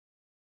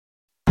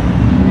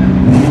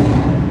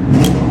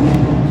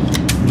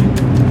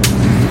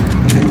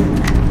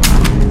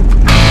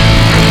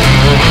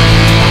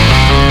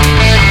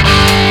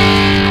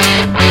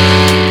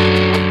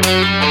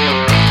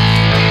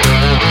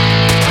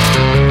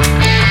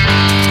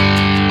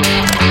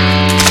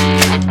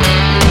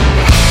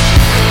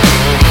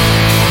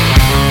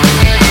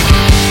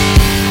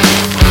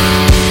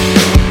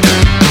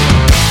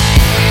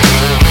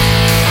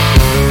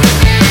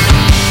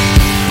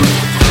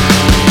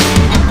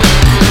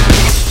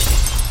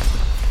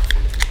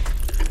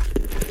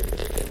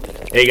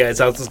Hey guys,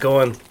 how's this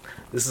going?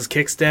 This is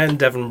Kickstand,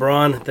 Devin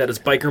Braun. That is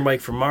Biker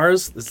Mike from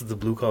Mars. This is the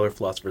Blue Collar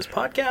Philosophers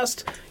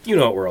podcast. You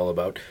know what we're all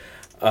about.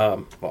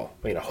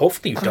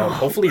 Hopefully you don't.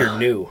 Hopefully you're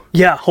new.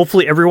 Yeah,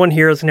 hopefully everyone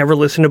here has never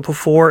listened to it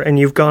before and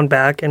you've gone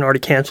back and already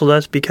canceled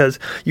us because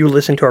you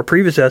listened to our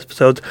previous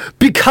episodes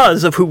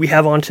because of who we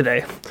have on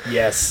today.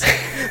 Yes.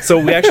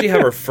 So we actually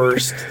have our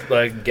first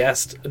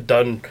guest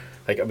done.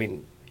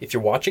 If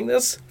you're watching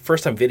this,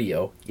 first time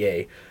video,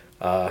 yay.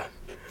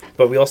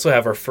 But we also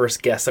have our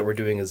first guest that we're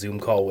doing a Zoom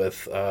call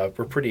with.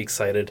 We're pretty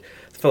excited.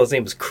 The fellow's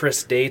name is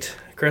Chris Date.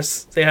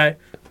 Chris, say hi.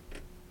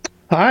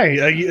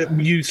 Hi.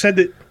 You said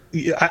that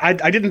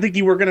I didn't think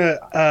you were going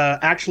to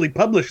actually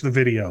publish the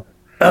video.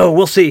 Oh,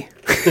 we'll see.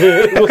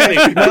 We'll see.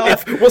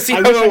 We'll see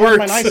how it works.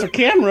 My nicer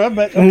camera,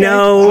 but okay.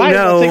 No.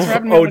 Thanks for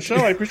having me on the show.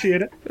 I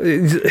appreciate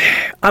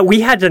it.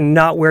 We had to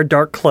not wear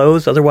dark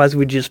clothes, otherwise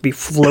we'd just be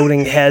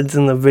floating heads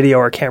in the video.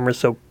 Our camera's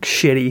so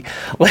shitty.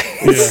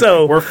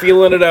 So we're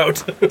feeling it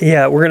out.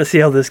 Yeah, we're gonna see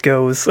how this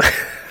goes.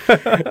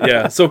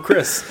 Yeah. So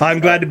Chris,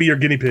 I'm glad to be your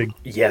guinea pig.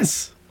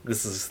 Yes,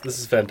 this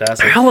is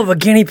fantastic. Hell of a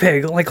guinea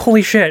pig! Like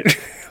holy shit!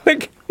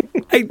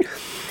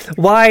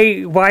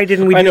 Why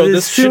didn't we? I know do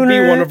this sooner?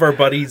 should be one of our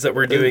buddies that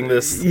we're doing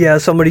this. Yeah,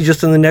 somebody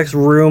just in the next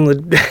room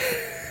that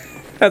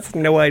has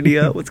no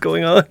idea what's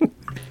going on.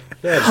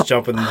 Yeah, just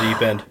jump in the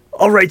deep end.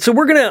 All right, so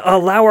we're going to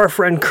allow our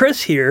friend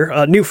Chris here,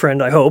 a new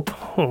friend, I hope.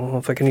 I don't know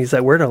if I can use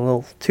that word. I'm a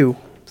little too...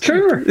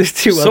 Sure.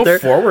 Too so out there.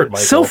 Forward,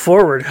 Michael. So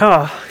forward,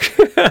 huh?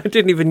 I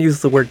didn't even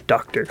use the word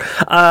doctor.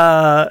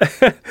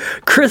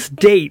 Chris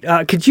Date,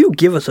 could you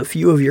give us a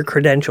few of your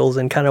credentials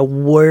and kind of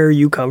where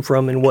you come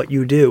from and what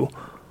you do?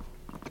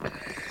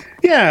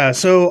 Yeah,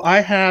 so I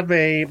have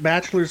a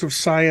Bachelor's of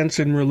Science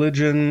in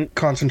Religion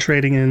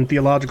concentrating in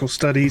theological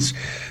studies,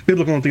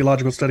 biblical and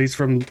theological studies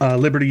from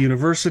Liberty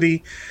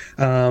University.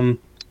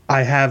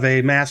 I have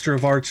a Master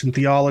of Arts in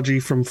Theology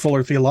from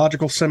Fuller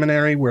Theological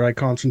Seminary, where I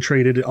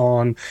concentrated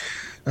on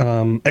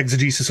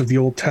exegesis of the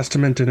Old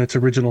Testament in its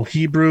original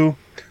Hebrew,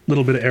 a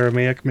little bit of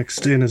Aramaic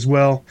mixed in as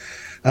well.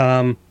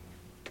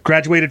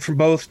 Graduated from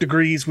both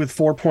degrees with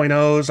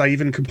 4.0s. I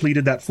even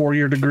completed that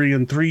 4-year degree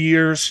in 3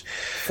 years.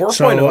 4.0,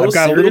 so I've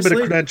got seriously? a little bit of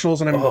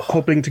credentials, and I'm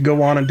hoping to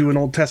go on and do an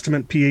Old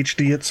Testament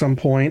PhD at some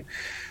point.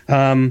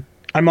 I'm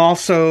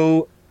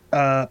also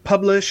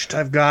published.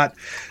 I've got,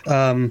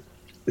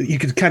 you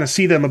can kind of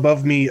see them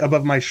above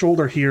my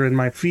shoulder here in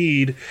my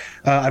feed.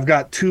 I've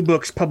got 2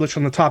 books published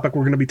on the topic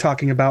we're going to be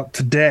talking about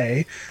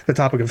today, the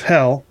topic of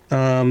hell.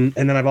 And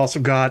then I've also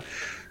got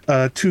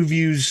two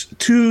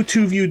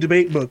view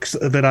debate books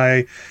that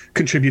I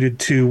contributed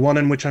to, one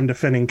in which I'm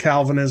defending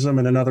Calvinism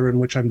and another in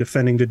which I'm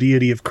defending the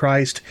deity of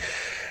Christ.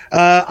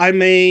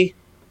 I'm a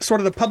sort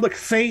of the public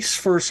face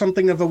for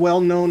something of a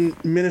well-known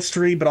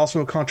ministry, but also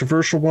a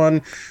controversial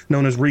one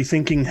known as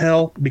Rethinking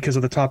Hell, because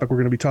of the topic we're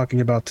going to be talking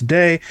about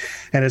today.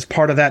 And as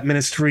part of that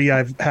ministry,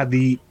 I've had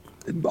the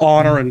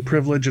honor and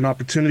privilege and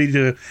opportunity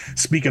to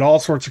speak at all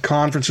sorts of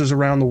conferences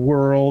around the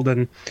world,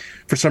 and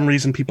for some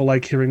reason people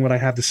like hearing what I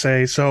have to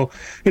say. So,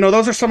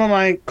 those are some of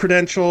my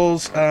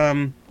credentials.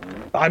 I'm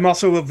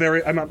also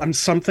I'm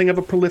something of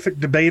a prolific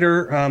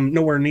debater,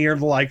 nowhere near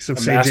the likes of,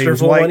 say,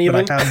 James White,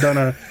 but I have done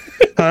a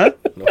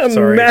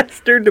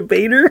master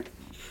debater?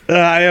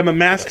 I am a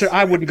master.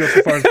 I wouldn't go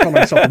so far as to call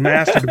myself a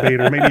master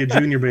debater, maybe a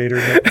junior baiter,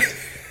 but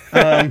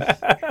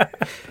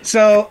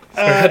so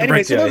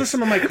those are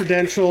some of my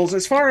credentials.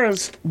 As far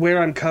as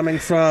where I'm coming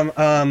from,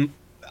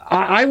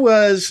 I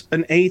was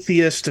an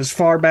atheist as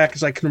far back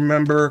as I can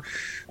remember,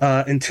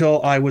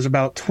 until I was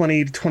about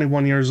 20 to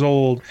 21 years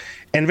old.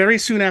 And very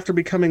soon after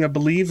becoming a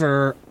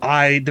believer,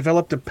 I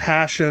developed a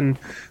passion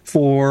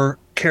for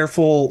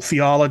careful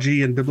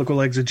theology and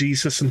biblical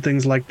exegesis and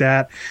things like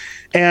that.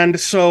 And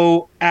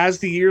so as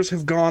the years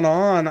have gone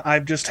on,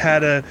 I've just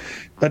had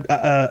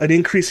an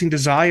increasing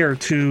desire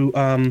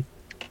to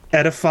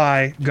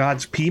edify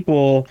God's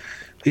people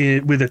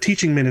with a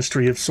teaching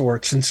ministry of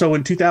sorts. And so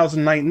in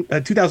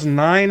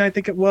 2009, I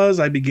think it was,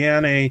 I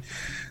began a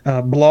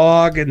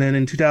blog, and then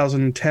in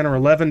 2010 or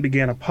 11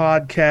 began a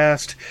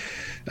podcast.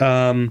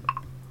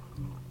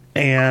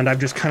 And I've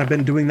just kind of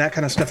been doing that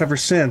kind of stuff ever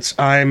since.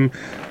 I'm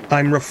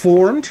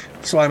Reformed,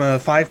 so I'm a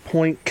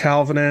 5-point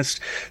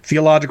Calvinist,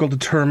 theological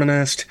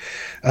determinist.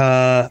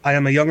 I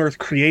am a young earth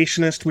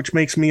creationist, which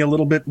makes me a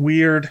little bit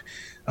weird.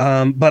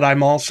 But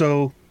I'm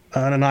also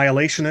an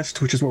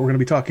annihilationist, which is what we're going to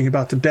be talking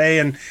about today.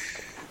 And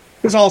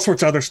there's all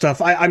sorts of other stuff.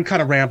 I'm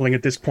kind of rambling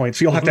at this point,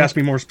 so you'll have to ask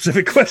me more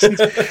specific questions.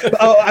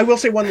 I will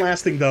say one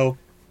last thing, though.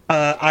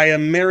 I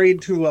am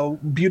married to a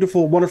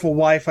beautiful, wonderful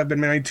wife I've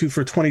been married to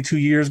for 22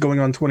 years, going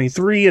on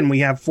 23, and we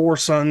have 4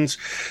 sons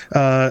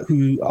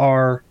who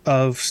are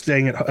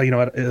staying at,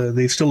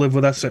 they still live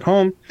with us at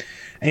home.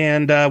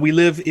 And we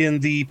live in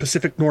the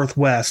Pacific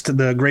Northwest,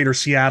 the greater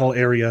Seattle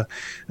area.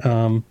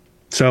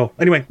 So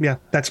anyway, yeah,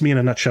 that's me in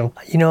a nutshell.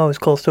 I was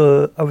close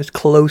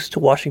to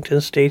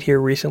Washington State here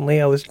recently.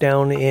 I was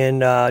down in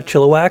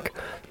Chilliwack,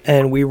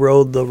 and we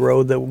rode the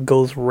road that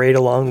goes right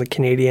along the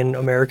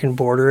Canadian-American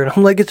border, and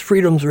I'm like, it's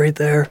freedom's right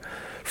there.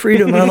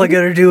 freedom. All I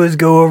gotta do is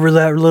go over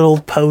that little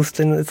post,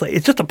 and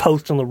it's just a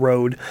post on the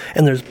road,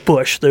 and there's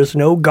bush. There's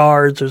no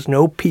guards. There's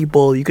no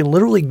people. You can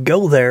literally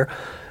go there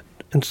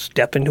and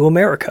step into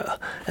America.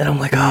 And I'm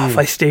like, if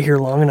I stay here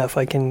long enough,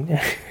 I can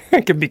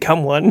I can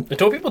become one. And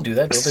don't people do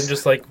that? Don't they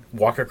just like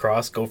walk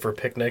across, go for a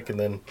picnic, and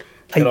then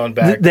get on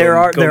back? There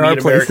are meet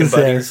places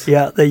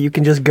there, that you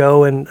can just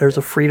go, and there's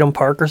a Freedom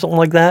Park or something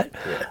like that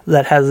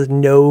that has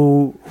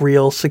no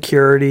real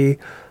security.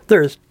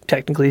 There's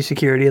technically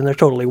security, and they're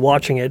totally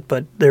watching it,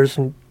 but there's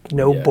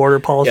no border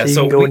policy.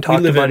 So you can go and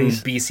talk to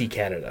buddies. In BC,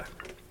 Canada.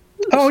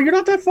 Oh, you're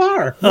not that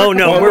far. Oh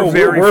no, we're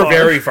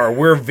very far.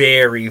 We're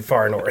very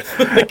far north.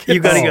 You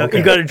gotta go. Okay.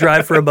 You gotta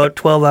drive for about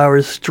 12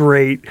 hours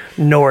straight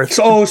north.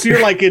 So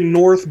you're like in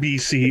North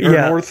BC or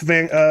North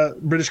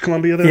British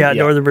Columbia then? Yeah,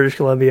 northern British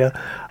Columbia.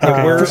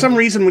 Okay. For some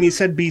reason, when you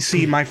said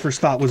BC, my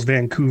first thought was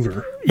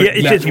Vancouver. Yeah,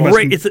 it's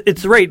right.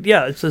 It's right.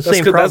 Yeah, it's the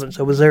same province.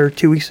 I was there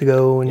 2 weeks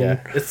ago, and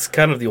it's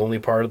kind of the only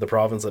part of the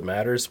province that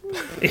matters.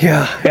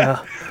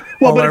 Yeah.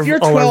 Well, but if you're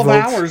 12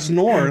 hours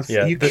north,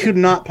 you could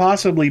not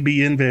possibly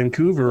be in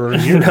Vancouver or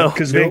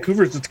because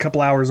Vancouver's just a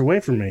couple hours away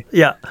from me.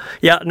 Yeah.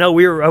 No,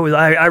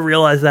 I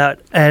realized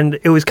that, and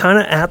it was kind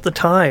of at the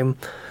time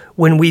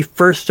when we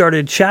first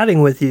started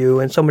chatting with you,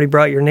 and somebody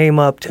brought your name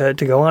up to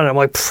go on. I'm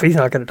like, he's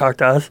not going to talk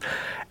to us,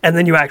 and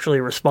then you actually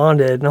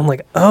responded, and I'm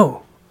like,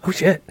 oh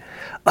shit,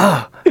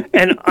 and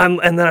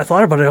then I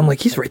thought about it. I'm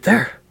like, he's right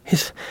there.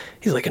 He's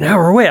like an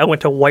hour away. I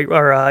went to White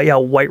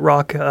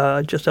Rock,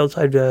 just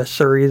outside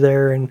Surrey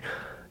there, and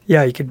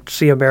you could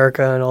see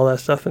America and all that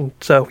stuff. And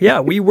so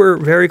we were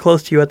very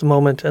close to you at the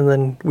moment, and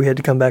then we had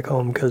to come back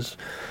home because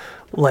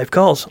life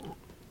calls.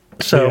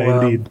 So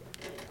indeed.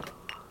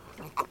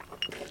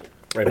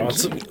 Right on.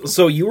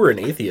 So you were an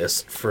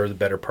atheist for the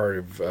better part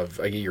of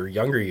your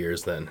younger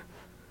years, then.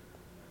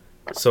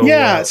 So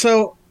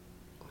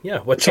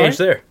what changed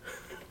there?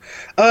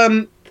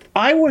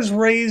 I was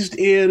raised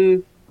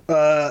in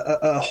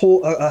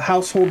a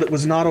household that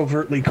was not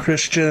overtly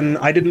Christian.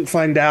 I didn't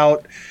find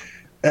out,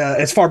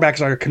 as far back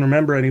as I can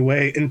remember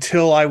anyway,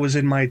 until I was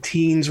in my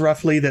teens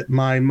roughly, that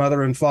my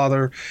mother and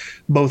father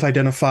both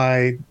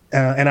identify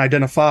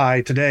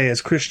today as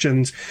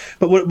Christians.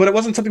 But it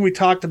wasn't something we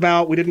talked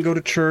about. We didn't go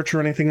to church or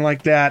anything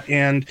like that.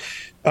 And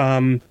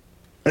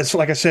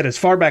like I said, as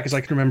far back as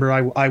I can remember,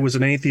 I was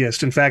an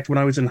atheist. In fact, when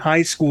I was in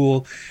high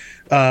school,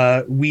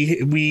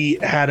 we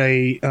had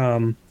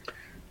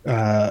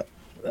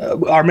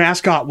our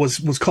mascot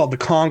was called the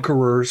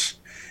Conquerors,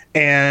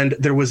 and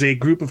there was a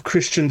group of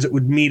Christians that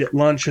would meet at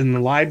lunch in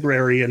the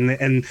library,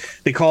 and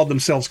they called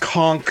themselves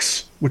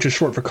Conks, which is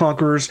short for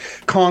Conquerors,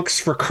 Conks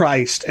for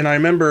Christ. And I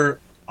remember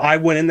I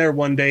went in there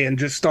one day and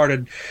just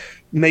started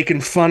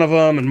making fun of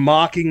them and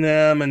mocking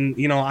them, and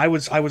I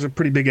was a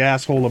pretty big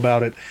asshole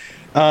about it.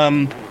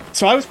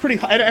 So I was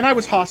and I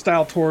was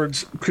hostile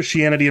towards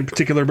Christianity in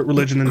particular, but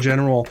religion in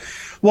general.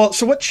 Well,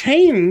 so what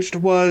changed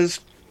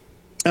was,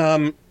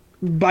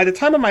 by the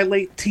time of my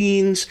late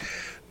teens,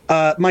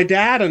 my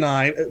dad and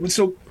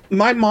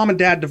my mom and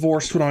dad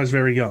divorced when I was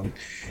very young.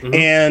 Mm-hmm.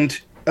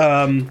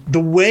 And the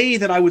way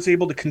that I was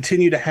able to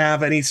continue to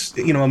have a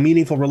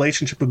meaningful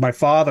relationship with my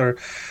father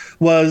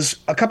was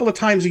a couple of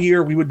times a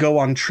year we would go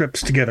on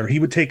trips together. He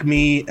would take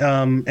me,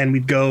 and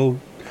we'd go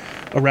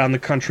around the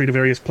country to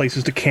various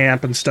places to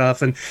camp and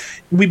stuff. And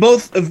we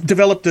both have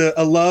developed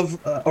a love,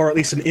 or at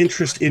least an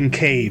interest in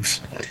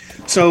caves.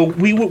 So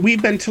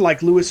we've been to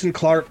like Lewis and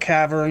Clark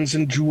caverns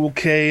and Jewel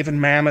Cave and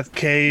Mammoth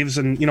Caves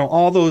and a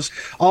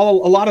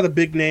lot of the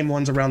big name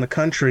ones around the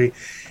country.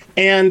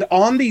 And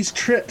on these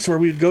trips where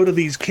we'd go to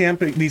these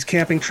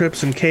camping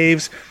trips and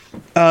caves,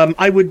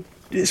 I would,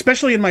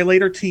 especially in my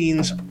later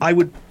teens, I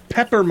would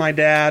pepper my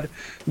dad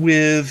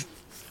with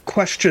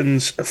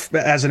questions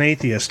as an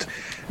atheist.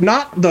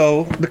 Not,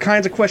 though, the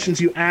kinds of questions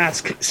you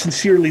ask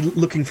sincerely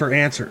looking for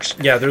answers.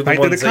 Yeah, they're the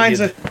ones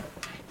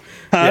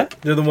yeah,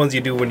 they're the ones you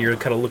do when you're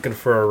kind of looking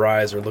for a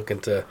rise or looking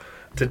to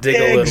dig a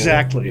little.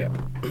 Exactly. Yeah.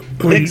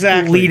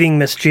 Exactly. Leading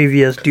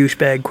mischievous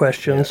douchebag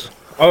questions. Yeah.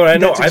 Oh, I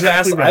know. I've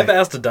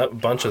asked a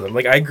bunch of them.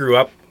 Like, I grew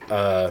up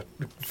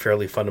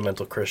fairly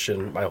fundamental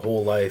Christian my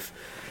whole life,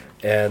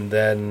 and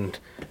then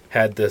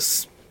had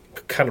this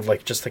kind of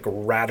like just like a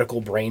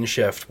radical brain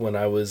shift when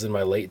I was in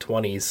my late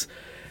 20s,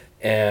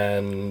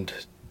 and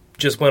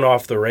just went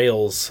off the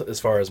rails as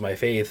far as my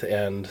faith.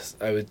 And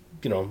I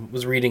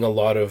was reading a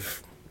lot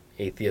of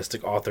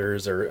atheistic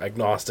authors or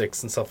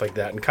agnostics and stuff like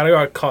that, and kind of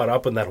got caught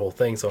up in that whole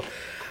thing. So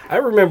I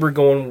remember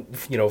going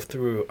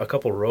through a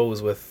couple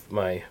rows with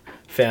my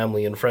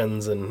family and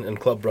friends and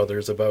club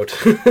brothers about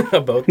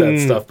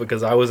that stuff,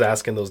 because I was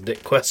asking those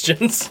dick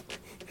questions.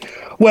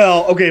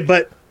 Well, okay,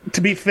 but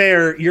to be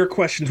fair, your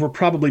questions were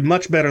probably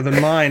much better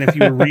than mine if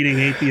you were reading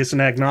atheists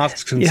and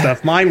agnostics and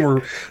stuff. Mine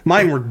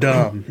were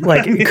dumb.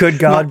 Like, could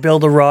God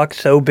build a rock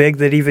so big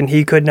that even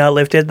he could not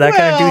lift it? That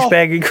kind of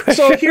douchebaggy question.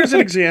 So here's an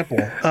example.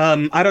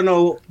 I don't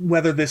know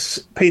whether this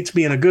paints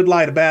me in a good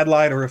light, a bad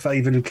light, or if I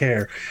even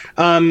care.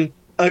 An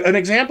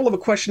example of a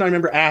question I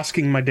remember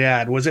asking my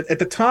dad was, at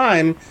the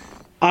time,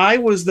 I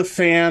was the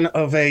fan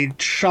of a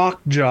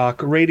shock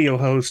jock radio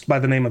host by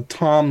the name of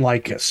Tom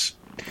Likas.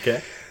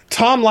 Okay.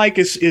 Tom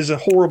Likas is a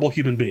horrible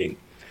human being.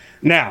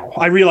 Now,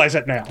 I realize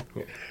that now.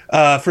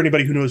 For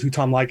anybody who knows who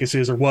Tom Likas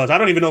is or was, I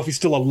don't even know if he's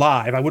still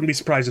alive. I wouldn't be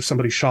surprised if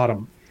somebody shot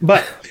him.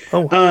 But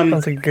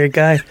sounds like a great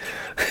guy.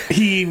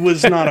 he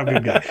was not a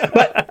good guy.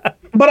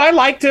 But I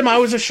liked him. I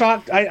was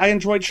I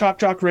enjoyed shock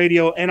jock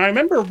radio, and I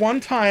remember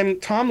one time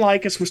Tom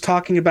Likas was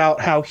talking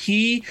about how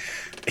he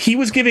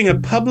was giving a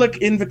public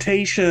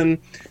invitation,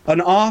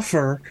 an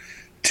offer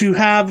to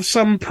have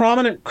some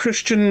prominent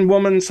Christian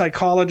woman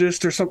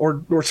psychologist or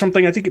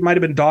something. I think it might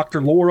have been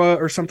Dr. Laura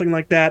or something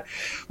like that,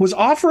 was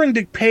offering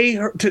to pay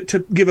her to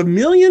give $1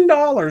 million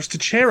to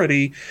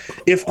charity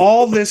if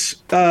all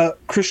this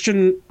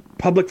Christian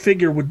public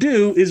figure would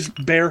do is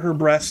bare her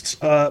breasts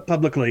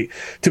publicly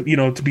to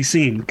be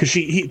seen. Because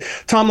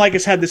Tom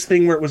Likas had this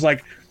thing where it was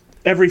like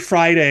every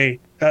Friday.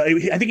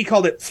 I think he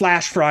called it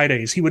Flash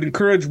Fridays. He would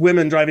encourage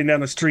women driving down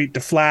the street to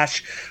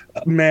flash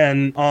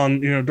men on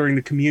during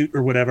the commute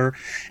or whatever.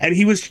 And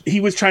he was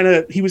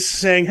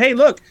saying, hey,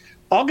 look,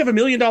 I'll give $1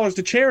 million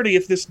to charity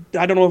if this,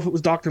 I don't know if it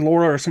was Dr.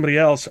 Laura or somebody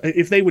else,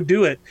 if they would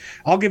do it,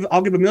 I'll give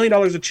 $1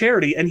 million to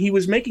charity. And he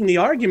was making the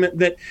argument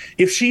that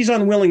if she's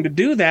unwilling to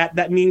do that,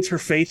 that means her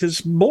faith is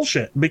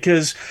bullshit.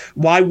 Because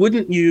why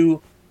wouldn't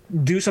you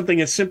do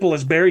something as simple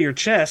as bare your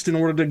chest in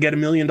order to get $1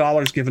 million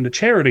given to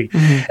charity?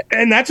 Mm-hmm.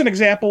 And that's an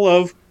example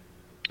of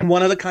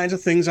one of the kinds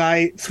of things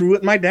I threw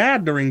at my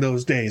dad during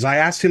those days. I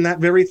asked him that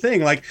very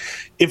thing. Like,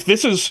 if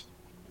this is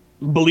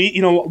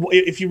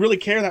if you really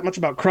care that much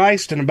about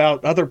Christ and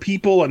about other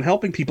people and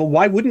helping people,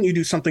 why wouldn't you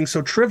do something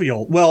so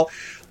trivial? Well,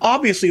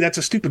 obviously that's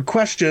a stupid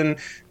question,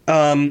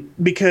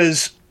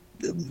 because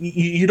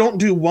you don't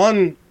do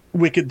one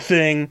wicked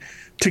thing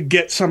to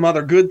get some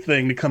other good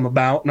thing to come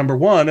about, number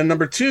one. And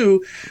number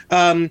two,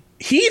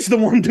 he's the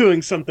one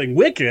doing something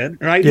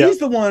wicked, right? Yeah. He's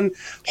the one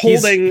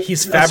holding...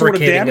 He's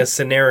fabricating a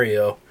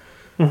scenario.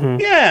 Mm-hmm.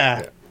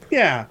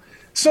 Yeah.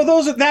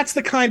 So that's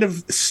the kind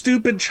of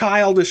stupid,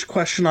 childish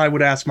question I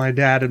would ask my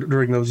dad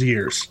during those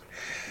years.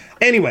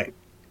 Anyway,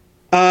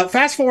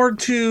 fast forward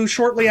to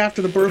shortly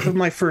after the birth of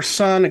my first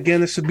son.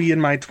 Again, this would be in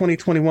my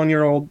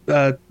 21-year-old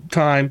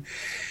time.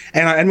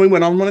 And we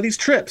went on one of these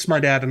trips, my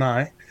dad and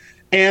I.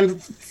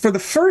 And for the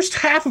first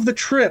half of the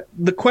trip,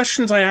 the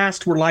questions I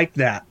asked were like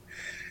that.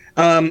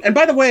 And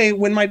by the way,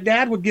 when my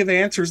dad would give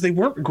answers, they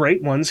weren't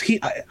great ones.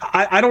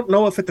 I don't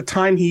know if at the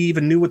time he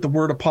even knew what the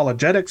word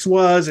apologetics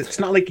was. It's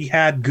not like he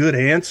had good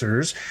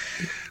answers.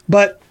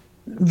 But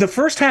the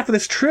first half of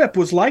this trip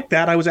was like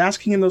that. I was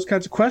asking him those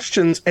kinds of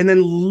questions. And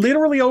then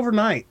literally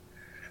overnight,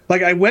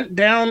 like I went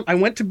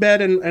to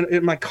bed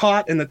in my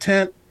cot in the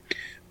tent,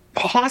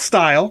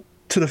 hostile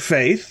to the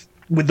faith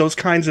with those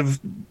kinds of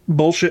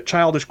bullshit,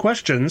 childish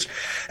questions.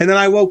 And then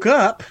I woke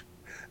up,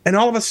 and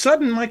all of a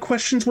sudden, my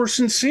questions were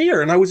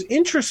sincere, and I was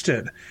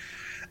interested.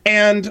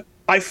 And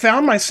I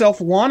found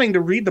myself wanting to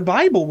read the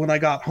Bible when I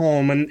got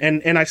home,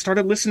 and I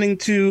started listening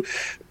to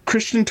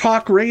Christian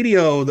talk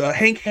radio. The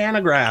Hank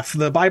Hanegraaff,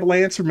 the Bible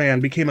Answer Man,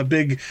 became a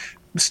big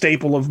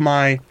staple of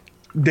my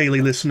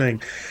daily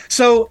listening.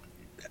 So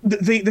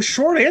the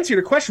short answer to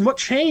your question, what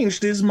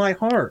changed, is my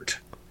heart.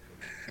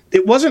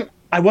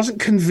 I wasn't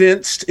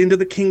convinced into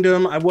the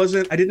kingdom. I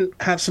didn't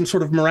have some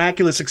sort of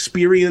miraculous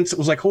experience. It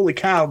was like, holy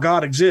cow,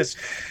 God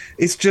exists.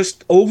 It's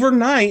just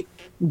overnight,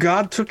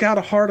 God took out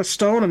a heart of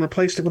stone and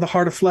replaced it with a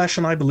heart of flesh,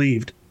 and I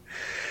believed.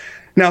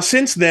 Now,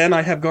 since then,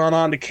 I have gone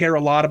on to care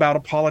a lot about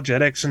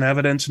apologetics and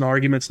evidence and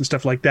arguments and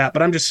stuff like that.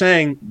 But I'm just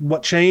saying,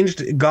 what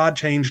changed? God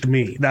changed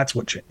me. That's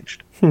what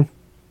changed.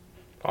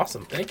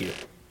 Awesome. Thank you.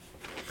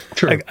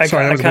 Sure. I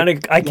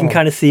can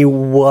kind of see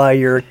why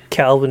you're a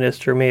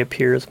Calvinist, or may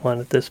appear as one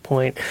at this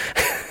point.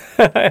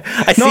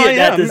 I see it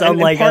at this. I'm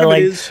like,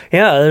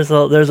 there's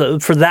a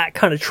for that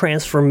kind of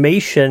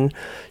transformation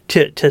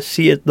to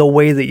see it the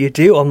way that you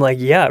do. I'm like,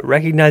 yeah,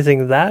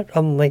 recognizing that.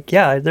 I'm like,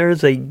 yeah,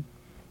 there's a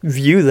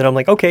view that I'm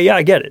like, okay, yeah,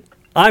 I get it.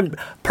 I'm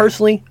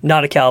personally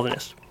not a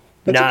Calvinist.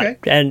 That's okay.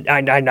 And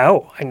I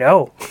know. I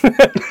am.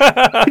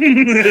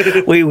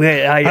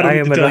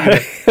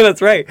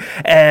 That's right.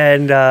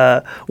 And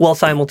well,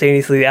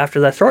 simultaneously after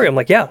that story, I'm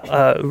like, yeah,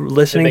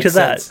 listening to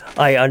that, sense.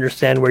 I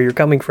understand where you're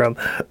coming from.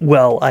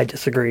 Well, I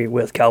disagree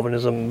with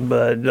Calvinism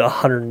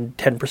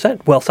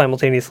 110%. Well,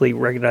 simultaneously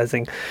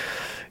recognizing.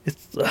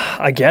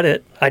 I get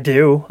it. I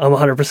do. I'm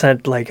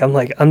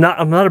 100% I'm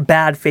not a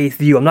bad faith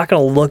view. I'm not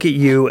going to look at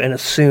you and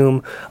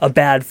assume a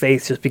bad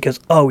faith just because,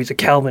 he's a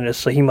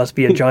Calvinist, so he must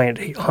be a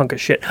giant hunk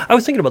of shit. I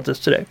was thinking about this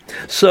today.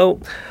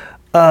 So,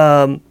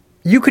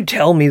 you could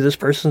tell me this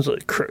person's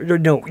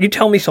you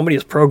tell me somebody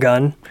is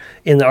pro-gun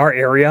in our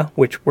area,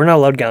 which we're not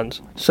allowed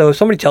guns. So if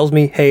somebody tells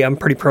me, hey, I'm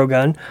pretty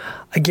pro-gun,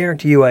 I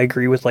guarantee you I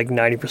agree with like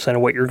 90%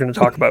 of what you're going to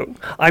talk about.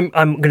 I'm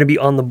going to be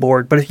on the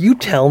board. But if you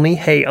tell me,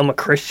 hey, I'm a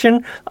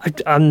Christian,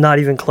 I'm not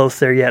even close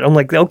there yet. I'm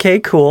like,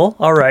 okay, cool,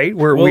 all right,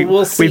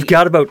 we'll see. We've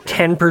got about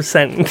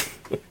 10%.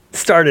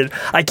 started.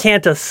 I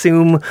can't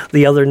assume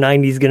the other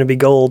 90 is going to be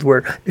gold,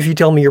 where if you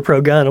tell me you're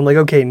pro-gun, I'm like,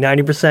 okay,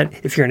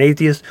 90%. If you're an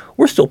atheist,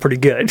 we're still pretty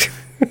good.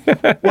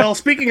 Well,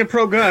 speaking of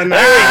pro-gun,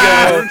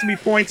 I earned me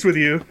points with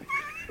you.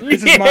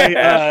 This is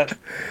my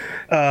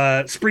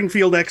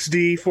Springfield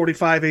XD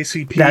 45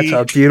 ACP. That's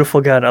a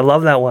beautiful gun. I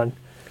love that one.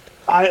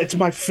 It's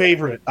my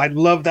favorite. I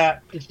love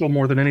that pistol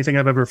more than anything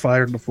I've ever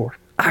fired before.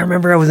 I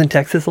remember I was in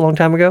Texas a long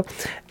time ago,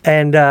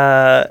 and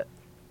I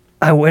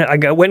went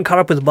and caught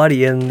up with a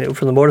buddy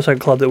from the motorcycle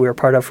club that we were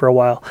part of for a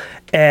while,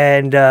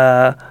 and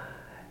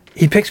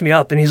he picks me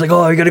up and he's like,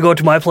 "Oh, you got to go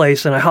to my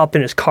place," and I hop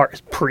in his car,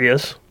 his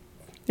Prius.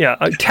 Yeah,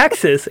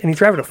 Texas, and he's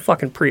driving a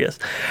fucking Prius,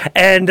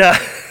 and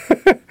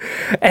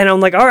and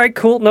I'm like, all right,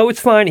 cool, no, it's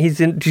fine. He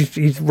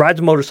rides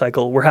a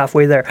motorcycle. We're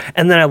halfway there,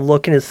 and then I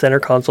look in his center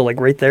console, like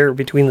right there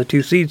between the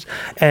two seats,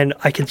 and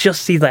I could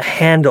just see the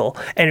handle,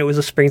 and it was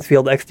a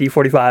Springfield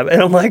XD45,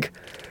 and I'm like,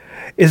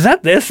 is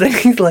that this? And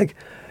he's like,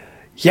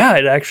 yeah,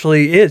 it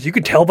actually is. You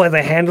could tell by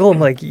the handle. I'm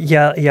like,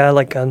 yeah, I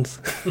like guns.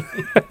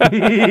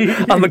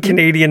 I'm a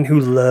Canadian who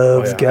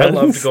loves guns. I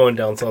loved going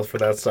down south for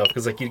that stuff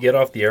because, like, you'd get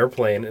off the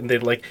airplane and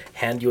they'd, like,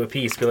 hand you a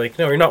piece. Be like,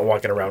 no, you're not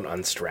walking around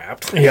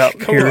unstrapped. Yeah,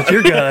 here's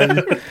your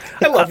gun.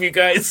 I love you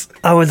guys.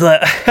 I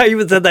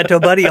even said that to a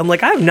buddy. I'm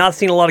like, I have not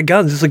seen a lot of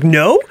guns. He's like,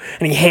 no?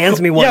 And he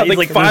hands me one. Yeah, He's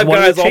like 5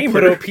 guys all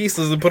put out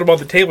pieces and put them on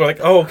the table.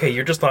 Like, oh, okay,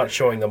 you're just not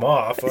showing them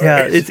off. All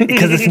yeah, right. it's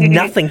because it's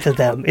nothing to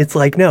them. It's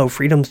like, no,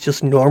 freedom's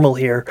just normal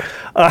here.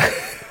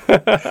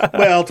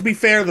 Well, to be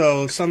fair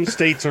though, some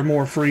states are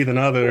more free than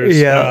others.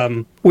 Yeah,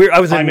 I'm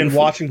in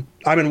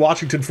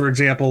Washington, for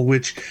example,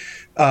 which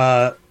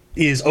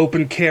is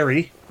open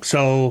carry,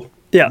 so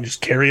you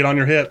just carry it on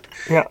your hip.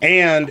 Yeah.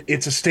 And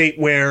it's a state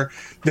where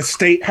the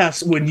state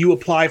has, when you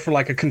apply for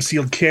like a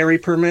concealed carry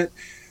permit,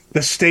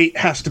 the state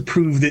has to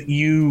prove that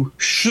you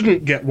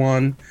shouldn't get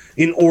one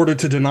in order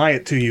to deny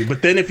it to you.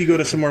 But then if you go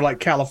to somewhere like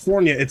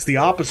California, it's the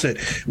opposite.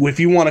 If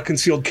you want a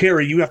concealed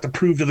carry, you have to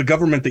prove to the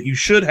government that you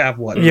should have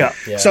one. Yeah.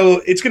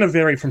 So it's going to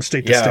vary from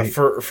state to state.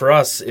 For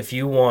us, if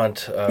you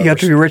want... you have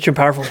to be rich and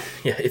powerful.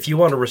 Yeah, if you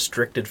want a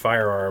restricted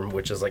firearm,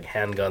 which is like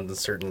handguns and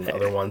certain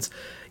other ones,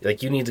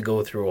 like you need to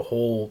go through a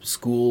whole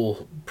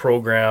school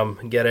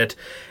program, get it,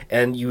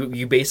 and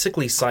you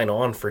basically sign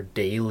on for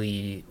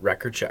daily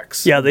record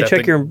checks. Yeah, they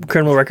check your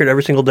criminal record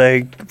every single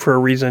day for a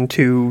reason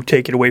to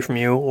take it away from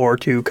you or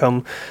to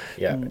come.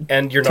 Yeah,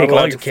 and you're not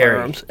allowed to carry.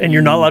 Firearms. And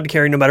you're not allowed to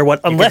carry no matter what,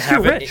 unless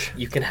you're rich.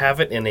 You can have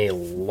it in a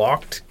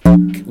locked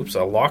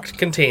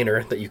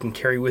container that you can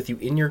carry with you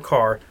in your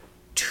car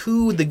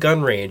to the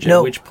gun range.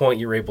 At which point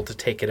you're able to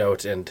take it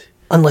out and.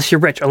 Unless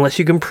you're rich, unless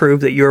you can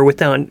prove that you're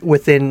within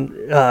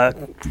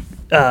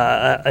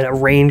a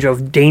range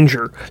of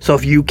danger. So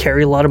if you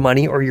carry a lot of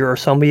money or you're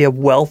somebody of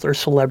wealth or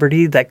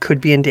celebrity that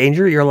could be in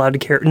danger, you're allowed to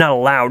carry. Not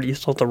allowed, you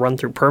still have to run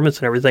through permits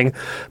and everything.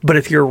 But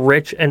if you're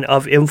rich and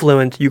of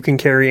influence, you can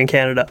carry in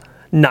Canada.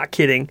 Not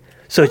kidding.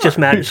 So it just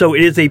matters. So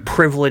it is a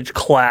privileged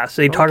class.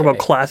 They talk about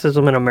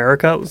classism in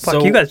America.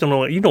 Fuck, you guys don't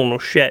know. You don't know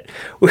shit.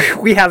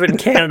 We have it in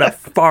Canada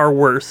far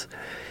worse.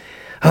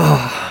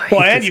 Oh,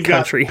 well, and you've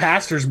got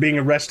pastors being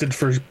arrested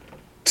for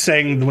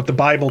saying what the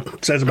Bible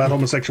says about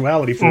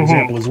homosexuality, for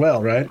example, as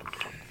well, right?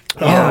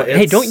 Yeah,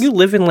 hey, don't you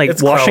live in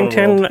like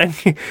Washington?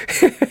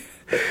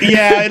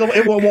 Yeah,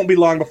 it won't be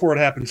long before it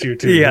happens here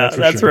too. Yeah,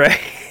 that's right.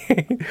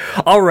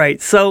 All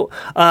right, so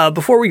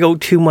before we go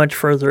too much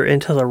further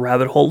into the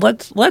rabbit hole,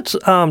 let's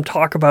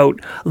talk about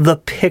the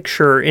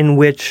picture in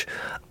which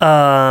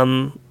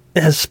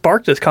has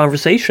sparked this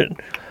conversation.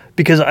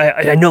 Because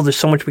I know there's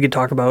so much we could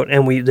talk about,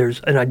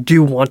 and I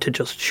do want to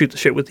just shoot the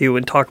shit with you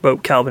and talk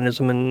about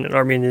Calvinism and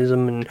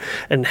Arminianism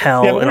and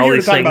hell and all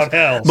these things.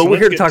 But we're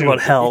here to talk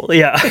about hell.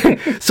 Yeah.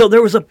 So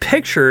there was a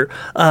picture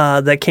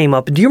that came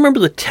up. Do you remember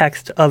the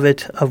text of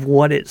it, of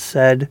what it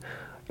said?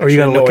 Or are you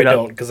going to look it up?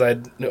 No, I don't, because I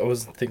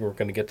was thinking we were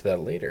going to get to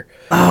that later.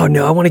 Oh,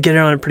 no, I want to get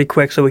on it pretty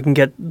quick so we can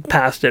get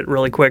past it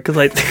really quick.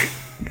 Because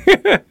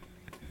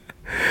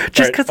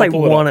just because I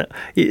want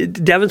to.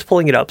 Devin's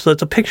pulling it up. So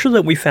it's a picture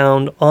that we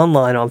found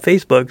online on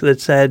Facebook that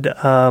said,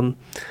 I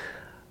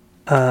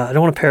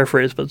don't want to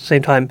paraphrase, but at the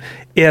same time,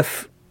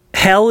 if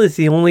hell is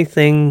the only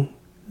thing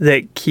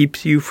that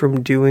keeps you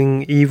from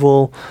doing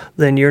evil,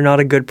 then you're not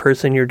a good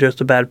person. You're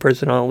just a bad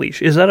person on a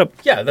leash. Is that a...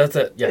 Yeah, that's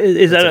it. Yeah,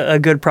 is that a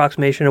good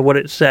approximation of what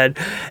it said?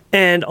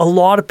 And a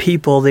lot of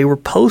people, they were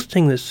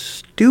posting this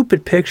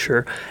stupid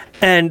picture,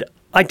 and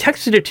I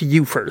texted it to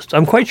you first.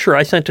 I'm quite sure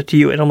I sent it to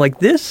you, and I'm like,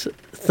 this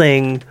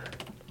thing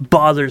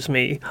bothers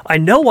me. I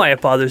know why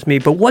it bothers me,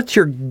 but what's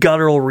your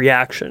guttural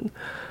reaction?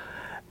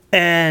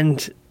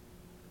 And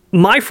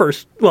my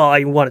first,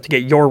 I wanted to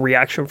get your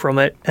reaction from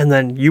it, and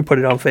then you put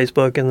it on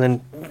Facebook, and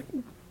then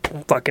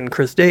fucking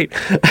Chris Date.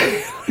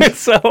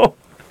 So,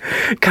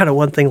 kind of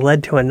one thing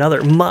led to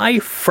another. My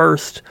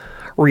first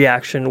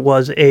reaction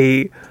was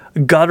a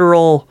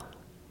guttural,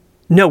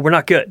 no, we're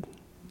not good.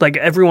 like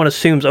everyone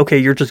assumes, okay,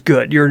 you're just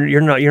good.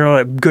 You're not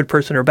a good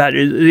person or bad.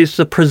 It's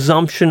the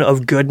presumption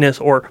of goodness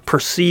or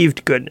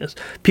perceived goodness.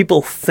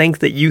 People think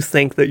that you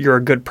think that you're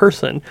a good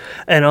person,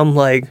 and I'm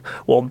like,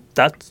 well,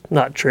 that's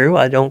not true.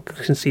 I don't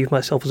conceive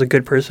myself as a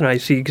good person. I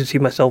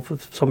conceive myself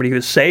as somebody who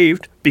is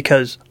saved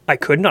because I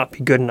could not be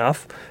good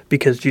enough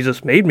because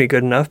Jesus made me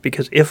good enough.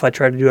 Because if I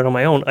tried to do it on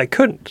my own, I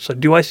couldn't. So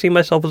do I see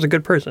myself as a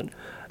good person?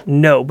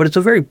 No, but it's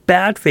a very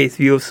bad faith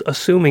view of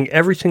assuming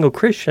every single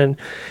Christian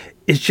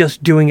is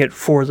just doing it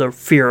for the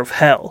fear of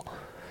hell.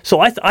 So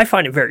I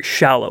find it very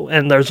shallow,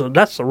 and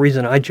that's the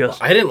reason I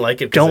didn't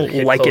like it because it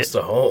hit close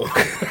to home.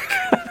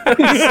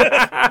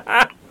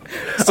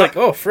 It's like,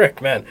 oh,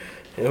 frick, man.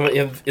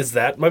 Is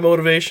that my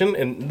motivation?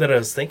 And then I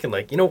was thinking,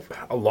 like,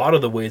 a lot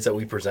of the ways that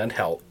we present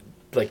hell,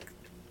 like,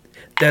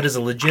 that is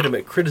a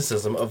legitimate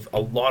criticism of a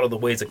lot of the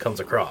ways it comes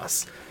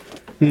across.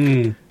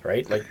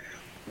 Right? Like,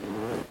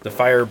 the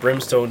fire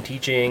brimstone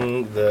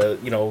teaching,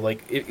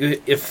 like,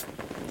 if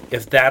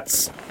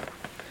that's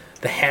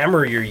the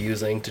hammer you're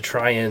using to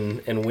try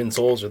and win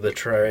souls, or to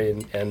try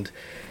and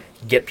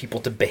get people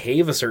to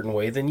behave a certain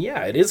way, then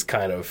yeah, it is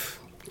kind of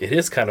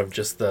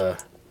just the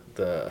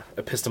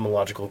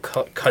epistemological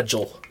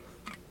cudgel.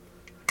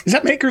 Is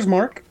that Maker's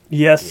Mark?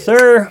 Yes,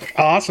 sir.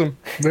 Awesome.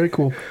 Very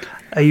cool.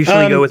 I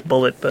usually go with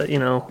Bullet, but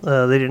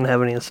they didn't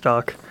have any in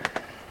stock.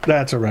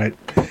 That's all right.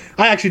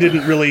 I actually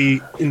didn't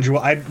really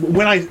enjoy.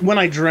 When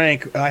I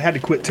drank, I had to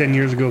quit 10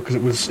 years ago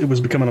because it was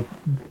becoming a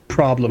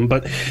problem.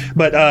 But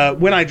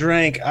when I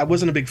drank, I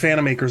wasn't a big fan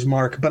of Maker's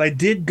Mark. But I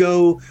did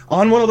go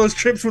on one of those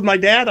trips with my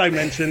dad. I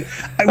mentioned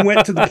I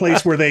went to the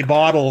place where they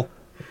bottle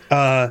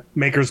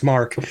Maker's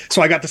Mark,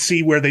 so I got to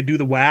see where they do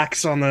the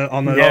wax on the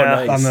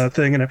nice. on the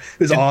thing, and it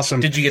was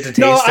awesome. Did you get to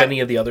taste any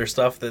of the other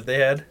stuff that they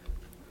had?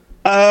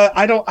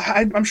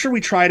 I'm sure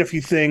we tried a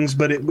few things,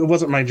 but it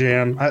wasn't my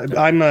jam.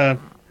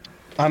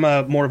 I'm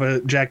a more of a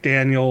Jack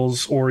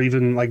Daniels or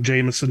even like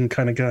Jameson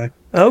kind of guy.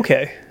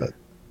 Okay,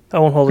 I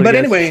won't hold it. But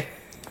anyway,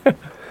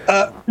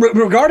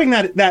 regarding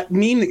that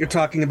meme that you're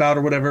talking about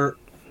or whatever,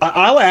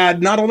 I'll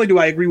add. Not only do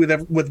I agree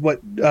with what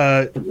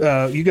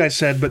you guys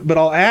said, but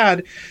I'll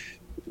add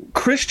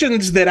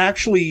Christians that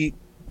actually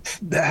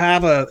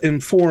have a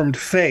informed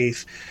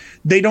faith.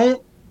 They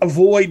don't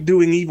avoid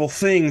doing evil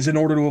things in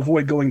order to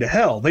avoid going to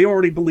hell. They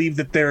already believe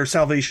that their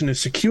salvation is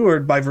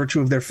secured by virtue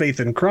of their faith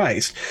in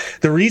Christ.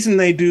 The reason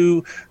they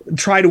do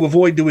try to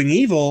avoid doing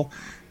evil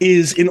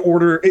is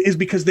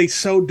because they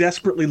so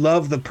desperately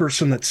love the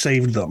person that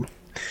saved them.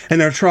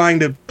 And they're trying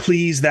to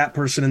please that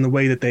person in the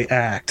way that they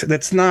act.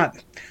 It's not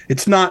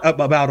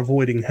about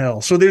avoiding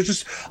hell. So there's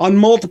just, on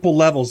multiple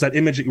levels, that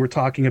image that you were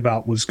talking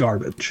about was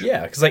garbage.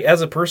 Yeah, because like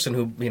as a person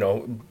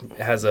who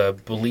has a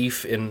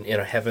belief in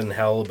a heaven,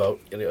 hell, about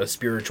a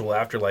spiritual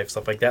afterlife,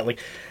 stuff like that, like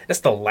that's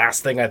the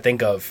last thing I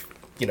think of.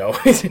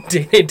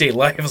 Day-to-day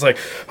life. It's like,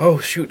 oh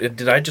shoot,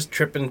 did I just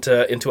trip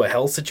into a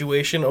hell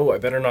situation? Oh, I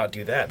better not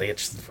do that. Like,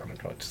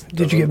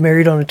 Did you get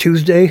married on a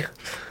Tuesday?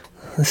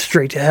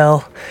 Straight to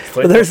hell.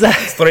 There's that.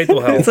 Straight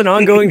to hell. It's an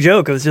ongoing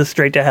joke. It was just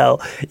straight to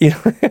hell,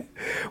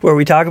 where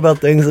we talk about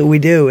things that we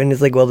do, and it's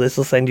like, well, this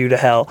will send you to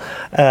hell.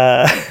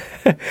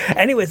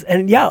 Anyways,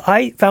 and yeah,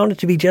 I found it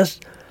to be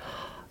just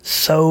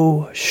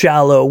so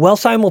shallow, while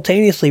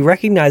simultaneously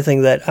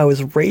recognizing that I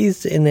was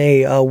raised in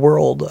a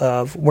world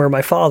of where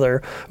my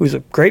father, who's a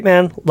great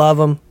man, love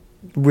him,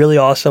 really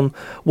awesome,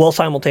 while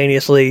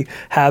simultaneously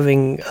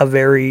having a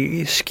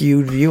very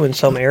skewed view in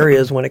some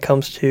areas when it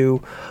comes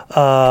to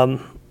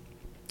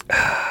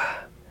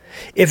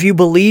if you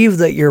believe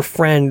that your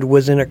friend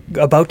was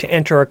about to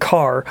enter a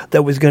car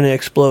that was going to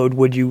explode,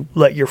 would you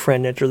let your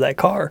friend enter that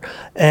car?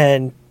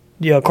 And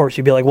of course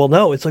you'd be like, well,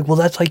 no. It's like, well,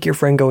 that's like your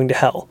friend going to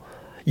hell.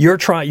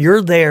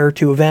 You're there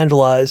to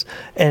evangelize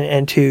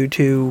and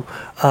to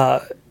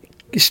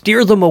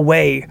steer them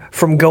away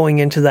from going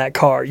into that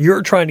car.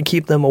 You're trying to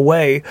keep them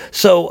away.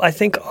 So I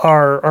think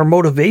our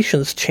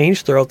motivations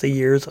changed throughout the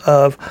years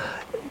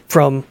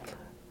from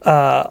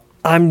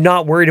I'm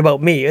not worried about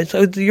me.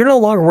 You're no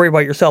longer worried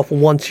about yourself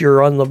once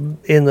you're in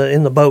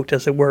the boat,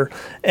 as it were,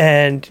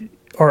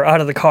 or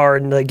out of the car,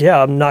 and like,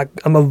 yeah,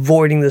 I'm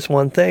avoiding this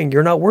one thing.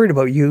 You're not worried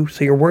about you,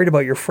 so you're worried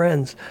about your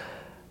friends.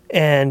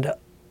 And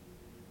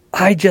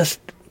I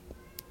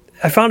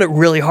found it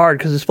really hard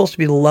because it's supposed to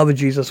be the love of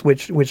Jesus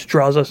which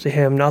draws us to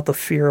him, not the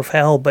fear of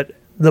hell. But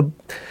the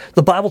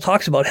Bible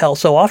talks about hell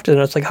so often.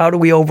 It's like, how do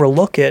we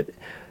overlook it?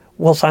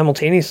 Well,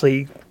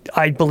 simultaneously,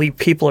 I believe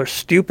people are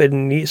stupid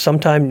and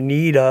sometimes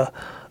need a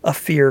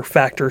fear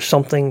factor,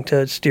 something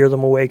to steer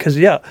them away. Because,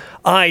 yeah,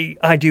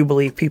 I do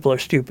believe people are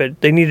stupid.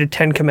 They needed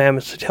 10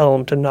 commandments to tell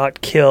them to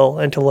not kill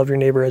and to love your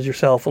neighbor as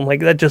yourself. And, like,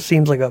 that just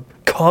seems like a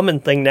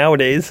common thing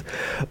nowadays.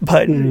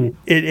 But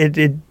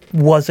it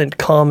wasn't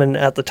common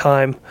at the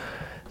time.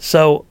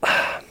 So,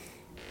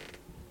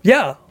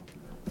 yeah.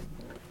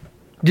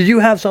 Did you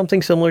have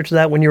something similar to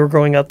that when you were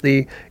growing up,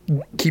 the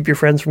keep your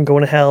friends from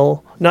going to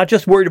hell? Not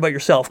just worried about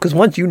yourself, because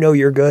once you know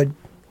you're good,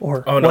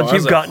 or once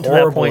you've gotten to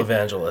that point.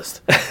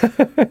 Evangelist.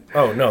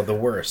 Oh, no, the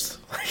worst.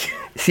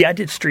 See, I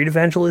did street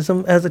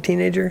evangelism as a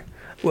teenager.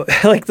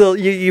 like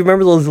you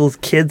remember those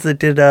kids that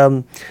did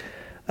I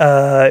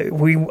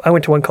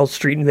went to one called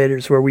Street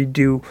Invaders where we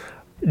do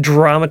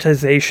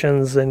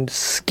dramatizations and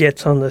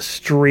skits on the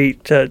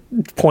street to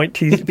point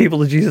people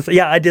to Jesus.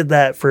 Yeah, I did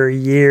that for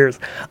years.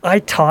 I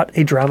taught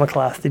a drama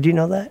class. Did you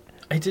know that?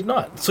 I did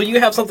not. So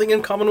you have something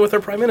in common with our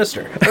Prime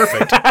Minister.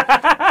 Perfect.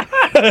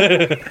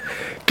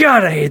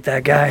 God, I hate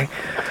that guy.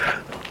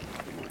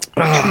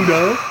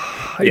 Trudeau?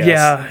 Yes.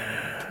 Yeah.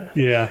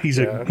 Yeah, he's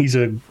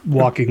a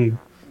walking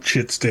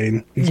shit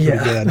stain. He's pretty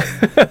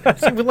bad.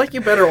 See, we like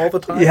you better all the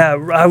time. Yeah,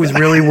 I was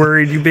really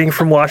worried. You being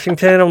from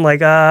Washington, I'm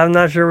like, I'm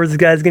not sure this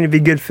guy's going to be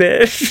good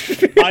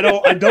fish.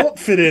 I don't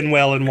fit in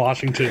well in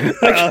Washington.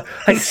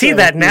 I see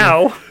that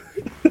now.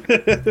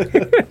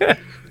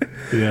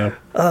 Yeah.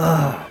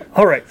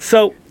 All right,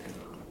 so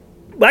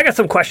I got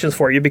some questions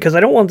for you because I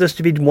don't want this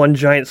to be one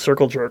giant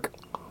circle jerk.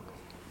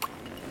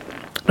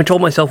 I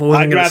told myself I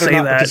wasn't going to say I'd rather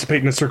not that.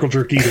 participate in a circle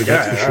jerk either.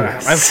 That's for sure.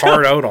 I'm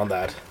hard out on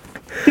that.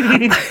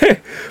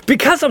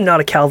 Because I'm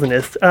not a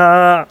Calvinist,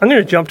 I'm going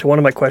to jump to one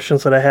of my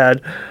questions that I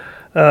had.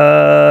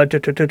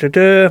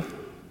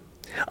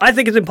 I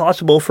think it's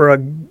impossible for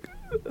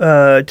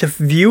to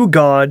view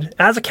God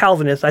as a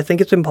Calvinist. I think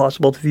it's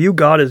impossible to view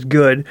God as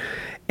good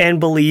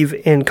and believe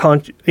in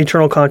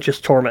eternal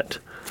conscious torment.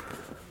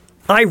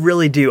 I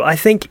really do. I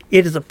think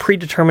it is a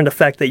predetermined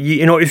effect that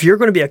if you're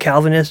going to be a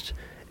Calvinist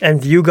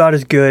and view God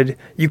as good,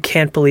 you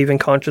can't believe in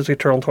conscious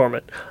eternal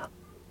torment.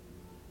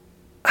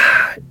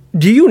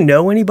 Do you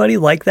know anybody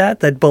like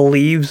that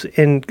believes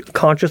in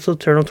conscious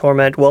eternal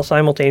torment while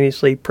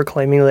simultaneously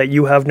proclaiming that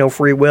you have no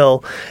free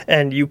will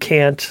and you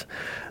can't?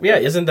 Yeah,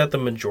 isn't that the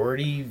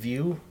majority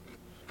view?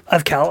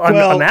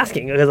 I'm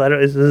asking because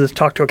is this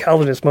talk to a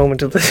Calvinist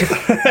moment of this?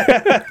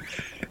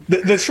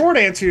 The short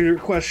answer to your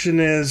question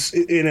is,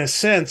 in a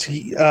sense,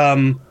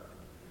 the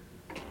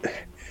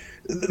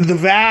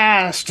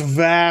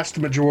vast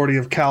majority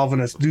of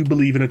Calvinists do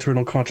believe in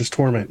eternal conscious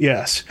torment,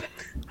 yes.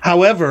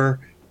 However,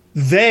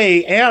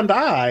 they and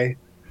I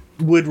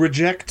would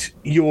reject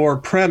your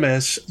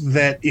premise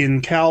that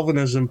in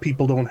Calvinism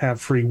people don't have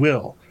free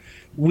will.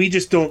 We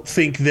just don't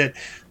think that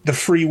the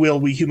free will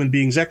we human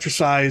beings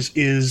exercise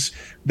is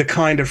the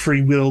kind of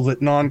free will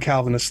that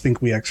non-Calvinists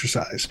think we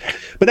exercise.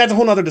 But that's a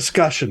whole other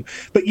discussion.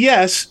 But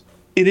yes,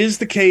 it is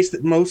the case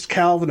that most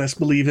Calvinists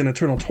believe in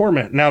eternal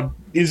torment. Now,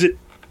 is it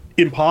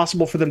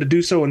impossible for them to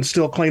do so and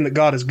still claim that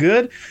God is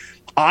good?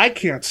 I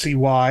can't see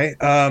why.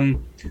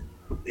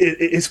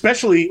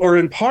 Especially, or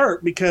in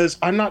part, because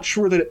I'm not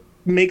sure that it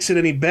makes it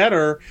any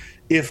better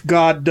if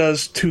God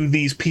does to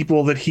these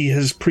people that he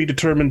has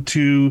predetermined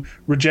to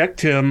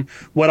reject him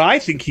what I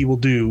think he will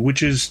do,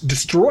 which is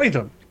destroy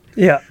them.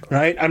 Yeah.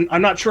 Right?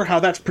 I'm not sure how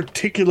that's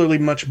particularly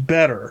much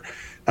better.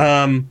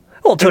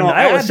 Well, to a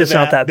nihilist, it's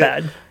not that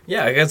bad.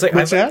 Yeah, I guess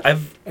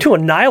to a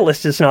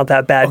nihilist, it's not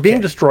that bad. Okay.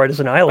 Being destroyed as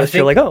a nihilist,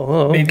 you're like,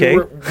 okay.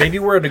 Maybe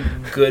we're at a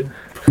good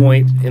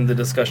point in the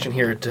discussion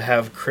here to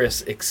have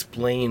Chris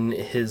explain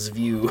his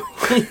view,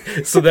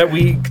 so that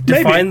we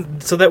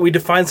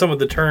define some of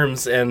the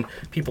terms, and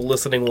people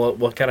listening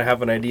will kind of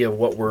have an idea of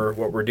what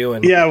we're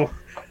doing. Yeah.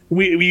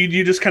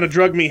 You just kind of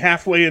drug me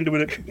halfway into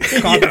a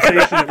conversation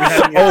that we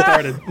hadn't yet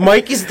started.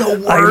 Mike is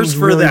the worst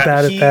for really that.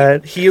 Bad at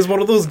that. He is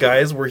one of those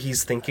guys where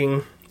he's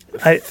thinking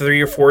 3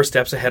 or 4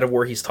 steps ahead of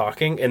where he's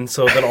talking, and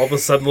so then all of a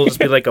sudden there'll just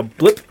be like a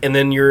blip, and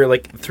then you're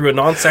like through a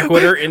non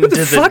sequitur into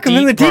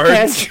the deep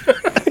parts.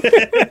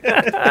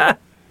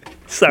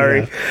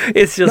 Sorry,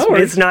 it's just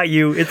it's not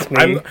you, it's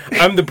me.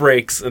 I'm the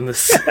brakes in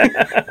this.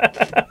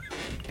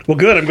 Well,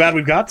 good. I'm glad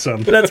we've got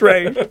some. That's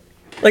right.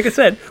 Like I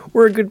said,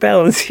 we're a good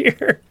balance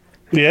here.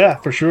 Yeah,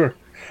 for sure.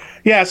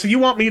 Yeah, so you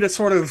want me to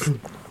sort of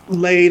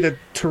lay the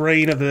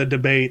terrain of the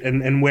debate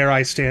and where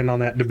I stand on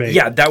that debate.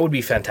 Yeah, that would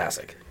be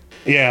fantastic.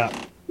 Yeah.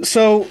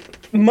 So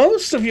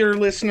most of your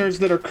listeners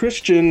that are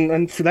Christian,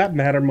 and for that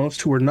matter,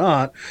 most who are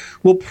not,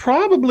 will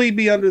probably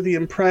be under the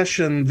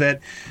impression that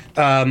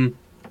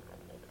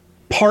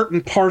part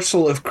and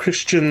parcel of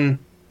Christian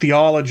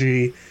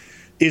theology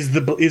is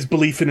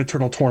belief in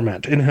eternal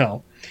torment in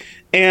hell.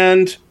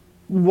 And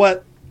when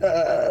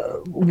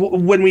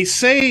we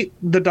say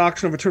the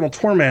doctrine of eternal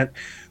torment,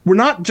 we're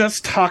not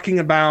just talking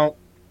about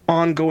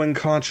ongoing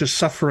conscious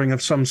suffering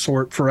of some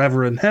sort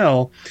forever in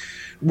hell.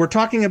 We're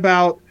talking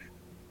about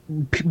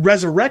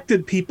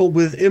resurrected people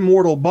with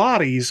immortal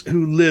bodies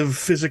who live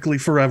physically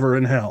forever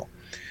in hell.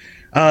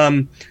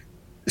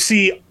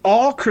 See,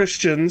 all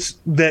Christians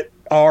that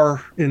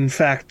are, in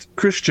fact,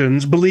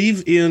 Christians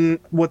believe in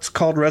what's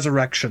called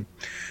resurrection.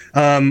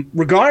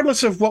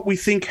 Regardless of what we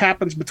think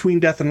happens between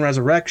death and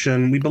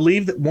resurrection, we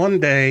believe that one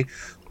day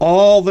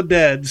all the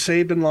dead,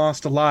 saved and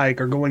lost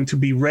alike, are going to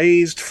be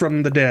raised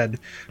from the dead,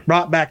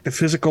 brought back to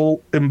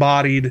physical,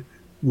 embodied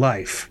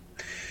life.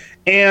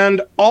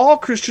 And all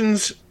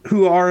Christians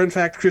who are, in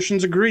fact,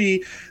 Christians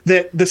agree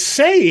that the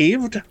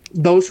saved,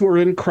 those who are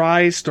in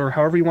Christ, or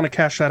however you want to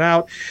cash that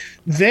out,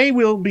 they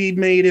will be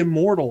made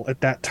immortal at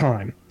that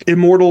time.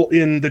 Immortal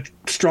in the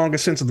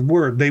strongest sense of the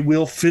word. They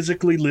will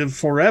physically live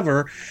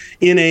forever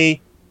in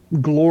a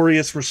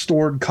glorious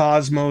restored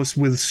cosmos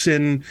with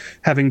sin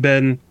having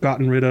been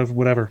gotten rid of,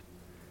 whatever.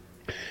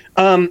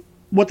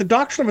 What the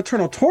doctrine of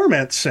eternal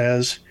torment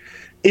says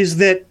is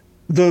that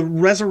the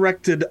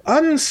resurrected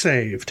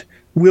unsaved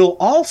will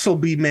also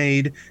be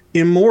made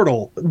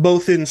immortal,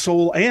 both in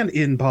soul and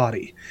in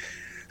body.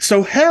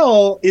 So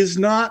hell is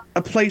not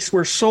a place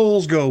where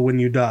souls go when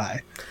you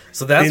die.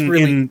 So that's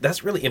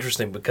really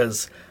interesting,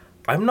 because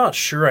I'm not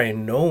sure I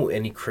know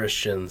any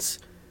Christians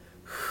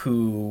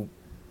who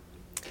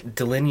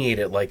delineate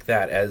it like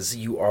that, as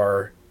you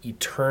are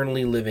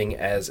eternally living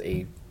as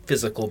a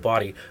physical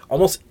body.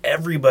 Almost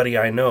everybody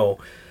I know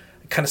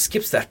kind of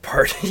skips that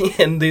part,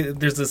 and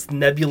there's this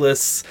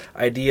nebulous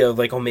idea of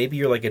like, oh, maybe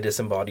you're like a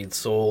disembodied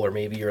soul, or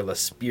maybe you're a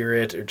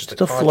spirit, or just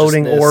a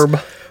floating orb,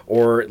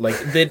 or like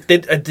they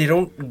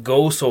don't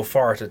go so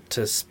far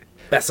to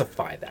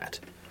specify that.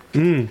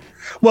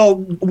 Well,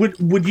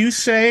 would you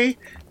say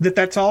that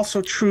that's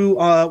also true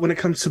when it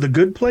comes to the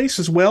good place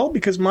as well?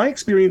 Because my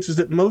experience is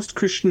that most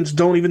Christians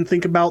don't even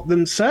think about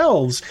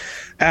themselves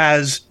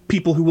as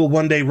people who will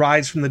one day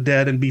rise from the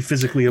dead and be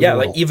physically immortal.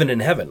 Yeah, like even in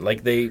heaven,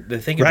 like they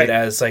think of it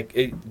as like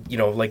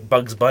like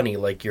Bugs Bunny,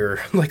 like your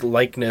like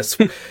likeness,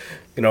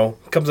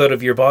 comes out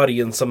of your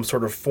body in some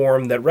sort of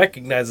form that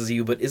recognizes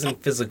you but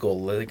isn't physical.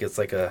 Like it's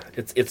like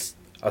it's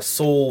a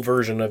soul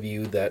version of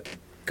you that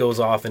goes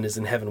off and is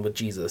in heaven with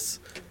Jesus.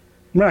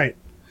 Right.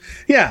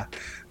 Yeah.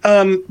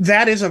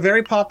 That is a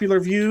very popular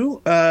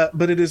view,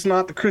 but it is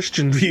not the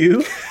Christian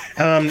view.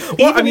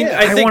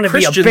 I think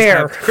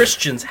Christians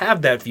Christians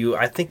have that view.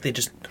 I think they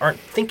just aren't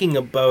thinking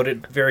about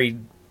it very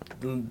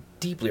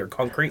deeply or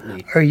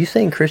concretely. Are you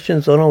saying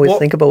Christians don't always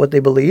think about what they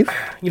believe?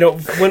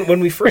 When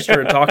we first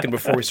started talking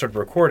before we started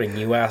recording,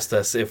 you asked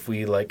us if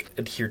we like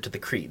adhere to the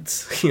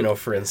creeds,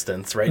 for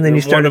instance, right? And then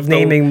you started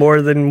naming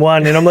more than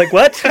one, and I'm like,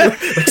 what?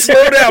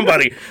 Slow down,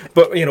 buddy.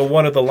 But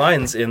one of the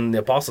lines in the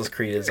Apostles'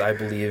 Creed is, "I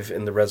believe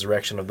in the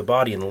resurrection of the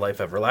body and the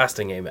life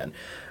everlasting, amen."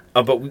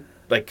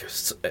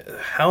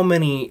 How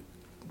many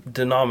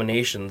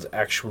denominations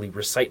actually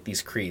recite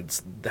these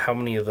creeds? How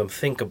many of them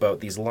think about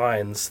these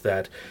lines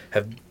that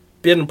have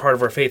been part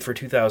of our faith for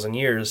 2,000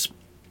 years?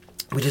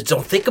 We just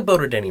don't think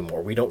about it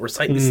anymore. We don't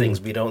recite these things.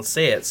 We don't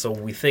say it. So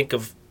we think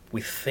of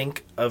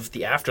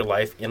the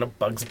afterlife in a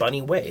Bugs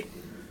Bunny way.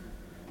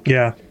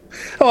 Yeah.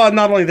 Oh,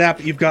 not only that,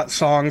 but you've got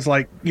songs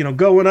like,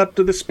 going up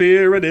to the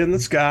spirit in the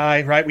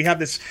sky, right? We have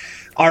this,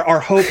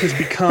 our hope has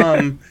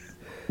become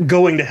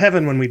going to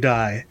heaven when we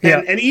die.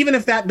 And even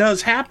if that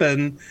does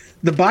happen,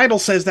 the Bible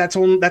says that's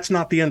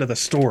not the end of the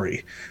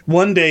story.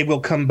 One day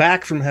we'll come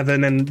back from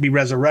heaven and be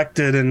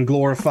resurrected and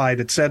glorified,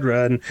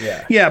 etc.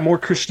 And more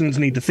Christians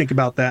need to think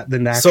about that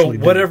than actually.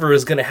 So whatever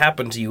is going to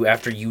happen to you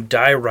after you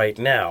die right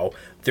now,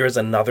 there is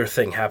another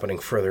thing happening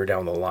further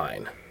down the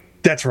line.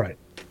 That's right.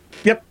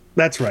 Yep,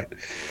 that's right.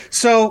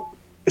 So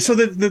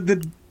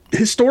the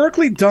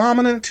historically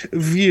dominant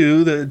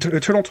view, the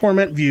eternal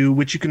torment view,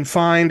 which you can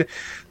find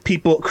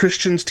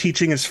Christians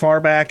teaching as far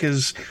back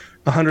as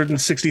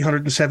 160,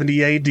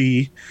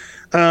 170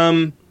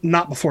 AD.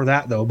 Not before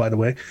that, though, by the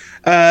way.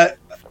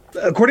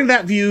 According to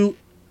that view,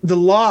 the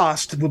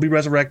lost will be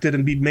resurrected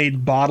and be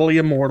made bodily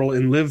immortal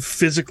and live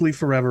physically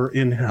forever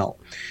in hell.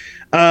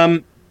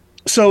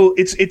 So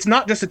it's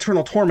not just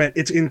eternal torment,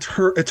 it's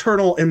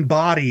eternal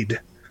embodied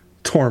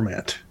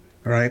torment.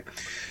 All right?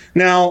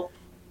 Now...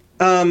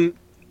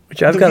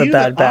 which I've got a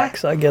bad back,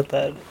 so I get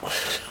that.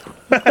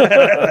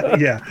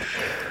 Yeah.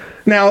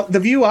 Now, the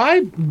view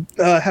I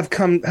have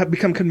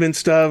become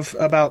convinced of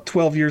about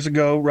 12 years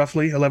ago,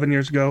 roughly 11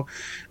 years ago,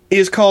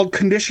 is called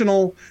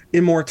conditional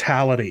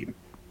immortality.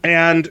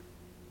 And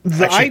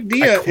the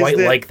idea I quite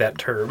like that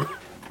term.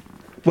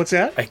 What's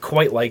that? I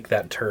quite like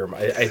that term.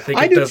 I think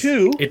I do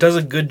too. It does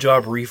a good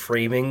job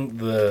reframing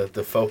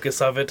the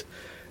focus of it.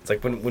 It's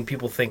like when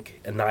people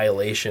think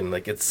annihilation,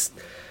 like it's,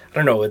 I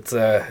don't know,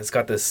 it's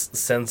got this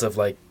sense of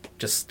like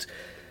just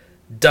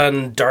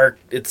done dark.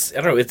 It's,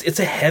 I don't know, it's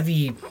a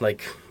heavy,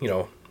 like,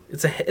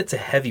 it's a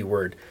heavy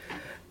word.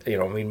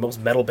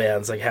 Most metal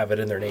bands like have it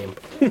in their name.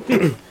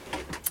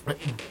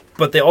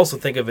 But they also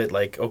think of it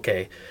like,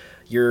 okay,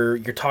 you're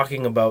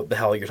talking about the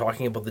hell, you're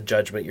talking about the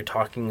judgment, you're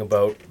talking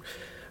about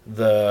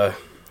the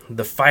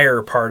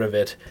fire part of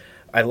it.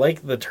 I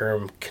like the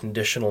term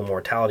conditional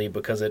mortality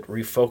because it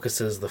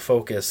refocuses the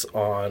focus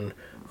on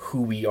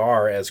who we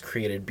are as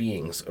created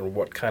beings, or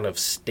what kind of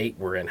state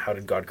we're in. How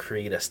did God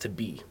create us to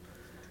be?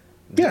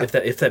 Yeah,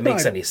 if that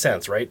makes any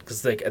sense, right?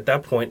 Because like at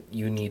that point,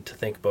 you need to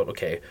think about,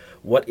 okay,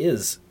 what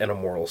is an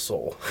immortal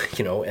soul,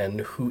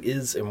 and who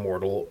is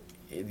immortal,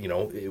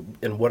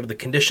 and what are the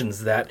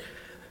conditions that,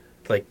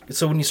 like.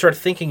 So when you start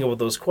thinking about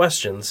those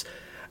questions,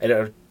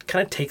 it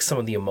kind of takes some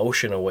of the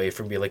emotion away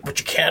from being like, but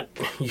you can't.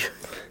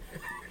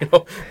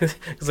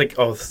 It's like,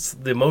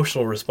 the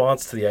emotional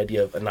response to the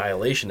idea of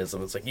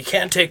annihilationism. It's like, you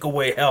can't take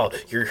away hell.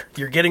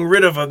 You're getting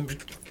rid of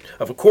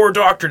a core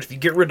doctrine if you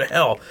get rid of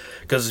hell,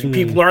 because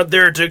people aren't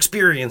there to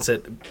experience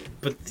it.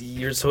 But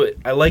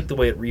I like the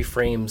way it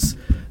reframes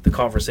the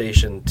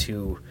conversation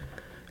to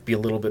be a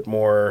little bit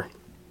more,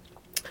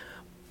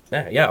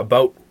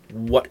 about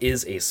what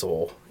is a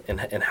soul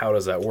and how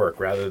does that work,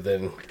 rather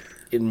than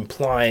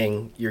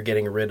implying you're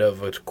getting rid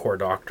of a core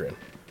doctrine?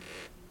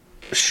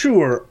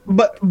 Sure,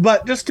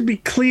 but just to be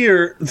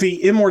clear,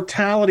 the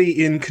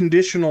immortality in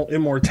conditional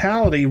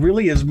immortality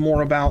really is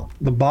more about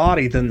the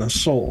body than the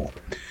soul.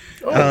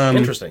 Oh,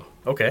 interesting.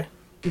 Okay.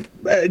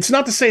 It's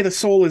not to say the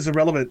soul is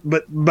irrelevant,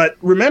 but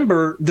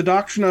remember, the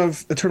doctrine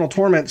of eternal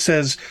torment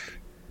says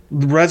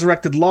the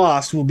resurrected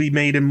lost will be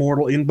made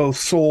immortal in both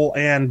soul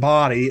and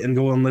body and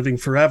go on living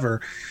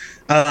forever.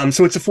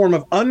 So it's a form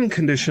of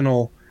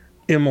unconditional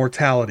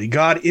immortality.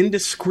 God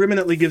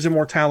indiscriminately gives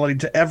immortality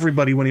to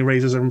everybody when he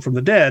raises them from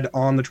the dead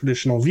on the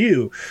traditional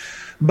view.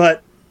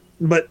 But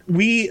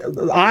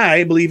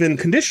I believe in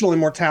conditional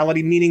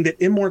immortality, meaning that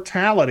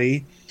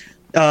immortality,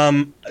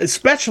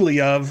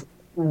 especially of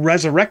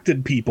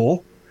resurrected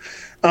people,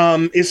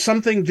 is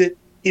something that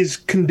is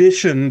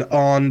conditioned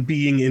on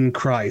being in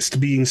Christ,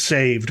 being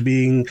saved,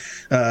 being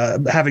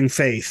having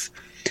faith.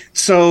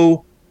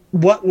 So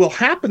what will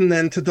happen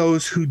then to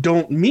those who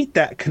don't meet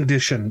that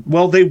condition?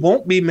 Well, they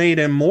won't be made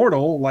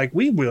immortal like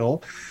we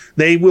will.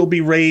 They will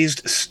be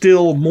raised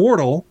still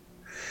mortal,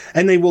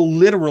 and they will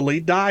literally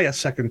die a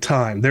second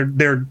time.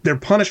 Their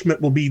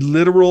punishment will be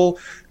literal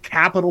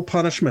capital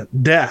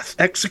punishment, death,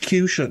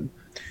 execution.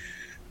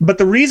 But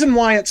the reason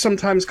why it's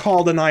sometimes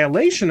called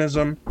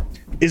annihilationism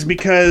is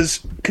because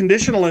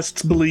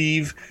conditionalists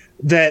believe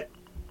that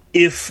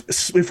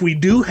if we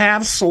do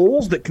have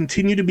souls that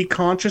continue to be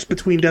conscious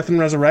between death and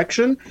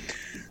resurrection,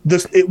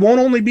 it won't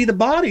only be the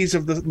bodies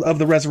of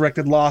the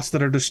resurrected lost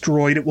that are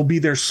destroyed, it will be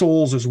their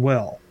souls as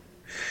well.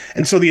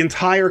 And so the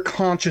entire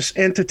conscious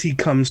entity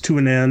comes to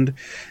an end,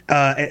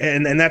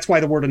 and that's why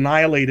the word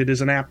annihilated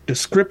is an apt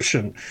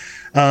description.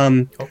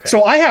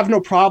 So I have no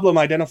problem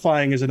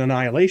identifying as an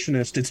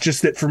annihilationist. It's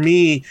just that for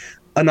me,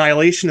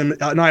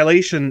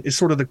 annihilation is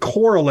sort of the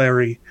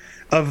corollary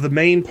of the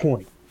main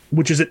point,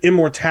 which is that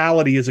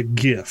immortality is a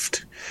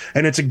gift,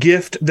 and it's a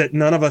gift that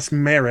none of us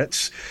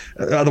merits.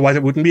 Otherwise,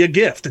 it wouldn't be a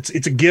gift.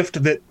 It's a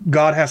gift that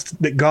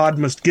God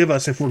must give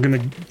us if we're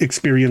going to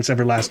experience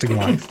everlasting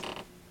life.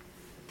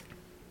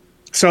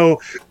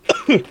 So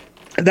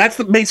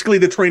that's basically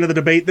the train of the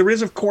debate. There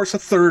is, of course, a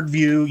third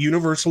view,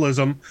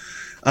 universalism.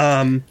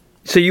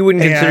 So you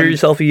wouldn't consider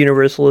yourself a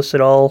universalist at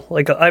all?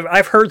 Like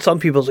I've heard some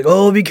people say,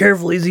 "Oh, be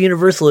careful, he's a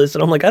universalist,"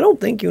 and I'm like, I don't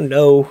think you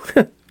know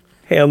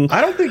him. I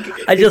don't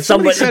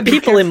think.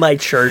 People in my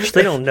church,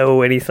 they don't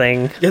know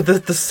anything. Yeah,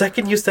 the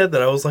second you said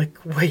that, I was like,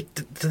 wait,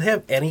 do they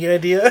have any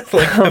idea?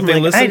 Like, have they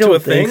listened to a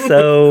thing?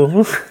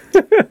 So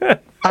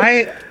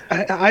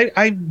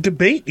I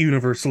debate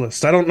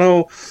universalists. I don't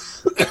know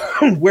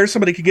where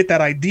somebody could get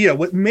that idea.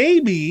 What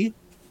maybe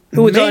it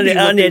was an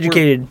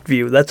uneducated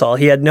view. That's all.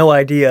 He had no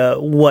idea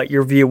what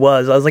your view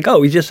was. I was like,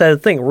 oh, he just said a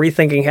thing,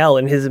 rethinking hell,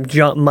 and his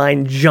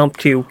mind jumped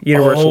to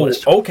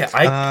universalist. Oh, okay.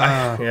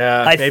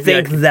 I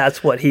think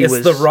that's what he was.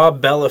 It's the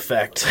Rob Bell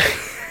effect.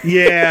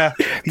 Yeah,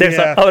 there's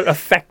an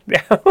effect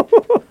now.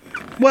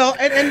 Well,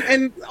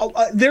 and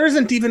there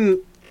isn't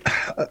even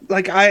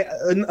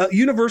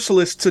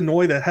universalists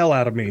annoy the hell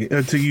out of me,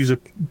 to use a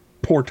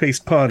poor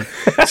taste pun.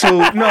 So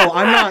no,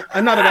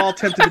 I'm not at all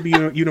tempted to be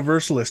a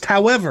universalist.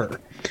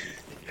 However,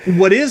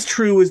 what is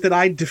true is that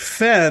I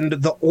defend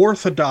the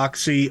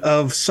orthodoxy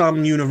of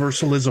some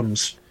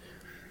universalisms.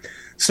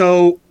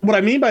 So what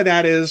I mean by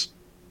that is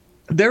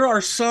there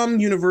are some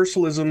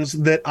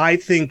universalisms that I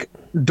think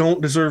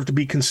don't deserve to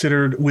be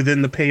considered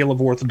within the pale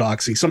of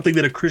orthodoxy, something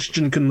that a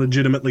Christian can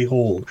legitimately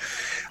hold.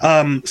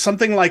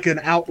 Something like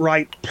an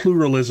outright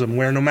pluralism,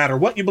 where no matter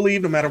what you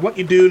believe, no matter what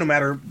you do, no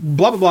matter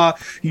blah, blah, blah,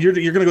 you're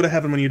going to go to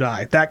heaven when you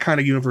die. That kind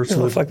of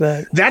universalism. Fuck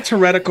that. That's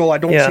heretical. I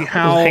don't see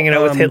how... hanging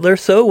out with Hitler,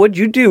 so what'd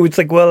you do? It's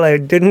like, well, I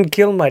didn't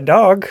kill my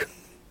dog.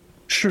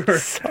 Sure.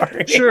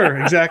 Sorry. Sure,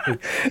 exactly.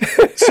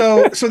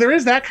 So there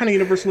is that kind of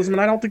universalism,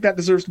 and I don't think that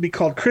deserves to be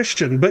called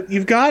Christian. But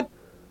you've got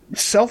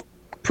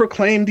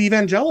self-proclaimed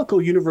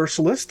evangelical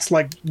universalists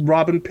like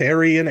Robin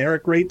Perry and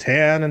Eric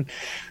Reitan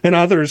and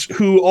others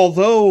who,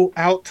 although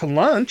out to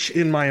lunch,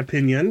 in my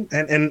opinion,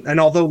 and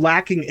although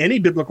lacking any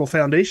biblical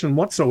foundation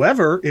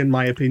whatsoever, in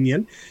my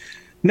opinion,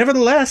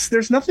 nevertheless,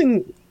 there's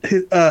nothing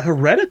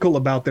heretical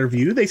about their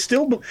view.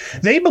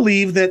 They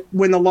believe that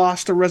when the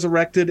lost are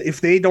resurrected,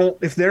 if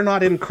they're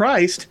not in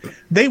Christ,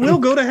 they will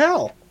go to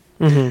hell,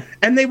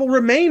 and they will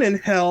remain in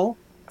hell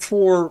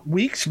for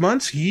weeks,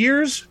 months,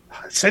 years,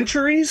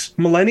 centuries,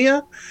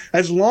 millennia,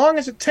 as long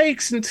as it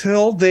takes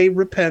until they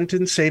repent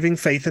in saving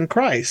faith in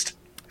Christ.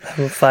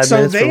 5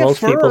 minutes for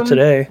most people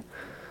today.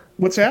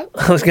 What's that?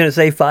 I was going to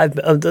say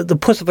the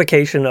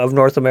pussification of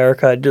North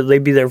America. Did they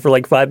be there for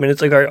like 5 minutes?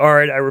 Like, all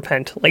right, I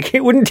repent. Like,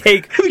 it wouldn't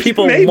take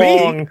people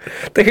long.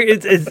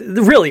 It's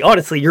really,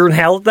 honestly, you're in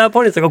hell at that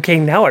point. It's like, okay,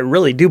 now I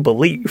really do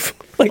believe.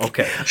 Like,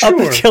 okay, up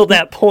until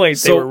that point,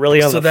 they were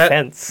really on the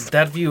fence.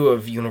 That view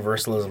of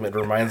universalism, it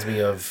reminds me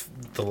of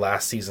the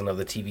last season of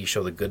the TV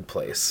show The Good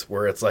Place,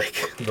 where it's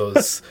like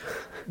those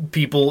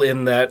people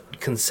in that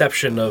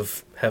conception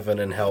of heaven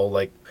and hell,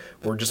 like,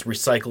 were just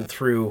recycled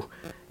through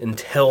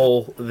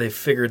until they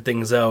figured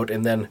things out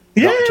and then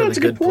got to the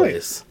good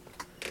place.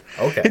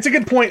 Okay. It's a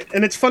good point,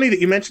 and it's funny that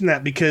you mentioned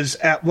that because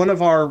at one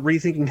of our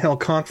Rethinking Hell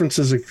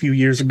conferences a few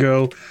years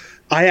ago,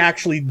 I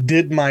actually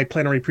did my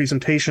plenary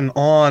presentation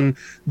on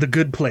The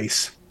Good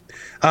Place.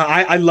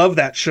 I love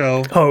that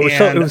show. Oh,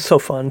 it was so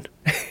fun.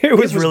 It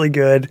was really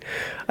good.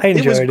 I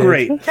enjoyed it. It was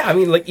great. Yeah, I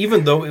mean, like,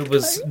 even though it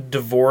was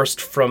divorced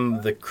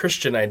from the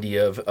Christian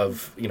idea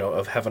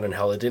of heaven and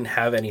hell, it didn't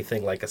have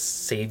anything like a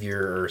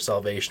savior or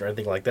salvation or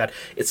anything like that.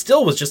 It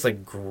still was just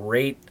like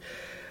great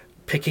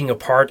picking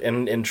apart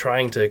and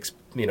trying to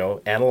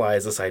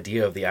analyze this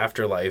idea of the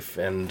afterlife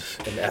and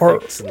ethics and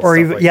or stuff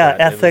even like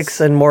that. ethics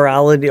and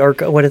morality, or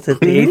what is it,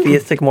 the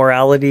atheistic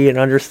morality and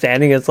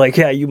understanding. It's like,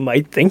 yeah, you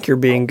might think you're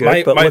being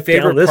good, but look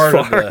down this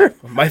far.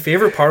 My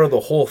favorite part of the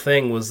whole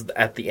thing was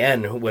at the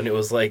end when it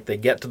was like they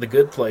get to the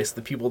good place,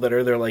 the people that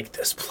are there like,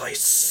 this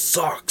place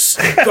sucks,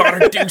 you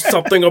gotta do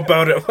something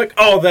about it. I'm like,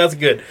 oh, that's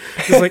good.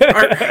 It's like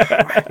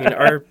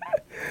our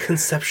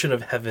conception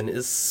of heaven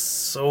is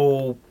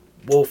so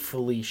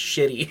woefully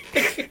shitty.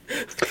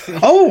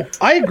 Oh,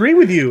 I agree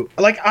with you.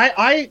 Like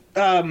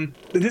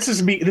this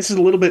is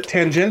a little bit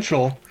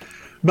tangential,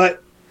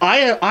 but I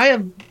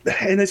have,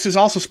 and this is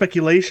also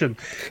speculation,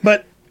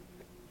 but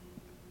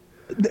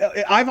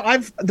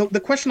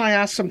the question I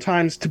ask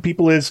sometimes to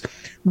people is,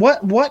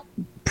 what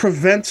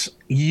prevents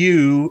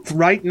you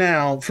right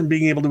now from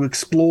being able to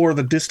explore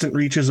the distant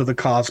reaches of the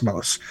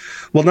cosmos?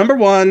 Well, number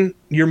one,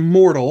 you're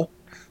mortal.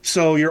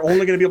 So you're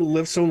only going to be able to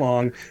live so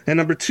long. And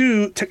number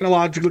two,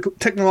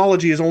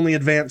 technology has only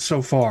advanced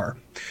so far.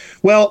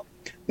 Well,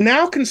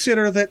 now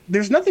consider that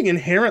there's nothing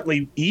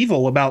inherently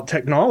evil about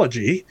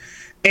technology.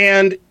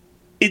 And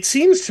it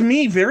seems to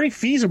me very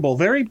feasible,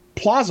 very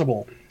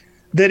plausible,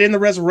 that in the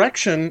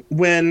resurrection,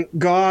 when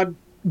God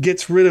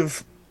gets rid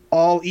of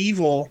all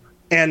evil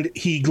and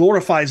he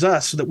glorifies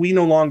us so that we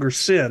no longer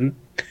sin,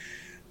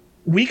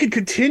 we could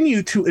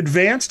continue to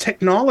advance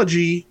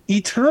technology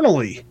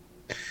eternally.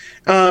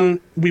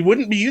 We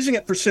wouldn't be using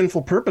it for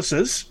sinful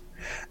purposes,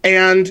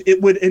 and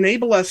it would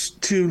enable us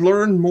to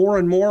learn more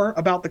and more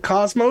about the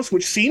cosmos,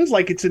 which seems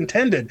like it's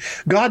intended.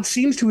 God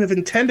seems to have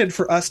intended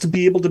for us to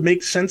be able to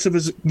make sense of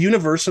his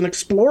universe and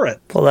explore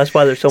it. Well, that's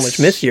why there's so much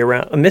mystery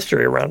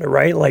around it,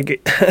 right?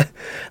 Like,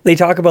 they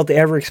talk about the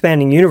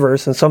ever-expanding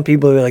universe, and some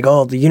people are like,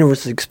 oh, the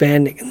universe is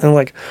expanding. And they're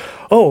like,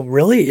 oh,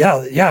 really?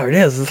 Yeah, it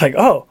is. It's like,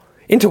 oh,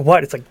 into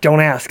what? It's like,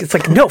 don't ask. It's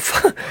like, no,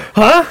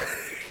 huh?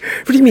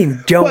 What do you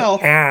mean,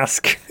 don't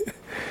ask?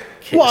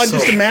 Well,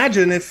 just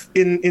imagine if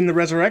in the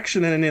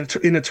resurrection and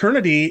in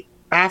eternity,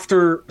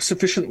 after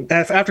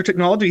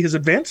technology has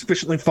advanced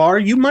sufficiently far,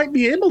 you might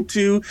be able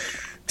to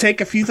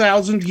take a few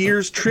thousand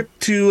years trip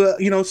to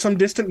some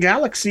distant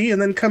galaxy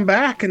and then come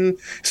back and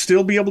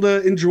still be able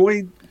to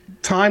enjoy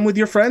time with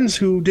your friends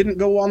who didn't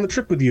go on the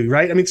trip with you,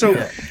 right? I mean,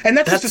 and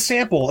that's just a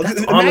sample.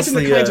 Imagine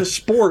honestly, the kinds of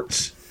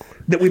sports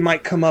that we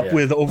might come up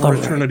with over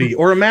eternity,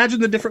 or imagine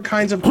the different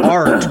kinds of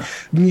art,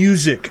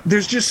 music.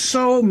 There's just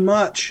so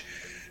much.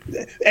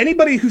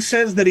 Anybody who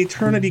says that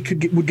eternity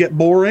would get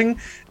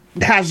boring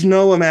has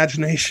no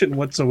imagination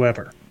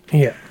whatsoever.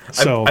 Yeah.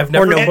 So I've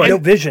never no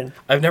vision.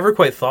 I've never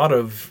quite thought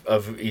of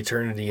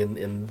eternity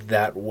in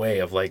that way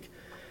of like,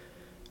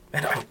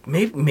 man,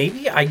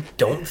 maybe I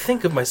don't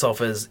think of myself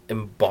as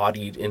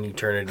embodied in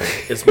eternity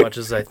as much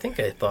as I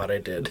think I thought I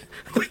did.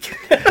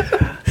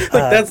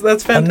 That's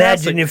fantastic.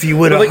 Imagine if you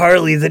would a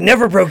Harley that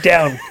never broke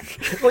down.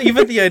 Well,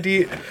 even the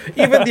idea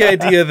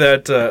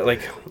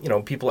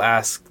that people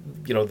ask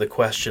the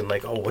question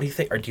like, oh, what do you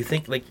think? Or do you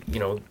think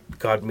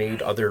God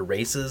made other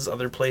races,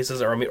 other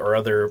places, or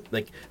other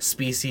like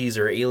species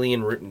or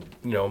alien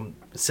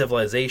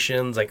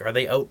civilizations? Like, are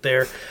they out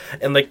there?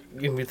 And like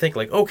you think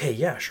like, okay,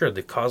 yeah, sure,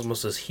 the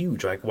cosmos is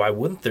huge. Like, why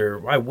wouldn't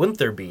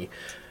there be?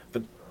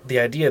 But the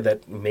idea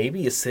that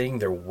maybe is sitting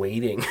there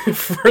waiting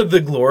for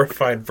the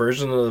glorified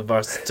version of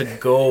us to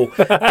go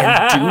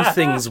and do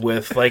things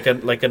with, like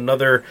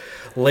another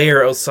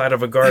layer outside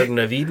of a Garden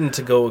of Eden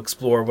to go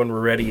explore when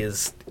we're ready,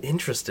 is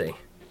interesting.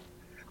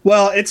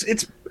 Well,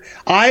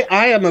 I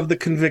am of the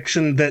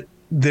conviction that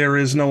there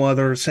is no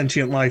other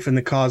sentient life in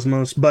the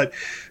cosmos, but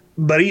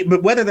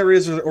whether there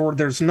is or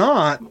there's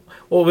not.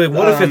 Well, wait,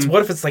 what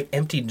if it's like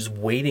empty, just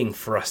waiting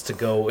for us to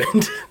go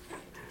and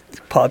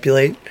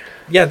populate?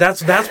 Yeah,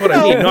 that's what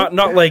I mean.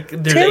 Not like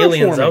there's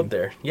aliens out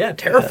there. Yeah,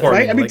 terraforming.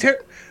 Right? I mean,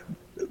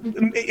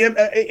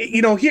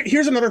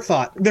 here's another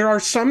thought. There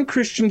are some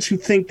Christians who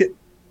think that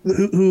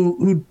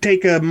who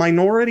take a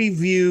minority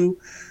view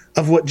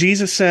of what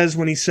Jesus says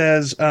when he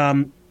says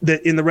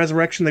that in the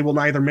resurrection they will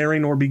neither marry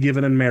nor be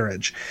given in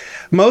marriage.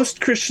 Most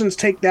Christians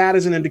take that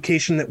as an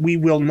indication that we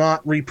will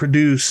not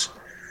reproduce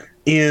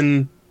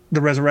in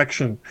the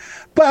resurrection.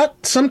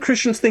 But some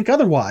Christians think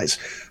otherwise.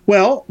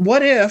 Well,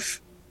 what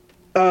if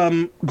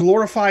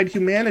glorified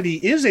humanity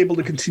is able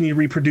to continue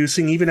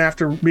reproducing even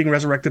after being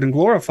resurrected and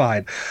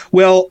glorified?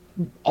 Well,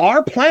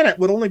 our planet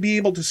would only be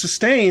able to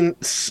sustain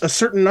a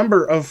certain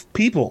number of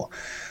people.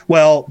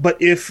 Well,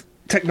 but if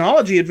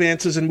technology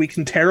advances and we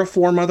can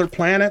terraform other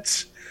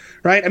planets,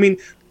 right? I mean,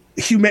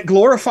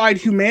 glorified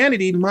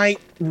humanity might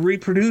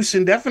reproduce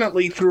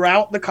indefinitely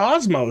throughout the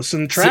cosmos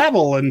and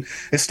travel and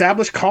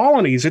establish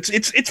colonies.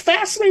 It's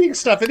fascinating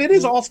stuff, and it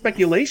is all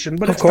speculation,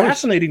 but it's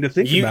fascinating to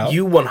think about.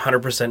 You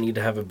 100% need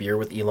to have a beer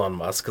with Elon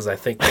Musk, because I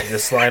think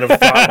this line of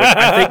thought,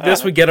 I think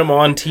this would get him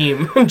on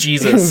team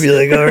Jesus. Be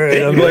like, all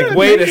right, I'm like,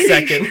 wait a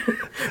second,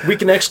 we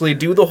can actually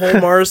do the whole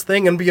Mars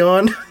thing and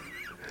beyond.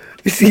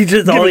 He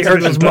just all he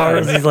heard was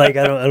Mars. He's like,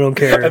 I don't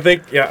care. I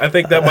think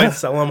that might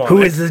sell him on.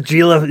 Who is this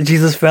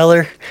Jesus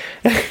feller?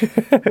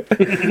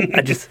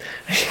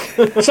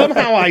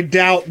 Somehow I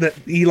doubt that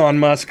Elon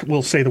Musk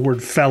will say the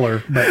word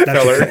feller, but that's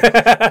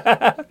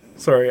feller.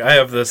 Sorry, I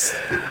have this.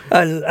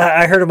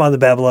 I heard him on the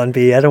Babylon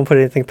Bee. I don't put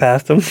anything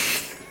past him.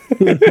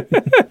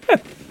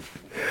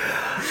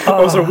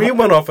 So we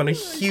went off on a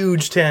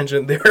huge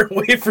tangent there,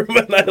 away from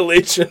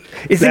Annihilation.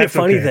 Isn't it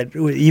funny that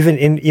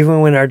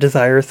even when our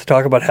desire is to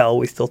talk about hell,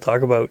 we still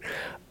talk about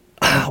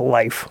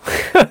life.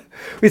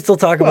 We still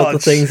talk about the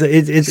things.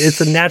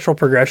 It's a natural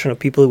progression of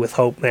people with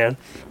hope, man.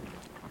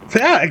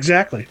 Yeah,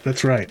 exactly.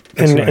 That's right.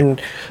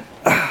 And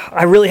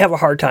I really have a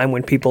hard time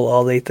when people,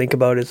 all they think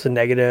about is the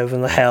negative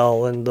and the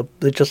hell, and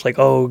they're just like,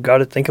 oh, got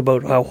to think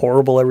about how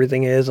horrible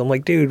everything is. I'm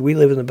like, dude, we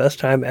live in the best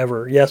time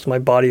ever. Yes, my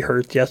body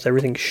hurts. Yes,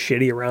 everything's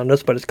shitty around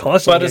us, but it's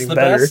constantly getting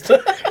better.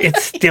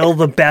 It's still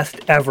the best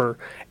ever.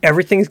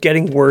 Everything's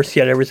getting worse,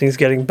 yet everything's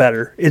getting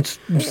better. It's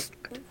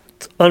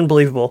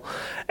unbelievable.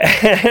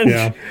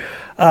 And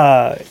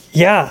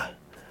yeah.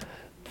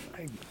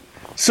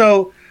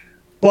 So,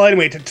 well,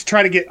 anyway, to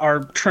try to get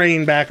our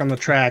train back on the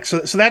track. So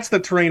that's the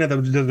terrain of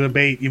the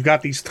debate. You've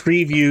got these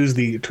three views: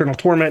 the eternal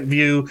torment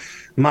view,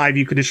 my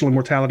view, conditional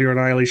immortality or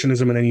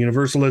annihilationism, and then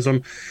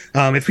universalism.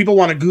 If people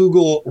want to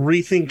Google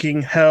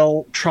rethinking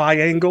hell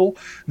triangle,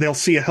 they'll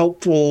see a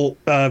helpful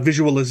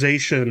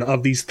visualization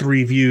of these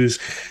three views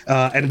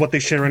and what they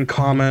share in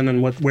common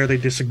and where they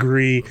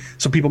disagree.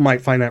 So people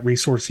might find that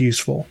resource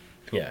useful.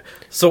 Yeah.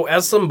 So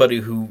as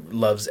somebody who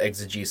loves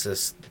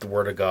exegesis, the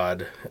Word of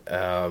God,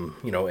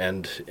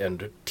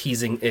 and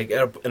teasing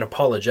and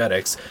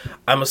apologetics,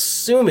 I'm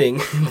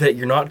assuming that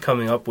you're not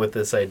coming up with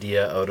this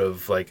idea out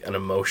of like an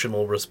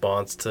emotional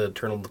response to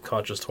eternal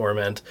conscious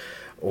torment,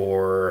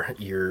 or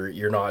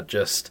you're not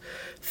just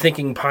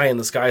thinking pie in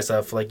the sky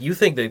stuff. Like, you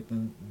think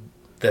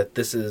that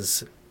this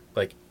is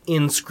like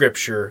in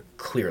Scripture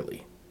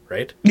clearly,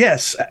 right?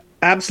 Yes.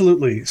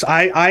 Absolutely. So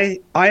I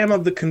am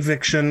of the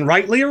conviction,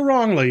 rightly or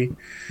wrongly,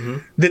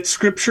 that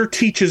Scripture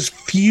teaches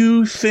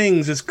few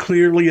things as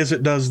clearly as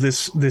it does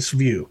this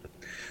view.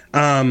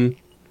 And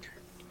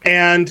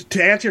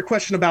to answer your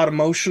question about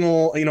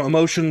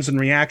emotions and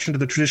reaction to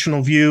the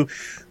traditional view,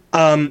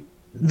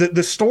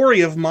 the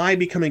story of my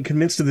becoming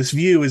convinced of this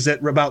view is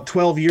that about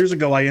 12 years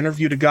ago, I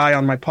interviewed a guy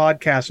on my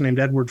podcast named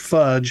Edward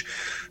Fudge,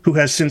 who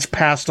has since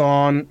passed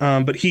on,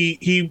 but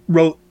he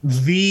wrote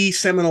the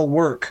seminal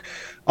work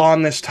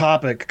on this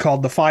topic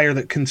called The Fire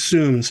That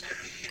Consumes.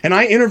 And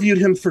I interviewed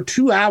him for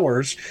 2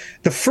 hours.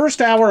 The first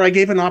hour, I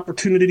gave an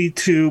opportunity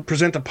to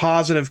present a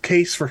positive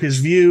case for his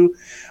view,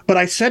 but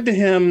I said to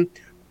him,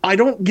 I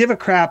don't give a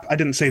crap. I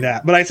didn't say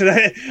that, but I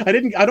said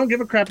I don't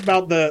give a crap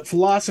about the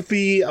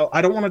philosophy.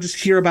 I don't want to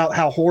just hear about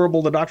how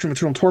horrible the doctrine of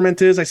eternal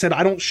torment is. I said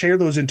I don't share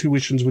those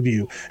intuitions with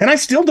you, and I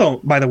still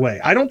don't. By the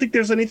way, I don't think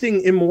there's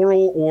anything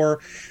immoral or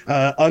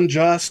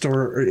unjust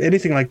or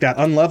anything like that,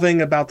 unloving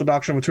about the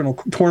doctrine of eternal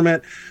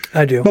torment.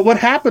 I do. But what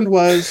happened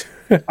was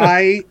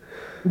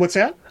What's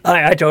that?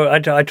 I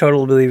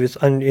totally believe it's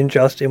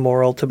unjust,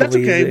 immoral to That's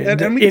believe okay.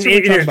 And we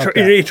can talk about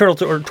that. eternal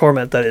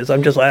torment. That is,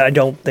 I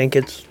don't think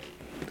it's.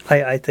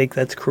 I think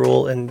that's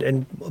cruel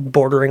and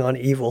bordering on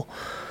evil.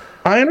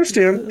 I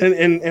understand,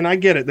 and I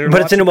get it.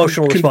 But it's an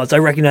emotional response. I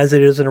recognize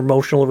it as an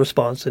emotional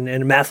response and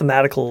a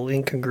mathematical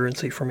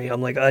incongruency for me. I'm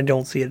like, I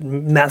don't see it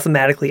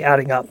mathematically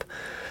adding up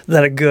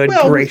that a good,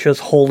 gracious,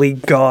 holy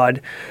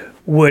God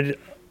would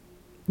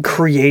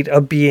create a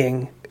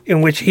being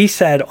in which he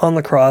said on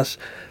the cross,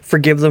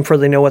 forgive them for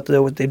they know what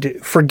they do.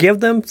 Forgive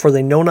them for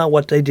they know not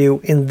what they do.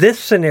 In this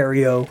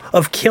scenario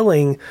of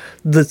killing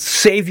the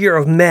Savior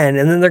of men,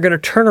 and then they're going to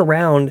turn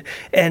around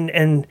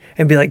and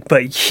be like,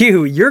 but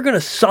you're going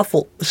to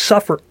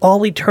suffer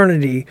all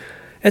eternity.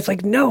 It's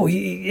like, no,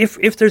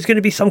 if there's going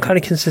to be some kind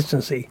of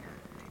consistency,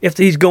 if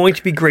he's going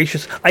to be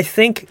gracious, I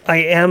think I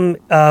am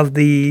of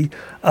the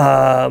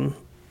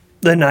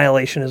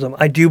annihilationism.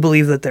 I do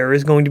believe that there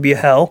is going to be a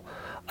hell.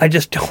 I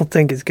just don't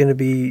think it's going to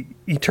be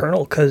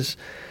eternal, because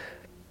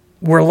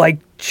we're like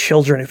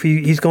children. If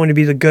he's going to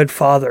be the good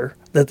father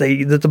that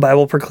the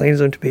Bible proclaims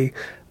him to be,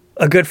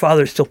 a good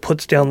father still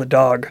puts down the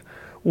dog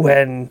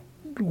when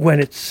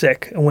it's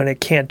sick and when it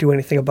can't do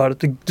anything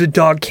about it. The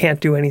dog can't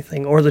do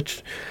anything, or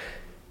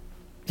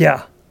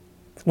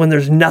when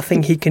there's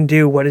nothing he can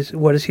do, what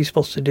is he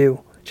supposed to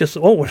do? Just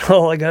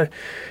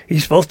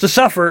he's supposed to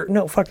suffer.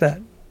 No, fuck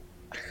that.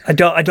 I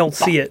don't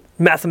see it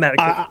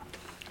mathematically.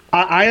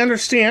 I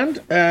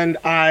understand, and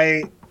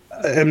I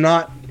am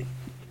not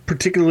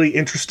particularly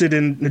interested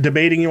in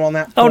debating you on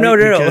that point. Oh, no.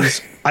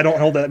 Because I don't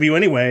hold that view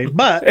anyway,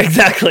 but...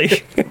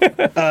 Exactly.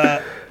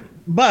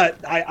 But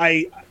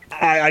I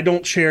I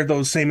don't share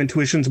those same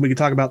intuitions. We could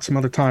talk about some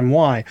other time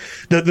why.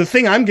 The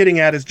thing I'm getting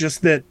at is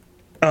just that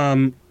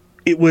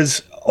it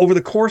was over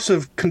the course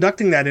of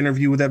conducting that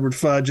interview with Edward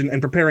Fudge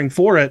and preparing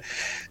for it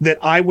that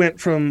I went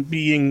from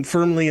being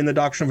firmly in the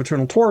doctrine of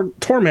eternal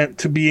torment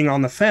to being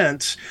on the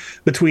fence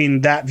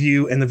between that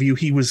view and the view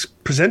he was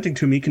presenting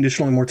to me,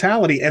 conditional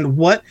immortality. And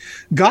what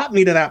got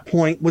me to that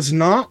point was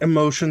not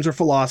emotions or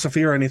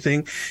philosophy or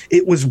anything.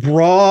 It was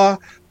raw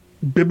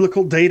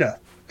biblical data.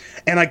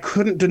 And I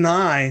couldn't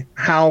deny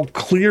how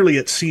clearly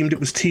it seemed it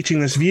was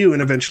teaching this view,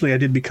 and eventually I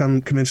did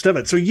become convinced of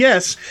it. So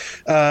yes,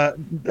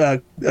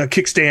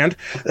 kickstand,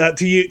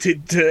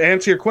 to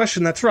answer your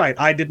question, that's right.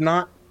 I did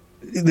not.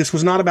 This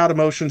was not about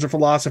emotions or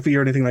philosophy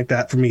or anything like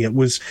that for me.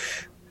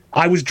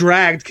 I was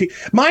dragged.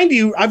 Mind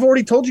you, I've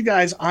already told you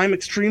guys I'm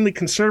extremely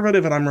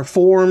conservative and I'm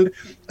reformed.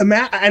 And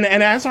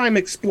as I'm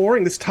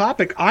exploring this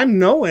topic, I'm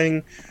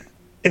knowing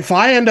if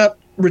I end up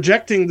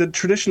rejecting the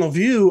traditional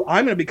view,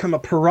 I'm going to become a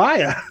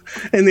pariah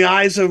in the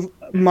eyes of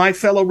my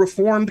fellow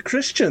Reformed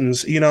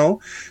Christians, you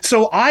know?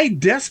 So I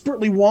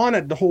desperately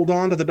wanted to hold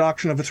on to the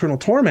doctrine of eternal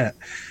torment,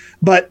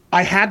 but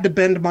I had to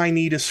bend my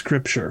knee to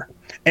Scripture.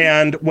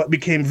 And what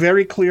became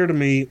very clear to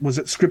me was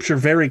that Scripture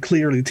very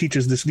clearly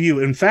teaches this view.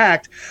 In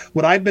fact,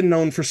 what I've been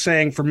known for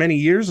saying for many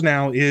years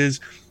now is,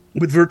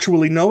 with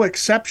virtually no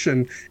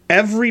exception,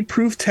 every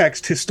proof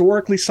text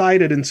historically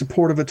cited in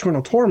support of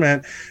eternal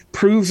torment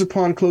proves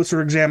upon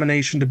closer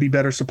examination to be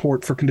better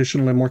support for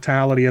conditional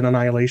immortality and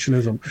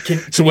annihilationism.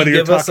 Can whether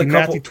you're talking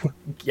Matthew,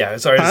 I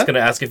was just going to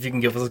ask if you can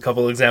give us a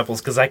couple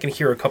examples, because I can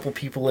hear a couple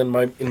people in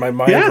my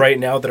mind right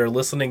now that are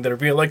listening that are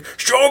being like,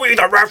 "Show me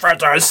the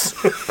references."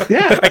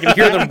 Yeah, I can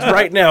hear them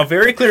right now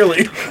very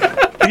clearly.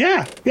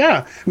 Yeah.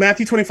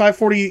 Matthew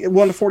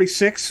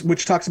 25:41-46,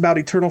 which talks about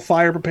eternal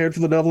fire prepared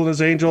for the devil and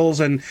his angels,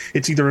 and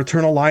it's either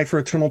eternal life or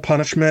eternal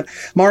punishment.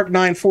 Mark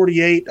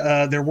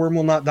 9:48, their worm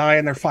will not die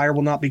and their fire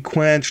will not be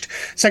quenched.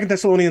 2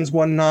 Thessalonians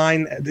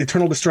 1:9,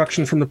 eternal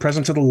destruction from the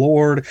presence of the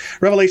Lord.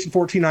 Revelation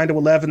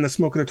 14:9-11, the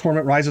smoke of their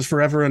torment rises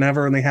forever and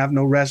ever, and they have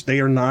no rest day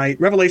or night.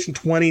 Revelation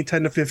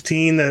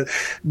 20:10-15,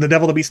 the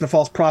devil, the beast, and the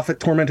false prophet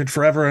tormented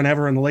forever and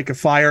ever in the lake of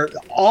fire.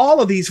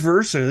 All of these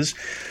verses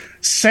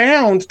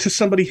sound to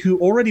somebody who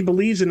already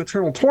believes in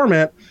eternal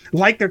torment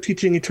like they're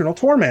teaching eternal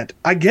torment.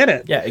 I get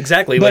it. Yeah,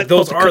 exactly. But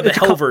those are the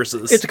hell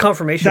verses. It's a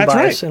confirmation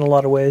bias in a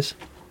lot of ways.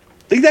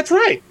 That's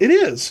right. It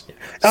is.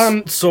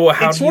 So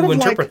how do you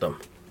interpret them?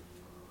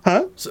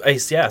 Huh? So I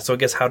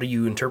guess how do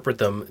you interpret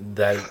them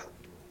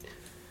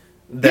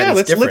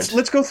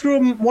let's go through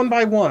them one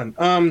by one.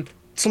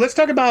 So let's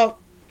talk about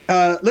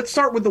let's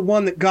start with the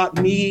one that got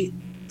me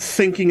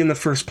thinking in the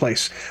first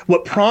place.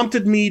 What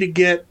prompted me to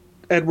get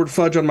Edward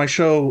Fudge on my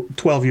show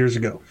 12 years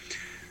ago.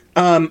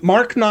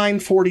 Mark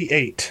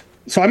 9:48.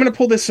 So I'm going to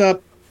pull this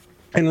up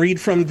and read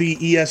from the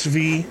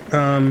ESV.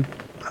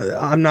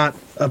 I'm not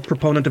a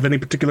proponent of any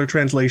particular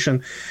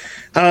translation.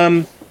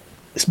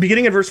 It's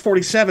beginning at verse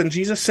 47.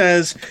 Jesus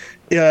says,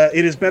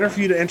 it is better for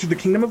you to enter the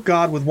kingdom of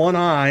God with one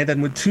eye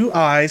than with two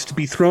eyes to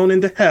be thrown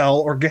into hell,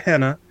 or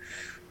Gehenna,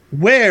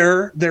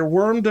 where their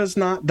worm does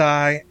not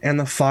die and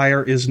the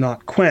fire is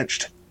not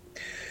quenched.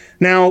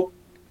 Now,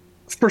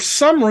 for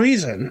some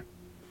reason,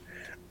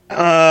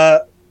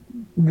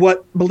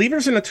 what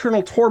believers in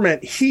eternal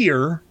torment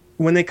hear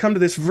when they come to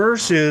this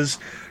verse is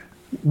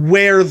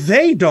where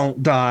they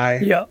don't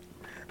die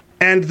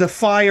and the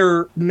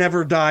fire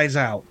never dies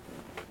out.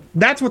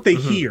 That's what they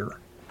hear.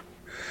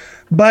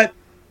 But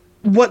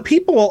what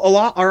people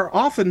are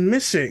often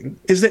missing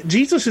is that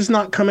Jesus is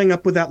not coming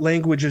up with that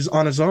language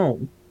on his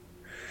own.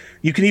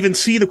 You can even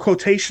see the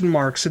quotation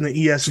marks in the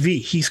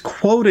ESV. He's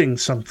quoting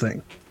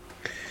something.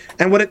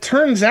 And what it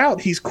turns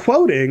out he's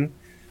quoting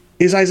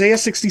is Isaiah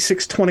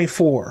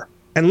 66:24.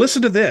 And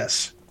listen to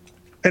this.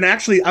 And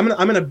actually, I'm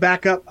gonna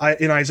back up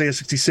in Isaiah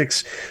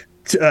 66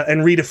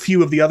 and read a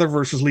few of the other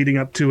verses leading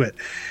up to it.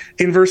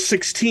 In verse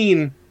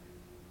 16,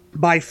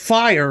 by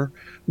fire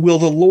will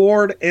the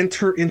Lord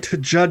enter into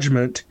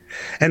judgment,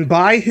 and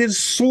by his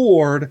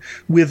sword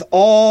with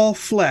all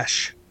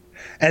flesh,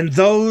 and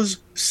those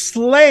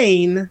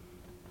slain,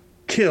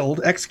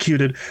 killed,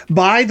 executed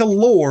by the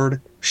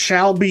Lord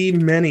shall be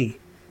many.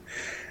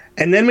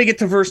 And then we get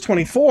to verse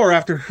 24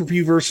 after a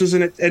few verses,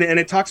 and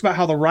it talks about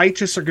how the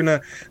righteous are going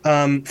to,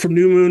 from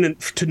new moon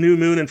to new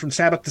moon and from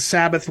Sabbath to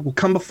Sabbath, will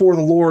come before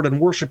the Lord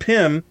and worship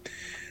him.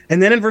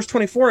 And then in verse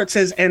 24 it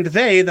says, and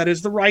they, that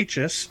is the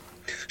righteous,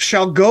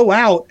 shall go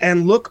out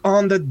and look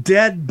on the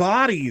dead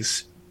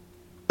bodies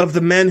of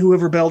the men who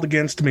have rebelled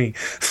against me.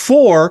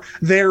 For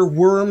their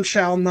worm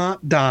shall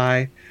not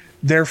die,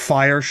 their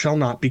fire shall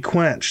not be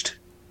quenched.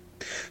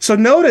 So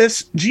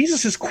notice,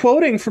 Jesus is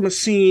quoting from a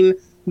scene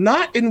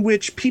not in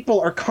which people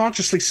are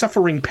consciously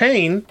suffering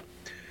pain,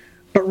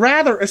 but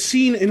rather a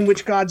scene in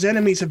which God's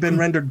enemies have been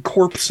rendered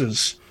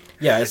corpses.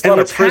 Yeah, it's not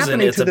a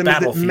prison, it's a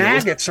battlefield.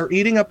 Maggots are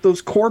eating up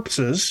those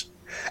corpses,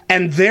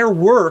 and their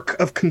work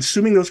of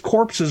consuming those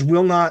corpses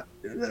will not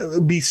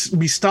be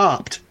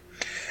stopped.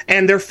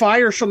 And their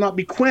fire shall not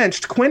be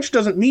quenched. Quench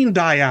doesn't mean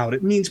die out,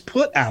 it means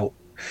put out.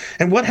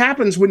 And what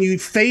happens when you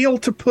fail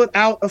to put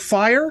out a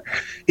fire?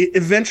 It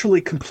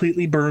eventually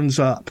completely burns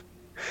up.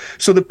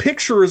 So the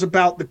picture is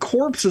about the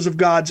corpses of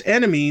God's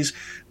enemies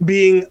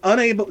being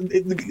unable,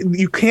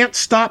 you can't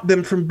stop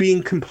them from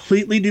being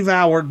completely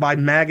devoured by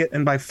maggot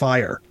and by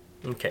fire.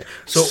 Okay.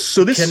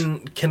 So this,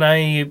 can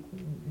I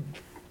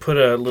put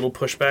a little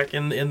pushback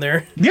in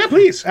there? Yeah,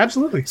 please.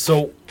 Absolutely.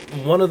 So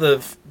one of the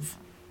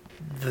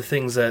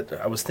things that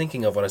I was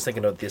thinking of when I was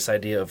thinking about this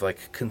idea of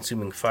like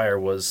consuming fire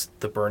was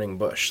the burning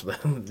bush.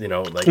 You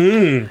know, like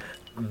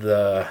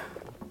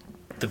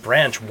the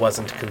branch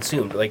wasn't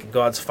consumed. Like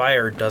God's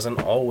fire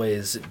doesn't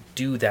always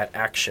do that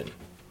action.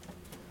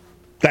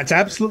 That's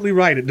absolutely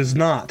right. It does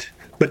not.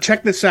 But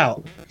check this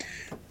out.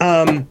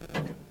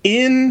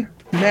 In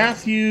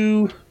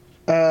Matthew,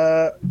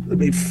 let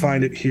me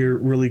find it here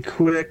really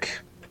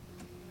quick.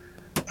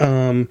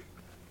 In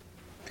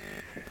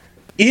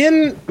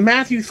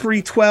Matthew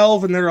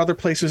 3:12, and there are other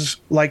places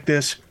like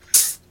this,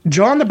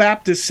 John the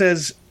Baptist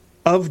says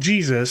of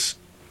Jesus,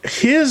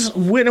 his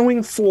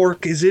winnowing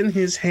fork is in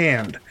his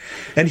hand,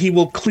 and he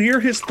will clear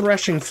his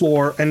threshing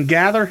floor and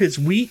gather his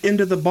wheat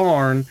into the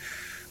barn,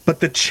 but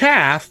the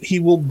chaff he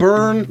will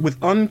burn with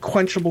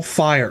unquenchable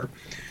fire.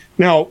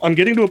 Now, I'm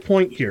getting to a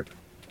point here.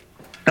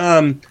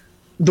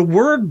 The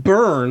word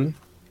burn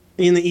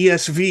in the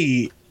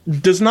ESV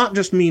does not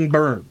just mean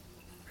burn.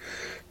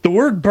 The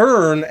word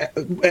burn,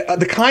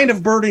 the kind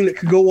of burning that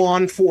could go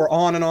on for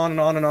on and on and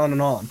on and on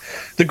and on.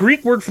 The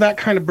Greek word for that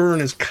kind of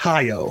burn is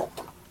kaio.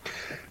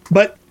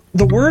 But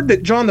the word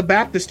that John the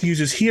Baptist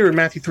uses here in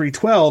Matthew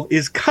 3:12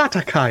 is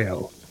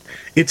katakaio.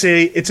 It's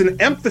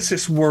an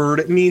emphasis word.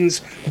 It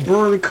means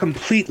burn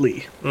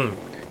completely.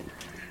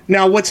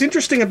 Now, what's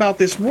interesting about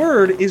this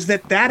word is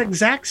that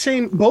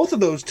both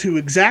of those two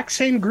exact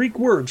same Greek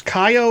words,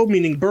 kaio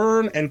meaning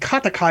burn and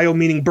katakaio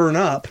meaning burn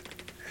up,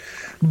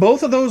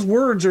 both of those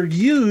words are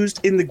used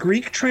in the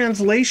Greek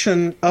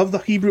translation of the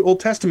Hebrew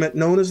Old Testament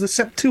known as the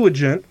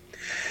Septuagint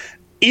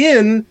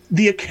in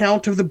the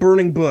account of the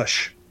burning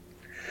bush.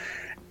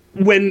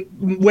 When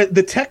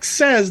the text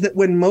says that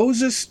when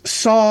Moses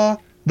saw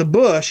the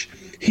bush,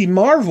 he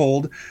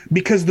marveled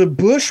because the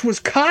bush was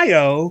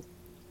kaio,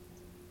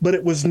 but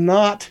it was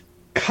not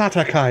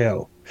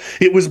katakaio.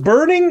 It was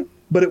burning,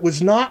 but it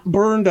was not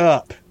burned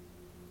up.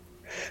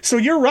 So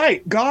you're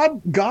right.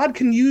 God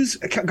can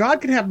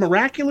have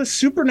miraculous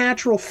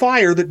supernatural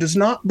fire that does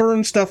not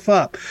burn stuff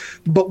up.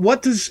 But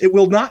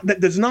that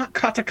does not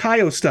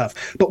katakaio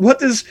stuff. But what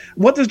does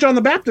John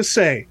the Baptist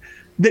say?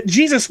 That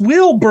Jesus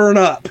will burn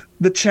up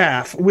the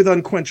chaff with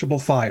unquenchable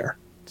fire.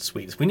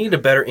 Sweet. We need a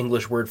better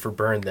English word for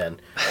burn then.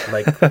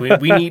 Like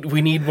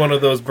we need one of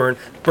those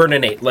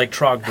burninate, like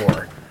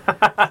Trogdor.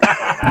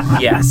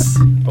 Yes.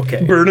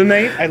 Okay.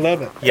 Burninate? I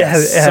love it.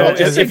 Yes. So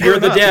if you're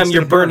the dam,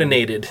 you're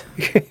burninated.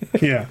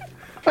 Yeah.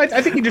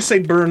 I think you just say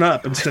burn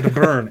up instead of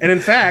burn. And in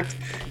fact,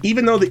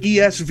 even though the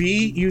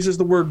ESV uses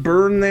the word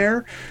burn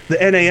there, the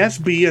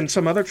NASB and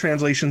some other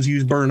translations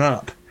use burn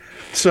up.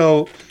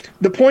 So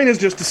the point is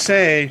just to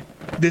say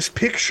this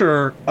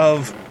picture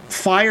of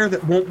fire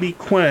that won't be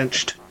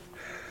quenched,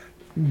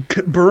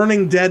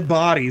 burning dead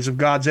bodies of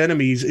God's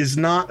enemies is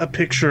not a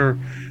picture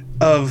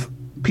of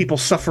people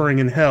suffering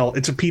in hell.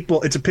 It's a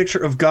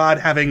picture of God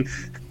having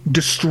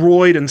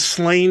destroyed and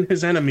slain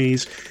his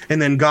enemies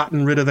and then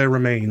gotten rid of their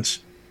remains.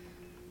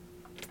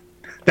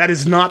 That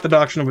is not the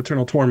doctrine of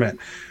eternal torment.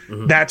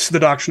 Mm-hmm. That's the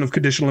doctrine of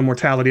conditional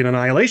immortality and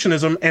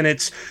annihilationism, and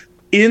it's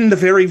in the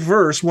very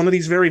verse, one of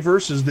these very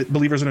verses that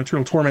believers in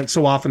eternal torment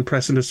so often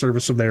press into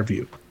service of their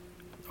view.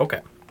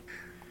 Okay.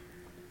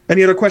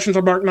 Any other questions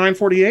on Mark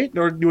 9:48,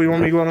 or do we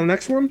want me to go on to the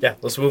next one? Yeah,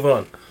 let's move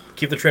on.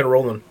 Keep the train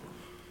rolling.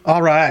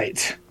 All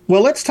right.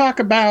 Well, let's talk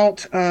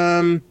about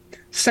 2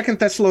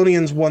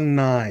 Thessalonians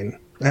 1:9.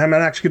 I'm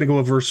actually going to go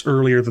a verse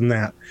earlier than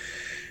that.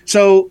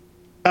 So,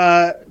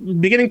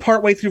 beginning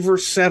partway through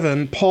verse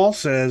 7, Paul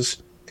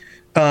says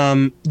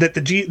that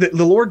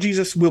the Lord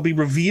Jesus will be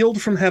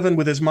revealed from heaven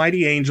with his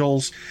mighty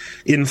angels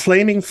in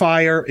flaming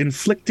fire,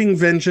 inflicting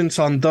vengeance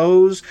on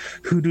those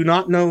who do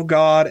not know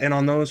God and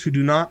on those who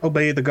do not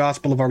obey the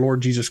gospel of our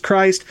Lord Jesus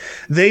Christ.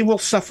 They will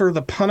suffer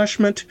the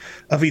punishment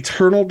of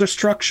eternal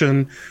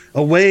destruction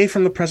away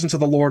from the presence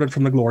of the Lord and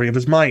from the glory of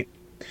his might.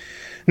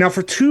 Now,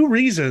 for two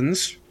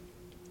reasons,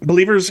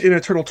 believers in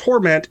eternal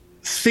torment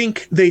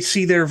think they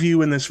see their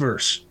view in this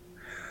verse.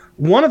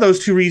 One of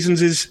those two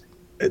reasons is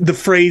the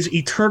phrase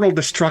eternal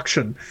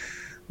destruction.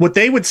 What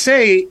they would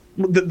say,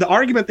 the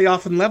argument they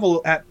often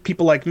level at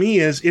people like me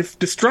is, if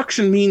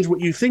destruction means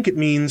what you think it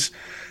means,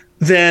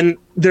 then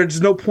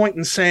there's no point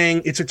in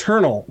saying it's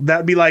eternal.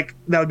 That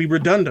would be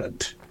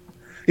redundant.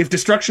 If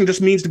destruction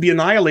just means to be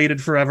annihilated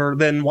forever,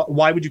 then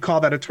why would you call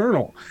that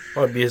eternal?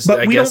 Well, because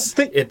I guess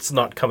it's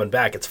not coming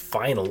back. It's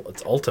final.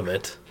 It's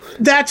ultimate.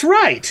 That's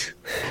right.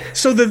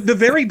 So the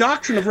very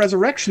doctrine of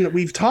resurrection that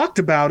we've talked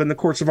about in the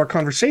course of our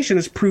conversation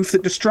is proof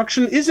that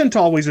destruction isn't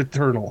always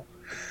eternal.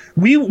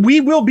 We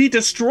will be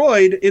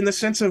destroyed in the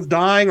sense of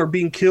dying or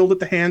being killed at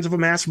the hands of a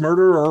mass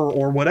murderer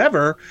or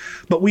whatever,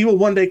 but we will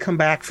one day come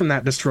back from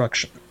that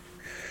destruction.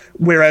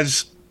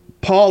 Whereas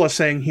Paul is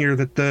saying here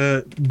that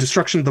the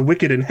destruction of the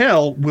wicked in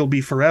hell will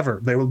be forever.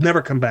 They will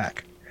never come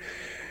back.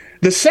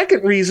 The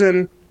second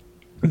reason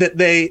that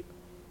they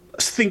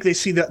think they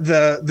see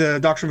the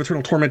doctrine of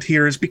eternal torment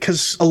here is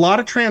because a lot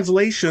of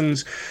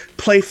translations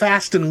play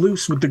fast and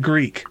loose with the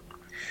Greek.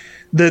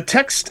 The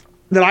text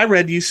that I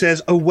read you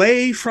says,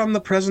 away from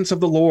the presence of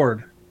the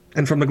Lord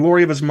and from the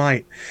glory of his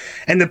might.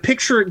 And the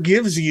picture it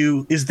gives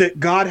you is that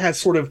God has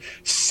sort of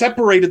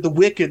separated the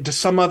wicked to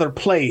some other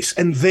place,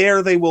 and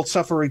there they will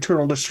suffer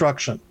eternal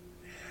destruction.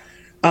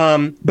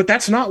 But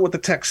that's not what the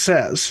text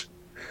says.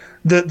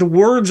 The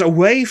words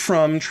away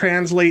from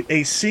translate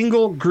a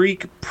single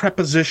Greek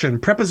preposition.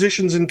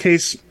 Prepositions, in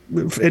case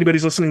if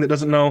anybody's listening that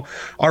doesn't know,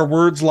 are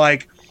words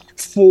like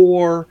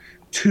for,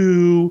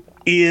 to,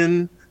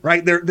 in,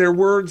 right? They're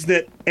words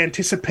that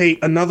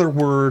anticipate another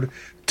word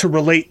to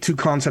relate two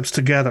concepts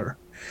together.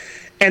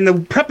 And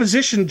the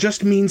preposition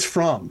just means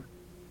from.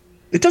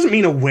 It doesn't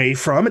mean away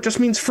from, it just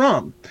means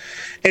from.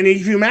 And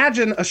if you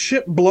imagine a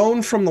ship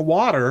blown from the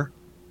water,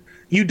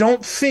 you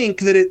don't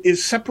think that it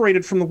is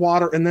separated from the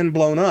water and then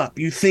blown up.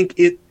 You think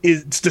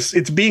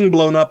it's being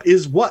blown up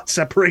is what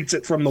separates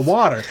it from the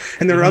water.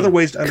 And there are other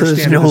ways to understand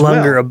it. Because it's no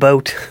longer a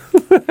boat.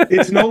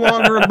 It's no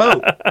longer a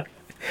boat.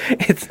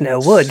 It's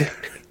now wood.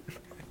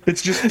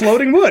 It's just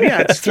floating wood. Yeah,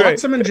 it's That's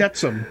flotsam and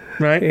jetsam,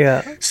 right?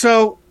 Yeah.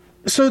 So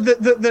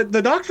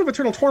the doctrine of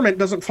eternal torment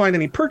doesn't find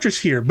any purchase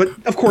here. But,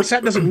 of course,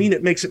 that doesn't mean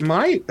it makes it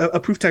a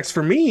proof text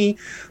for me.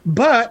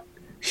 But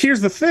here's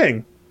the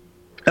thing.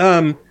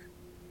 When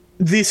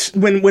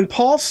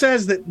Paul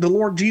says that the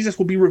Lord Jesus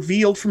will be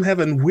revealed from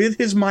heaven with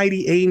his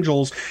mighty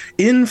angels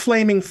in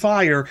flaming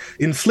fire,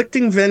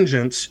 inflicting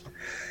vengeance,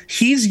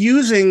 he's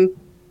using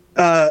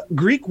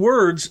Greek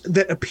words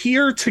that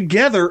appear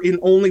together in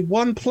only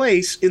one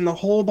place in the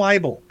whole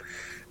Bible.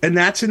 And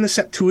that's in the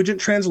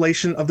Septuagint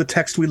translation of the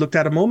text we looked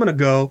at a moment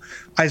ago,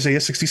 Isaiah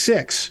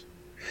 66.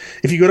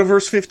 If you go to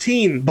verse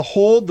 15,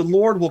 behold, the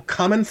Lord will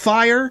come in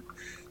fire,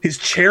 his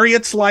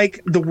chariots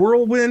like the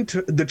whirlwind.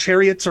 The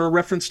chariots are a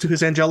reference to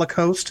his angelic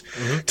host,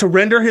 to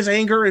render his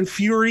anger and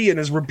fury and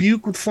his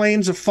rebuke with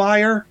flames of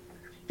fire.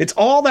 It's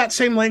all that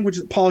same language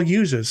that Paul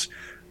uses.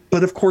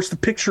 But of course, the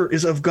picture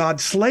is of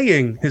God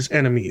slaying his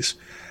enemies.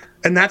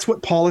 And that's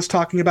what Paul is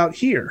talking about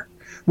here,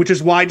 which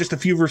is why just a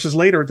few verses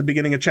later at the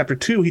beginning of chapter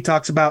 2, he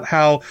talks about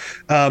how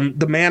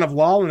the man of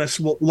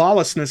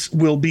lawlessness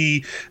will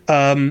be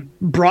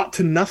brought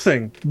to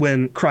nothing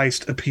when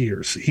Christ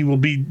appears. He will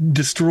be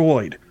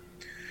destroyed.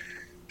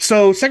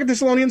 So 2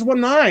 Thessalonians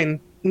 1:9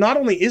 not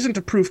only isn't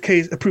a proof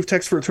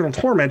text for eternal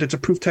torment, it's a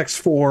proof text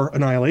for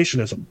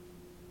annihilationism.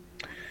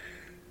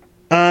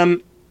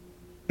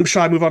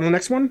 Shall I move on to the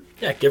next one?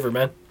 Yeah, give her,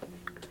 man.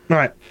 All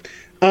right.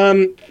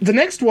 The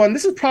next one,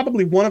 this is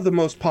probably one of the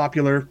most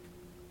popular,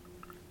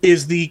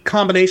 is the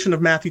combination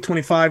of Matthew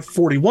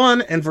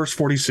 25:41 and verse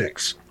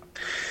 46.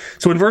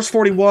 So in verse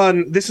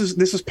 41, this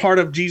is part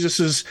of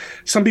Jesus's,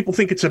 some people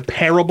think it's a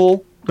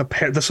parable,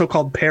 the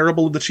so-called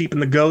parable of the sheep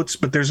and the goats,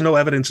 but there's no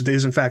evidence it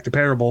is in fact a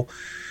parable.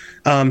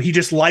 He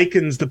just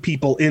likens the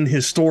people in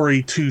his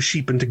story to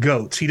sheep and to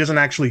goats. He doesn't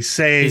actually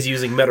say... He's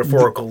using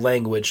metaphorical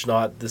language,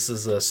 not this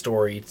is a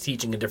story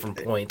teaching a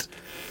different point.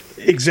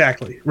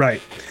 Exactly,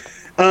 right.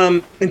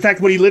 In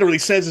fact, what he literally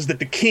says is that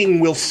the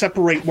king will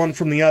separate one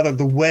from the other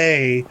the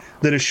way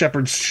that a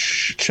shepherd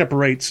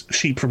separates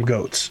sheep from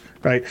goats,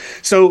 right?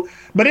 So,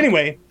 but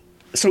anyway,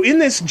 so in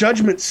this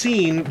judgment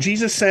scene,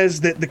 Jesus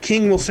says that the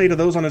king will say to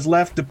those on his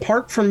left,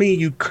 "Depart from me,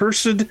 you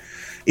cursed,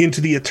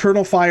 into the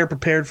eternal fire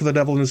prepared for the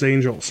devil and his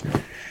angels."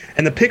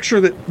 And the picture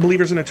that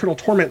believers in eternal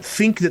torment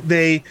think that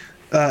they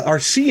are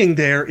seeing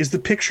there is the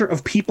picture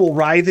of people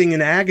writhing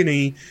in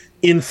agony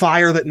in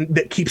fire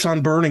that keeps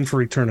on burning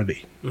for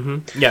eternity.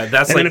 Mm-hmm. Yeah,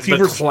 that's like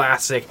the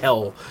classic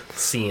hell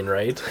scene,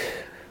 right?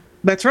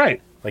 That's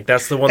right. Like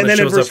that's the one that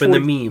shows up in the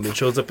meme. It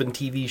shows up in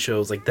TV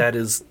shows. Like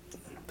that's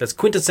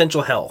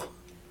quintessential hell.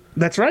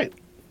 That's right.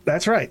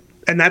 That's right.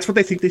 And that's what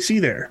they think they see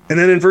there. And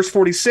then in verse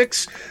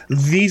 46,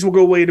 these will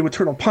go away to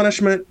eternal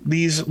punishment.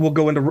 These will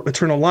go into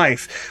eternal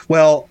life.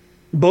 Well,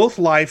 both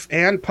life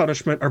and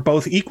punishment are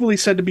both equally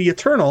said to be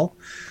eternal.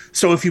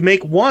 So if you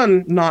make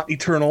one not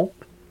eternal,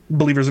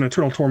 believers in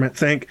eternal torment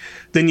think,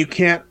 then you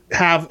can't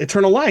have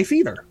eternal life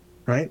either,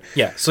 right?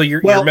 Yeah, so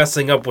you're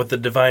messing up with the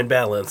divine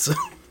balance.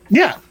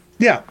 Yeah.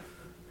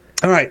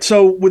 All right,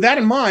 so with that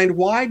in mind,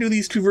 why do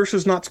these two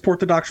verses not support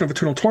the doctrine of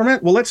eternal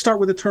torment? Well, let's start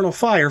with eternal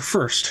fire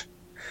first.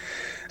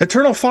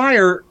 Eternal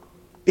fire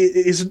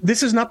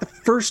this is not the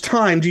first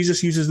time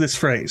Jesus uses this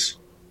phrase.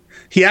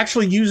 He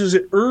actually uses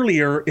it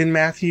earlier in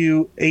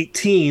Matthew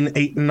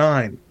 18:8 and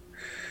 9.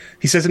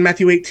 He says in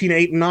Matthew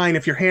 18:8 and 9,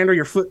 "If your hand or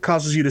your foot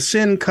causes you to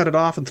sin, cut it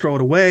off and throw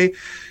it away.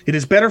 It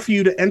is better for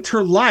you to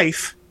enter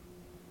life,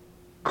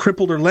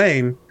 crippled or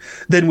lame,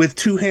 than with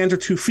 2 hands or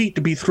 2 feet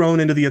to be thrown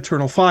into the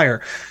eternal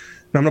fire."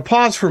 Now I'm going to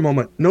pause for a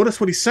moment. Notice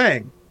what he's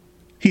saying.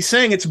 He's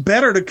saying it's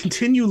better to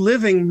continue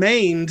living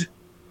maimed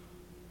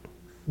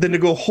than to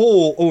go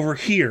whole over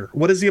here.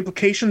 What is the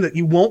implication? That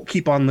you won't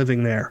keep on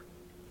living there.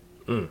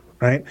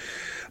 right?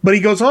 But he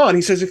goes on.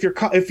 He says,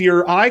 if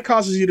your eye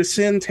causes you to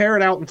sin, tear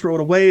it out and throw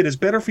it away. It is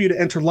better for you to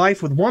enter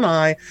life with one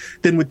eye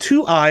than with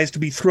two eyes to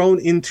be thrown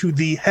into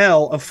the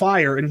hell of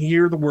fire. And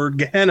here the word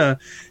Gehenna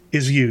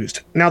is used.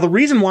 Now, the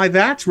reason why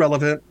that's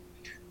relevant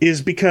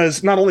is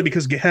because not only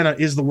because Gehenna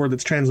is the word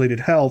that's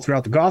translated hell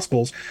throughout the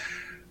Gospels,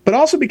 but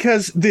also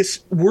because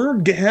this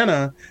word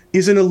Gehenna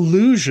is an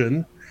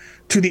allusion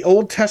to the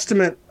Old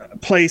Testament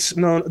place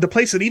the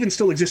place that even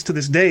still exists to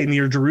this day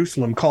near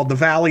Jerusalem, called the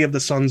Valley of the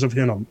Sons of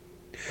Hinnom.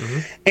 Mm-hmm.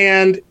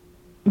 And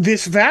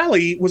this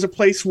valley was a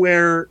place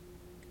where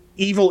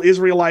evil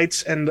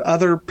Israelites and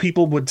other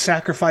people would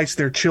sacrifice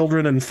their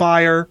children in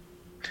fire.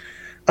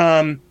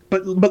 But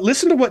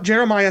listen to what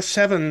Jeremiah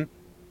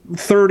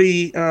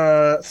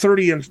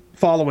 7:30 and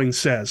following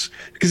says,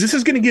 because this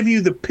is going to give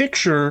you the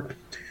picture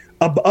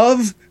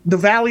above the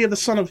Valley of the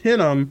Son of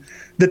Hinnom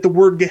that the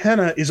word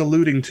Gehenna is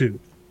alluding to.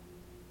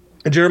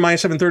 And Jeremiah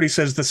 7:30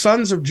 says, the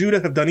sons of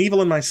Judah have done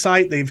evil in my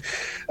sight. They've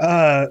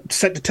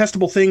set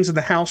detestable things in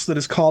the house that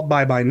is called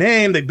by my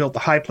name. They built the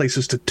high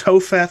places to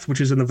Topheth, which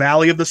is in the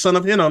Valley of the Son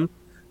of Hinnom.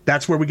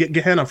 That's where we get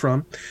Gehenna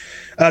from.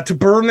 To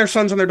burn their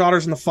sons and their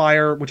daughters in the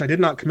fire, which I did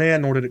not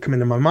command, nor did it come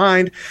into my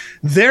mind.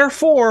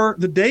 Therefore,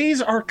 the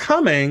days are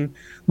coming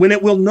when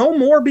it will no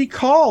more be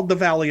called the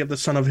Valley of the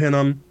Son of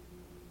Hinnom,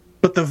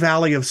 but the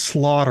Valley of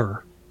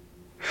Slaughter.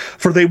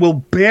 For they will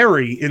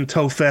bury in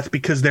Topheth,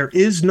 because there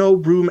is no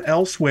room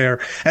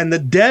elsewhere. And the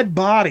dead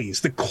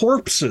bodies, the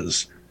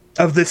corpses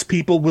of this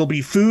people, will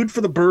be food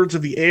for the birds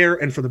of the air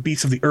and for the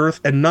beasts of the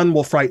earth, and none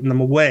will frighten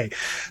them away.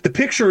 The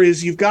picture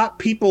is you've got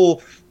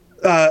people,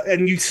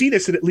 and you see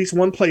this at least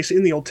one place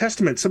in the Old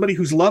Testament, somebody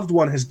whose loved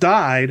one has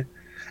died,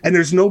 and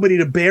there's nobody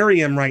to bury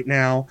him right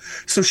now.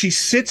 So she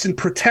sits and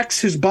protects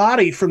his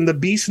body from the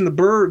beasts and the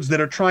birds that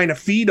are trying to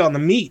feed on the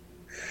meat.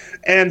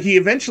 And she's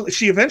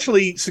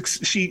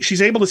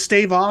able to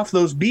stave off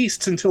those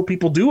beasts until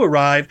people do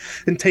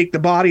arrive and take the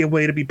body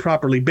away to be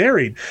properly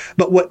buried.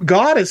 But what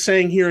God is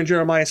saying here in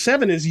Jeremiah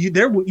 7 is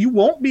you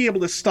won't be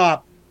able to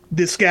stop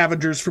the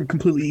scavengers from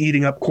completely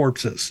eating up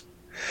corpses.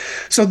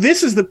 So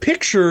this is the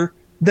picture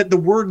that the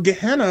word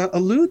Gehenna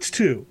alludes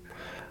to.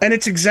 And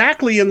it's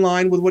exactly in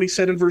line with what he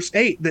said in verse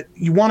 8, that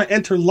you want to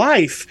enter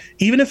life,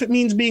 even if it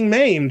means being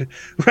maimed,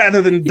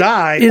 rather than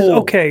die.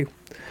 Okay.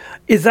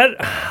 Is that,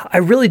 I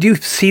really do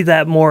see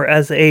that more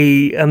as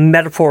a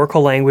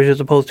metaphorical language as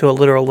opposed to a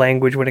literal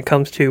language when it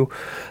comes to,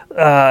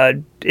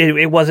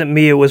 it wasn't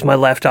me, it was my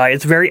left eye.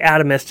 It's very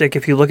atomistic.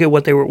 If you look at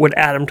what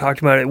Adam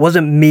talked about, it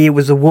wasn't me, it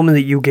was the woman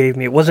that you gave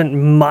me. It wasn't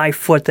my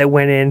foot that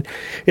went in,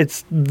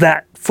 it's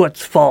that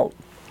foot's fault.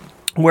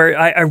 Where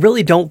I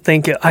really don't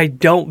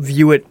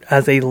view it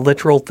as a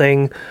literal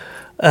thing,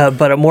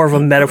 but more of a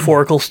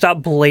metaphorical.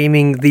 Stop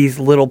blaming these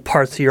little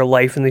parts of your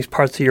life and these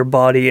parts of your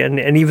body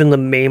and even the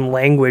MAME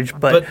language.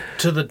 But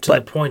to the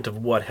point of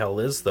what hell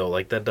is, though,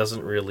 like that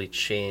doesn't really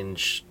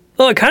change.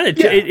 Well, it kind of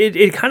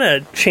it kind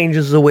of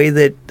changes the way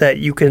that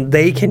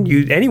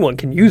anyone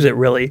can use it.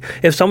 Really,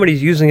 if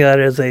somebody's using that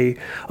as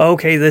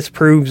this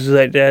proves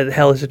that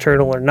hell is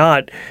eternal or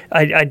not,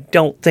 I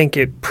don't think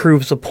it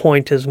proves the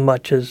point as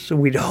much as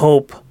we'd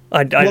hope.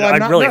 I'd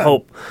really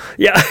hope.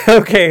 Yeah.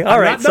 Okay. All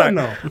right. Sorry.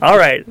 All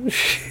right.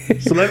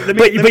 So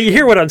but you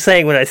hear what I'm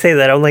saying when I say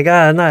that. I'm like,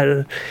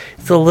 not.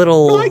 It's a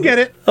little. Well, I get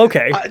it.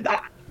 Okay.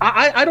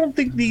 I don't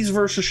think these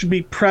verses should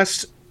be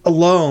pressed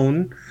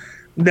alone.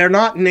 They're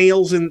not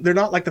nails in. They're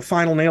not like the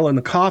final nail in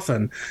the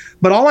coffin.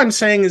 But all I'm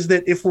saying is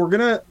that if we're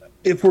gonna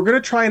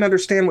try and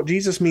understand what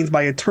Jesus means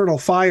by eternal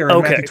fire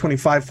in Matthew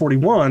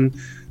 25:41,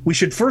 we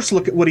should first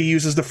look at what he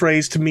uses the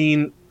phrase to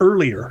mean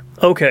earlier.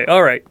 Okay.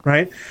 All right.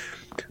 Right.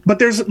 But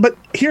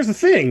here's the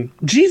thing.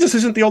 Jesus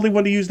isn't the only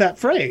one to use that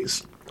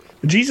phrase.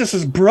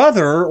 Jesus'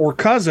 brother or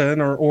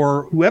cousin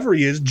or whoever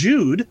he is,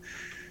 Jude,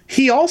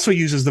 he also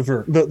uses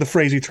the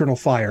phrase eternal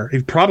fire.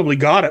 He probably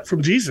got it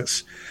from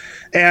Jesus.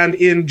 And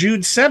in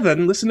Jude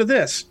 7, listen to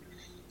this.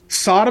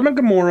 Sodom and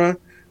Gomorrah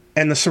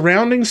and the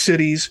surrounding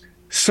cities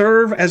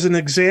serve as an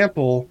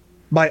example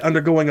by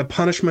undergoing a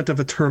punishment of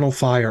eternal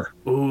fire.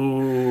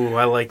 Ooh,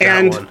 I like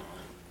that one.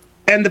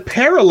 And the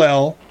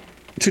parallel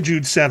to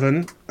Jude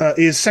 7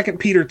 is 2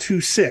 Peter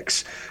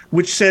 2:6,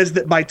 which says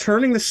that by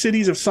turning the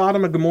cities of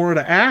Sodom and Gomorrah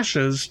to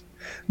ashes,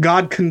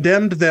 God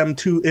condemned them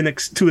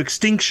to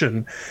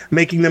extinction,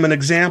 making them an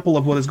example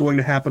of what is going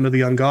to happen to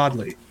the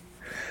ungodly.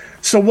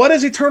 So what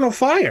is eternal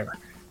fire?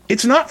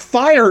 It's not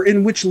fire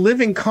in which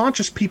living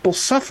conscious people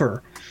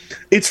suffer.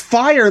 It's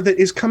fire that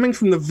is coming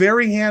from the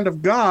very hand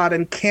of God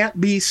and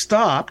can't be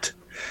stopped,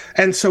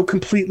 and so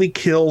completely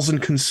kills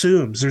and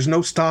consumes. There's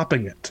no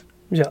stopping it.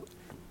 Yeah.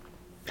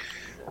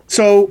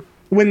 So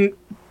when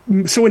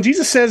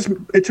Jesus says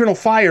eternal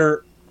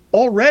fire,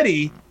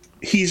 already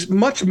he's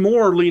much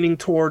more leaning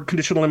toward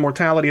conditional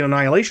immortality and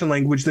annihilation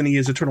language than he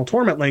is eternal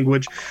torment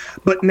language.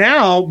 But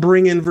now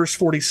bring in verse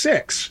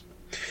 46.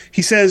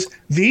 He says,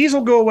 these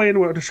will go away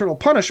into eternal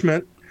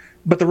punishment,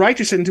 but the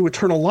righteous into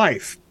eternal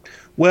life.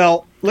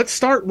 Well, let's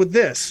start with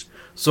this.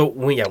 So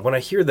when I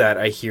hear that,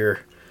 I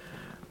hear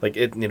like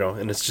it,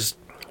 and it's just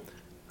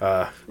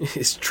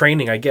it's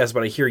training, I guess.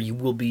 But I hear you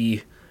will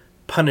be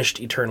punished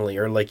eternally,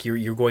 or like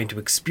you're going to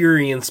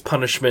experience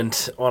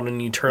punishment on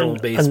an eternal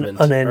basis,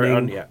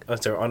 unending.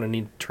 on an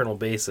eternal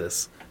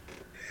basis.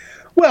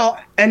 Well,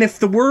 and if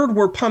the word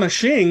were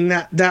punishing,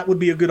 that would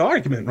be a good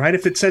argument, right?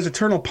 If it says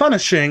eternal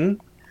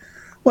punishing,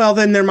 well,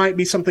 then there might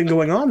be something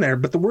going on there.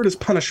 But the word is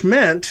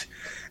punishment,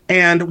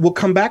 and we'll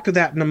come back to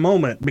that in a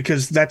moment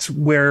because that's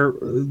where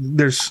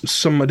there's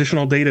some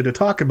additional data to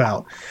talk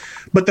about.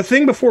 But the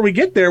thing before we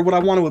get there, what I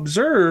want to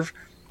observe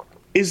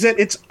is that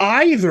it's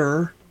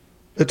either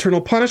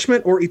eternal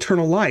punishment or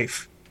eternal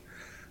life.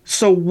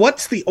 So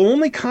what's the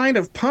only kind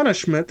of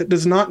punishment that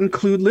does not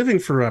include living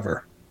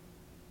forever?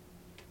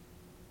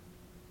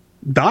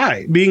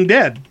 Being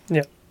dead.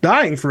 Yeah.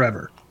 Dying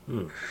forever.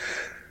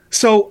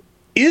 So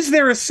is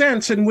there a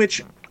sense in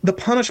which the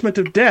punishment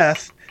of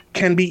death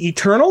can be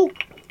eternal?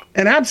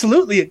 And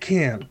absolutely it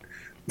can.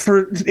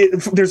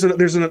 There's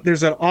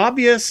an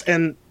obvious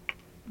and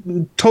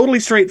totally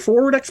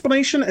straightforward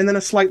explanation, and then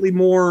a slightly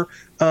more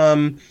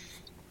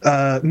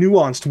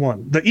nuanced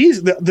one.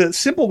 The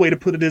simple way to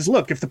put it is,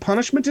 look, if the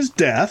punishment is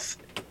death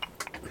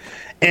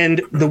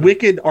and the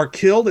wicked are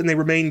killed and they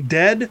remain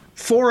dead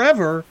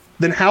forever,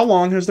 then how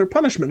long has their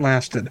punishment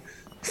lasted?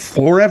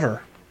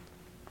 Forever.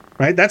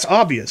 Right? That's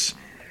obvious.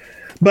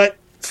 But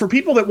for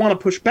people that want to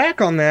push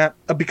back on that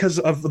because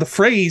of the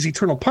phrase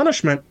eternal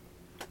punishment,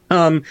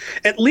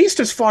 at least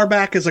as far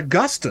back as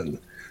Augustine,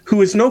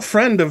 who is no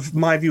friend of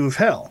my view of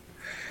hell,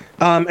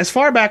 as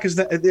far back as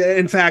that,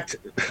 in fact,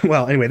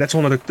 well, anyway, that's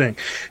one other thing.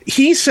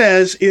 He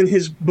says in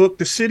his book,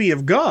 The City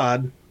of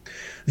God,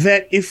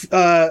 that if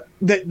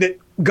that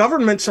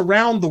governments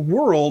around the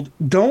world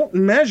don't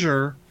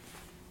measure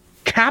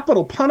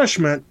capital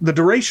punishment, the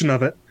duration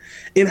of it,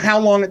 in how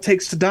long it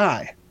takes to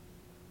die.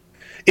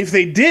 If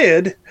they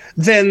did,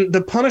 then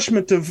the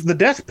punishment of the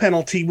death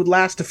penalty would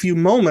last a few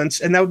moments,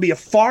 and that would be a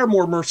far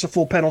more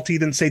merciful penalty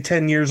than, say,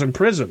 10 years in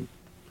prison.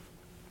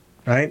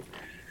 Right?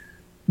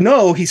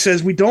 No, he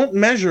says we don't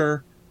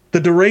measure the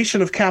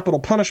duration of capital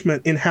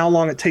punishment in how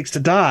long it takes to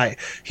die.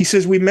 He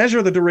says we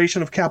measure the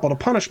duration of capital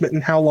punishment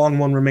in how long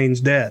one remains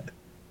dead.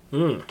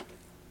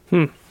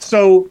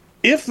 So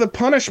if the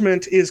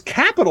punishment is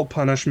capital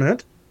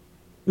punishment,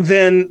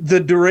 then the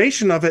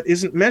duration of it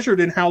isn't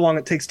measured in how long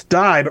it takes to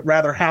die, but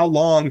rather how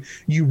long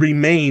you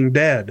remain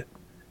dead.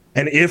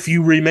 And if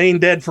you remain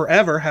dead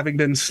forever, having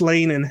been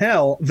slain in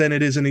hell, then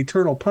it is an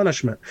eternal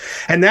punishment.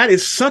 And that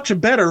is such a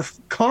better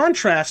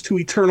contrast to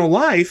eternal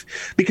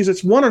life, because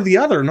it's one or the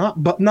other,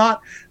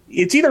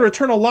 it's either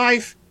eternal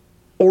life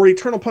or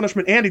eternal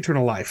punishment and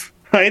eternal life,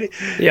 right?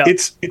 Yeah.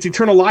 It's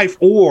eternal life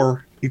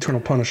or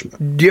eternal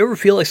punishment. Do you ever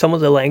feel like some of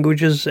the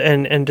languages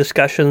and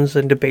discussions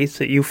and debates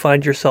that you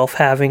find yourself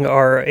having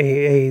are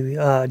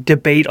a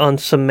debate on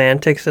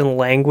semantics and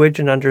language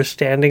and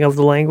understanding of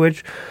the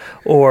language?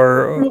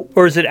 Or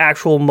is it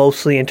actual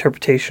mostly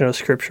interpretation of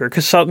Scripture?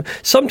 Because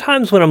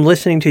sometimes when I'm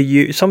listening to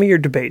you, some of your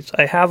debates,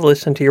 I have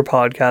listened to your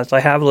podcast, I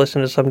have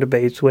listened to some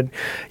debates when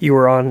you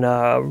were on,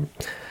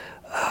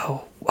 I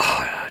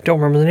don't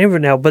remember the name of it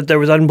now, but there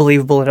was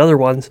Unbelievable and other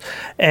ones,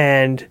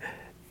 and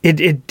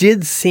It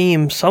did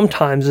seem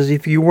sometimes as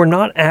if you were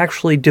not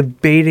actually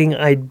debating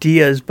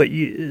ideas, but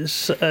you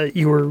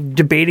were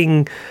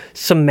debating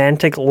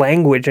semantic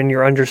language and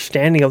your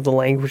understanding of the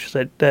language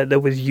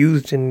that was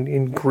used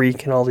in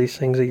Greek and all these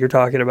things that you're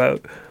talking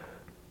about.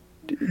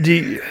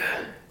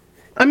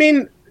 I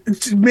mean,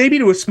 maybe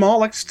to a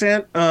small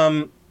extent.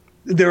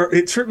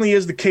 It certainly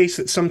is the case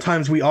that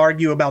sometimes we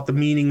argue about the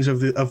meanings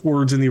of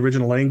words in the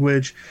original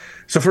language.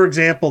 So, for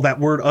example, that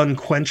word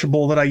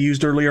unquenchable that I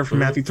used earlier from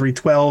Matthew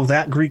 3:12,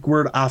 that Greek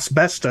word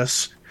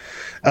asbestos,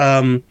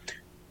 some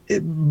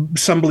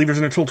believers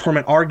in eternal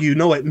torment argue,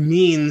 no, it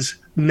means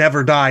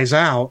never dies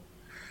out.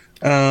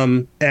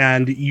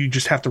 And you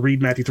just have to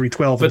read Matthew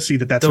 3:12 and see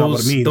that that's not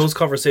what it means. Those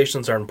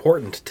conversations are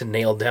important to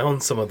nail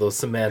down some of those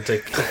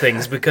semantic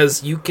things,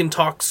 because you can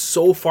talk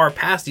so far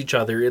past each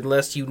other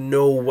unless you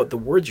know what the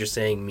words you're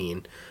saying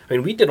mean. I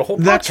mean, we did a whole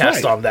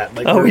podcast on that.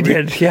 We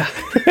did, yeah.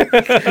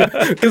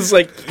 It's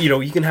like,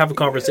 you can have a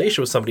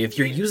conversation with somebody. If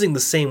you're using the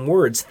same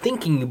words,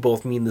 thinking you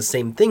both mean the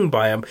same thing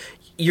by them,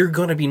 you're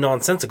going to be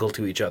nonsensical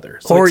to each other.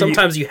 So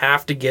sometimes you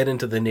have to get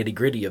into the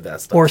nitty-gritty of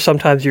that stuff. Or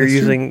sometimes you're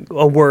using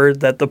a word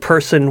that the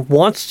person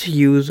wants to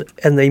use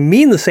and they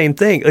mean the same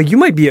thing. Like, you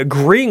might be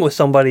agreeing with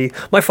somebody.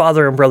 My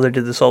father and brother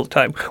did this all the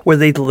time, where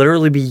they'd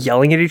literally be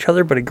yelling at each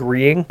other but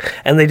agreeing,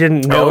 and they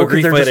didn't know.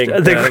 Agree fighting.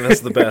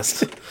 That's the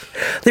best.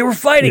 They were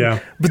fighting,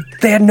 but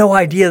they had no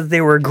idea that they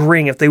were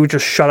agreeing if they would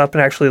just shut up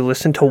and actually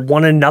listen to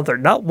one another.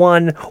 Not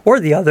one or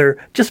the other,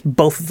 just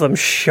both of them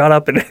shut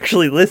up and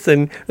actually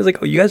listen. It was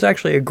like, oh, you guys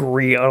actually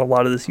agree on a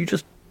lot of this.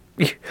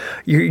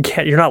 You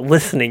can't. You're not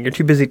listening. You're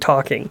too busy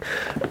talking.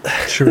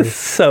 Sure.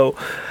 So,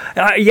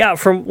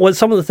 from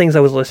some of the things I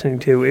was listening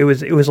to, it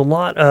was a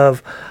lot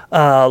of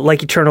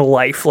like eternal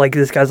life. Like,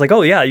 this guy's like,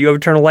 oh yeah, you have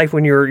eternal life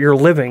when you're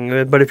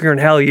living, but if you're in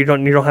hell, you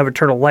don't have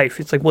eternal life.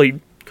 It's like, well,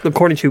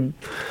 according to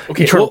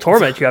eternal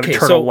torment, you have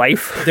eternal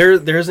life.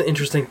 There's an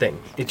interesting thing.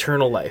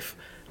 Eternal life.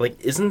 Like,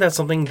 isn't that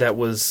something that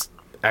was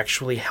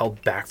actually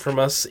held back from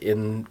us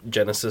in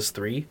Genesis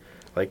 3?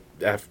 Like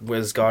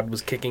as God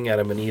was kicking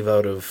Adam and Eve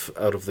out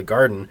of the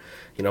garden,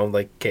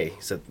 like, okay,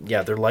 he said,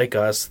 yeah, they're like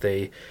us.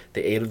 They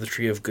ate of the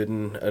tree of good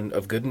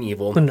and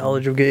evil. The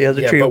knowledge of good, yeah,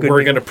 the tree but of good.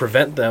 We're going to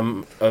prevent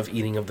them of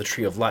eating of the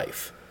tree of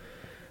life.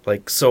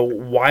 Like, so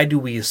why do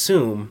we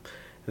assume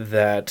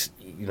that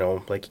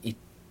like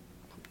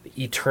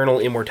eternal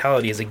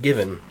immortality is a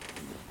given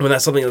when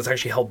that's something that's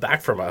actually held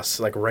back from us,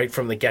 like right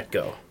from the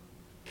get-go?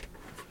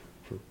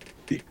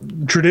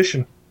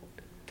 Tradition.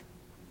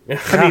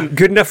 I mean,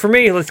 good enough for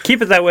me. Let's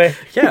keep it that way.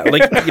 Yeah,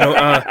 like,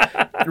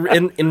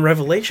 in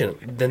Revelation,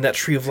 then that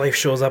tree of life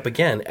shows up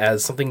again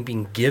as something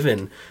being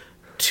given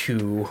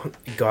to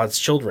God's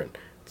children.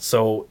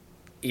 So,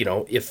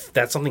 if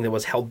that's something that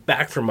was held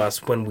back from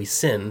us when we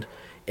sinned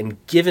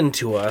and given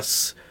to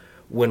us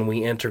when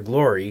we enter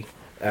glory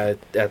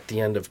at the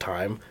end of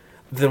time,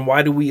 then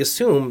why do we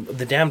assume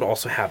the damned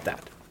also have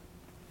that?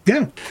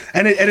 Yeah,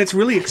 and it's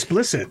really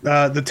explicit.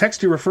 The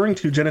text you're referring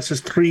to, Genesis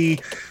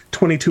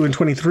 3:22 and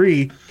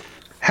 23,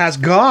 has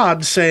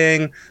God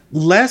saying,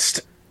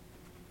 "Lest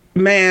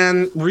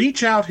man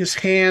reach out his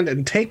hand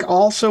and take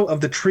also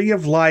of the tree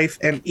of life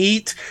and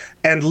eat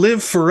and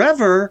live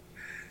forever."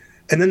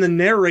 And then the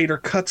narrator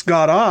cuts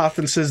God off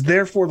and says,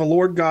 "Therefore the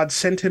Lord God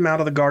sent him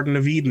out of the Garden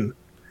of Eden."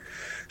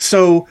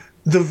 So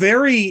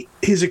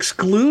his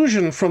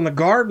exclusion from the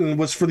garden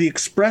was for the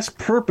express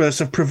purpose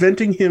of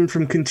preventing him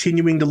from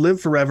continuing to live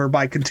forever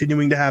by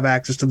continuing to have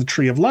access to the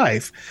tree of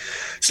life.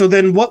 So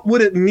then what would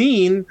it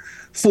mean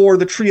for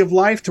the tree of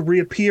life to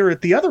reappear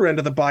at the other end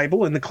of the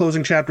Bible in the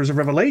closing chapters of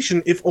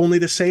Revelation if only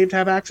the saved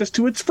have access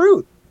to its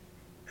fruit?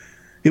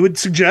 It would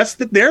suggest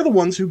that they're the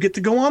ones who get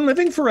to go on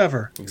living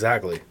forever.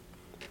 Exactly.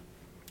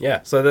 Yeah,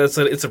 so it's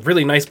a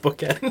really nice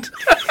bookend.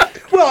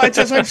 Well, it's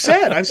as I've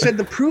said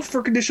the proof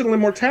for conditional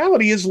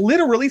immortality is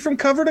literally from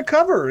cover to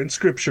cover in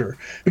Scripture,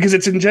 because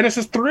it's in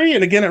Genesis 3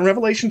 and again in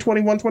Revelation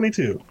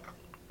 21:22.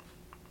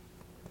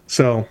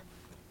 So,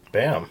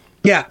 bam.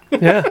 Yeah.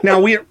 Now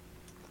we're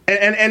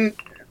and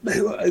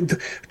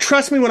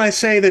trust me when I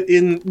say that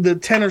in the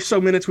 10 or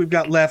so minutes we've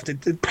got left,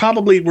 it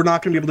probably we're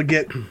not going to be able to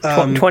get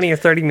 20 or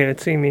 30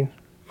 minutes. You mean?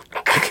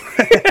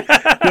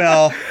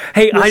 Well,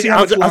 hey,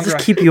 I'll just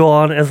keep you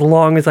on as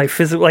long as I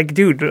physically. Like,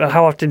 dude,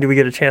 how often do we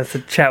get a chance to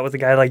chat with a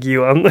guy like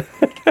you?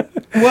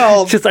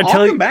 Well, I'll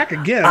come back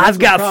again. I've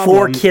got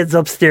 4 kids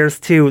upstairs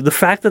too. The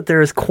fact that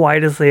they're as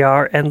quiet as they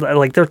are, and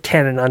like they're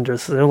 10 and under,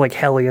 so they're like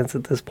hellions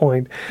at this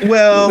point.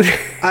 Well,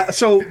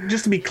 so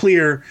just to be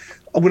clear,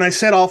 when I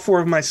said all 4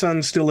 of my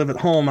sons still live at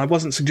home, I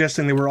wasn't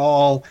suggesting they were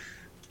all,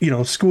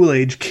 school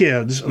age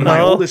kids.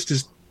 My oldest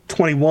is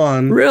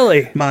 21.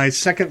 Really? My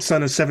second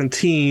son is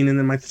 17, and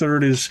then my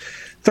third is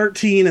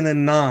 13 and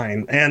then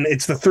 9. And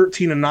it's the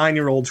 13 and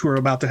 9-year-olds who are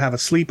about to have a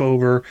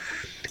sleepover.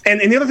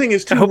 And the other thing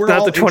is, too, I hope we're not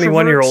all the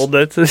 21-year-old.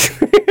 That's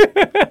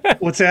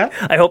What's that?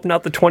 I hope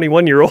not the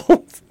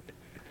 21-year-old.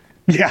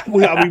 Yeah,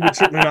 we would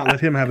certainly not let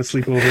him have a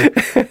sleepover.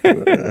 If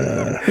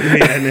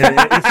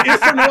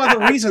for no other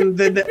reason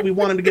than that we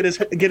want him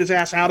to get his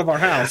ass out of our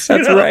house.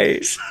 That's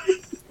right.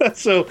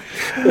 So,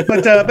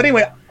 but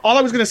anyway, all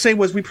I was going to say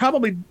was it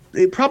probably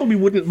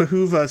wouldn't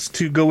behoove us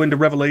to go into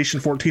Revelation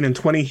 14 and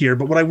 20 here.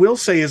 But what I will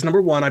say is, number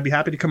one, I'd be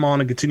happy to come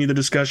on and continue the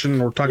discussion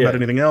or talk about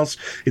anything else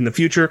in the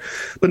future.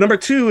 But number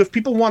two, if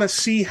people want to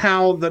see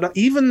how that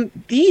even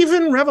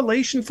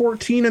Revelation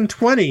 14 and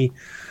 20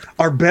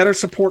 are better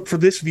support for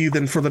this view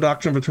than for the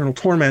doctrine of eternal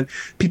torment,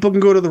 people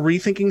can go to the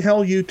Rethinking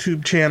Hell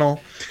YouTube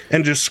channel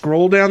and just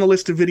scroll down the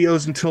list of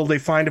videos until they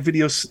find a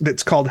video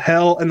that's called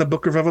Hell and the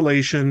Book of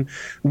Revelation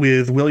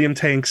with William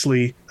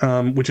Tanksley,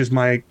 which is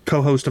my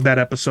co-host of that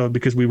episode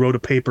because we wrote a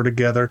paper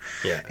together.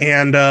 Yeah.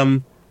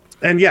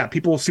 And yeah,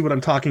 people will see what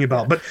I'm talking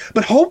about. But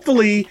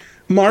hopefully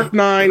Mark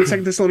 9,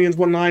 2 Thessalonians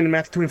 1:9, and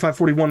Matthew 25,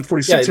 41,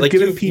 46 have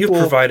given people...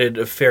 You provided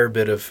a fair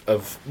bit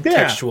of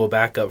textual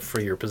backup for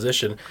your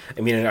position.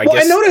 I mean, I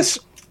guess...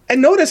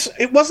 And notice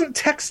it wasn't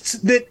texts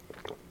that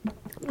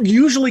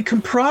usually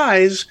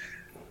comprise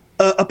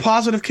a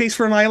positive case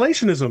for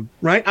annihilationism,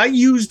 right? I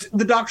used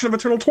the Doctrine of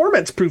Eternal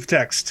Torment's proof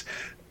text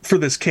for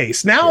this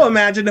case. Now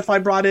imagine if I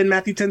brought in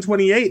Matthew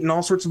 10:28 and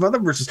all sorts of other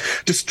verses.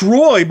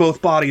 Destroy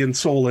both body and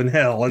soul in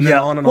hell, and then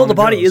on and on. Well, the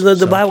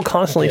Bible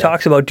constantly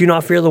talks about do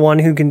not fear the one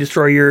who can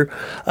destroy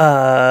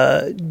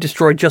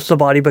just the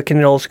body, but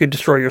can also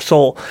destroy your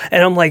soul.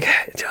 And I'm like,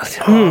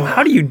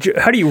 how do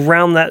you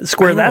round that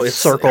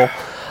circle?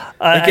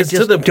 It's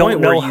to the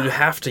point where you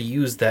have to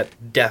use that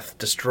death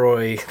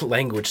destroy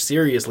language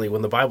seriously.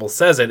 When the Bible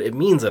says it, it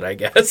means it, I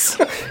guess.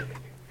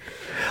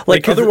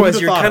 Like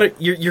otherwise,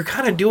 you're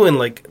kind of doing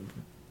like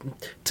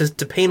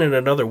to paint it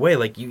another way.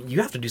 Like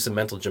you have to do some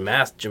mental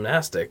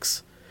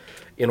gymnastics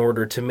in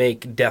order to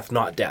make death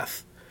not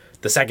death,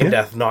 the second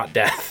death not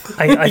death.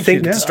 I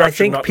think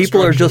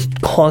people are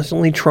just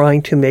constantly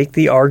trying to make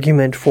the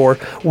argument for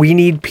we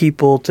need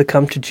people to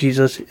come to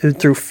Jesus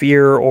through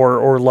fear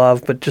or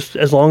love, but just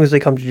as long as they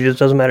come to Jesus, it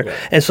doesn't matter. Yeah.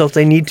 And so if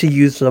they need to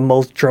use the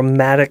most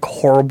dramatic,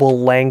 horrible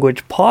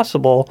language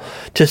possible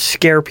to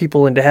scare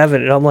people into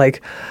heaven, and I'm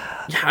like.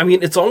 Yeah, I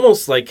mean, it's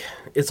almost like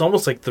it's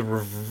almost like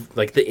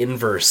the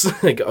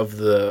inverse like of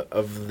the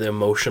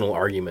emotional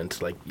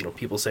argument. Like, you know,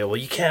 people say, well,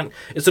 you can't.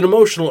 It's an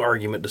emotional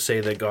argument to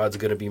say that God's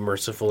going to be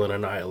merciful and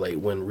annihilate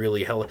when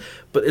really hell.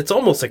 But it's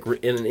almost like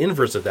in an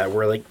inverse of that,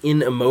 where like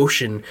in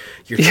emotion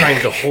you're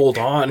trying to hold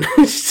on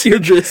to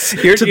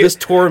this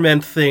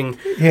torment thing.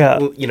 Yeah,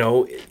 you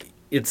know,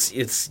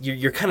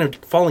 you're kind of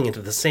falling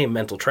into the same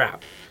mental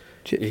trap.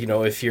 You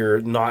know, if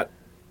you're not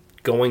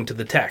going to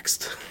the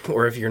text,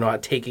 or if you're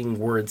not taking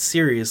words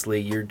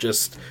seriously, you're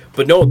just,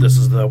 but no, this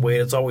is the way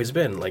it's always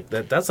been. Like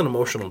that's an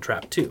emotional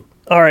trap too.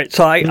 All right,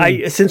 so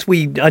I since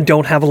we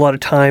don't have a lot of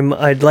time,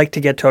 I'd like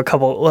to get to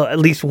at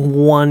least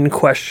one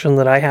question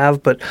that I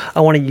have, but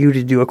I wanted you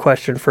to do a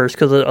question first,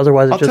 because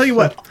otherwise I'll tell you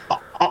what,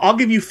 I'll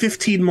give you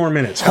 15 more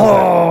minutes.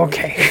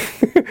 Okay.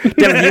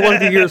 Devin, you want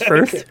to do yours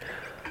first?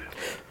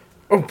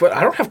 Oh, but I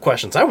don't have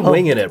questions. I'm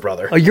winging it,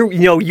 brother. Oh,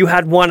 you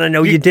had one. I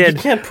know you did.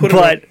 You can't put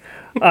but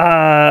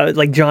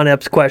like John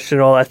Epps'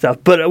 question, all that stuff.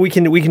 But we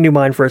can do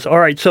mine first. All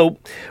right. So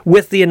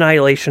with the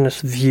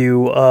annihilationist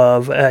view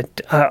of,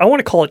 I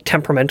want to call it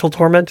temperamental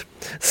torment,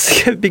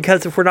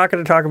 because if we're not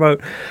going to talk about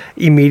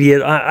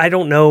immediate, I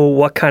don't know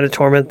what kind of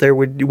torment there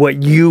would,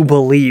 what you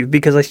believe,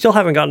 because I still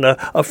haven't gotten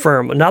a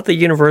firm, not the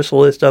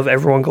universalist of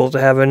everyone goes to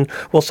heaven,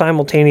 well,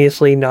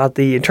 simultaneously not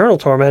the eternal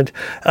torment.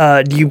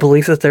 Do you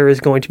believe that there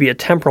is going to be a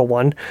temporal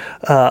one?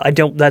 I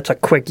don't. That's a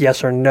quick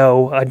yes or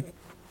no.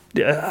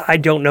 I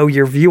don't know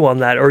your view on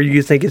that, or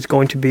you think it's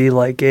going to be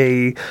like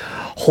a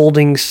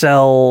holding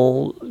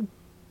cell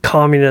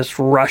communist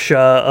Russia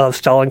of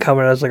Stalin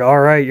coming out, it's like,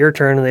 all right, your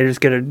turn, and they just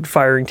get a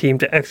firing team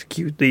to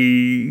execute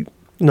the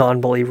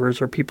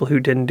non-believers or people who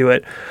didn't do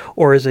it,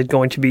 or is it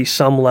going to be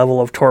some level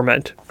of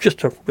torment?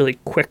 Just a really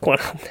quick one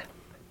on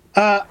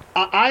that.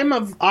 I'm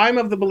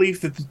of the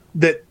belief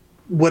that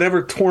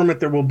whatever torment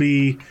there will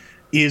be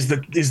is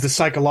the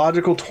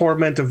psychological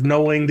torment of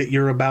knowing that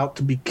you're about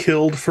to be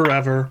killed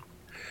forever.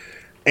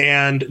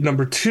 And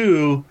number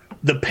two,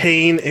 the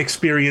pain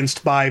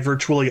experienced by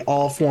virtually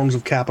all forms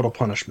of capital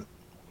punishment.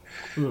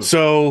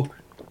 So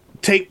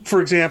compare,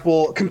 for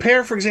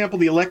example,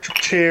 the electric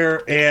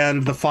chair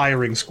and the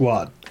firing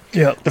squad.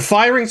 Yeah. The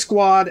firing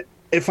squad,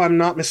 if I'm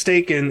not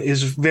mistaken,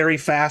 is very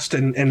fast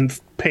and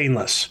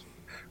painless,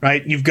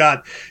 right?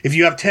 If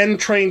you have 10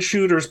 trained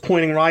shooters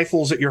pointing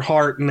rifles at your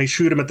heart and they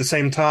shoot them at the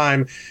same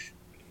time,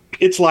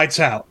 it's lights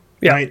out,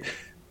 right?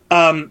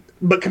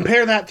 But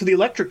compare that to the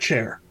electric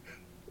chair.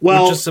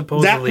 Well,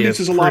 that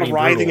produces a lot of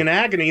writhing and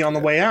agony on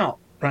the way out,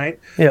 right?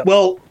 Yeah.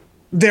 Well,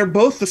 they're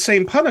both the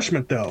same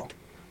punishment, though.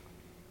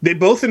 They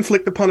both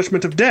inflict the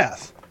punishment of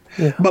death.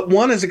 Yeah. But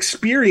one is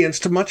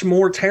experienced much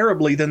more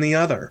terribly than the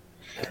other.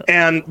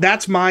 And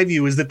that's my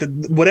view, is that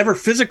whatever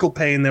physical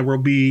pain there will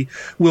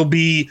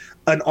be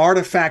an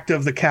artifact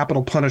of the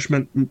capital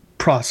punishment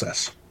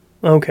process.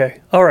 Okay.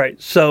 All right.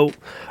 So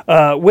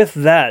with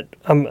that,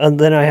 and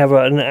then I have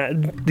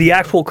the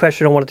actual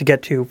question I wanted to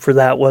get to for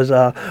that was,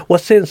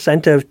 what's the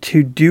incentive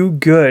to do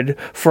good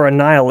for a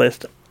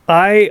nihilist?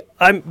 I'm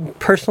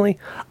personally,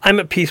 I'm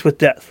at peace with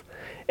death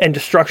and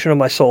destruction of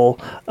my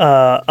soul.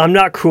 I'm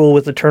not cool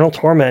with eternal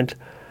torment,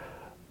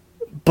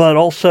 but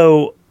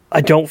also I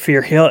don't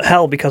fear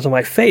hell because of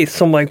my faith.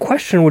 So my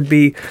question would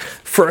be,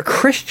 for a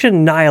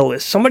Christian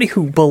nihilist, somebody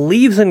who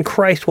believes in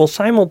Christ while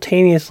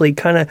simultaneously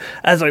kind of,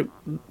 as a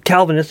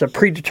Calvinist, a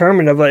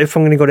predetermined of if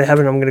I'm going to go to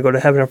heaven, I'm going to go to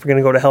heaven. If I'm going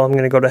to go to hell, I'm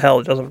going to go to hell.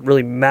 It doesn't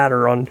really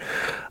matter on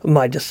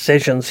my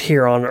decisions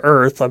here on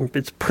earth.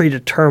 It's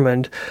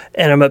predetermined,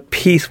 and I'm at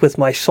peace with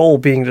my soul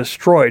being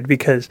destroyed,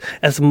 because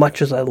as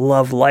much as I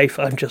love life,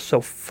 I'm just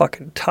so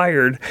fucking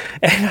tired,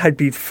 and I'd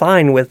be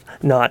fine with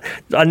not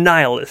a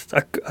nihilist.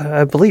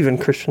 I believe in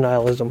Christian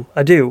nihilism.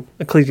 I do.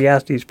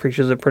 Ecclesiastes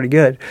preaches it pretty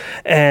good.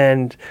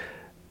 And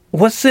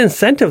what's the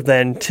incentive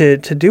then to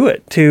do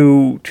it,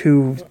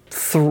 to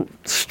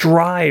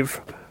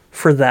strive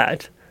for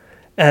that,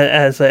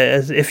 as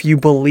if you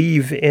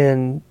believe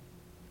in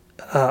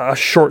a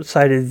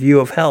short-sighted view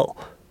of hell?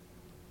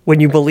 When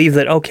you believe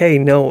that, okay,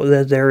 no,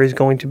 that there is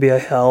going to be a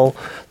hell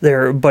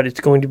there, but it's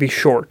going to be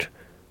short,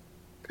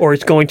 or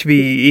it's going to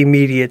be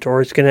immediate,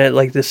 or it's going to,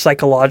 like, this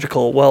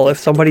psychological, well, if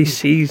somebody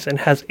sees and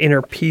has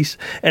inner peace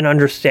and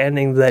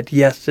understanding that,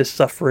 yes, this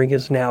suffering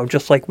is now,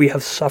 just like we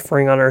have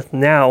suffering on earth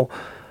now,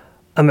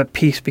 I'm at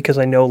peace because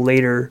I know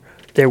later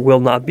there will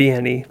not be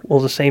any. Well,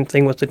 the same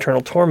thing with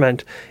eternal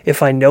torment.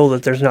 If I know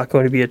that there's not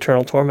going to be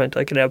eternal torment,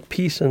 I can have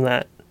peace in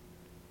that.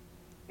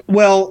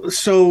 Well,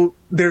 so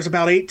there's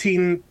about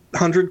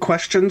 1,800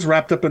 questions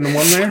wrapped up into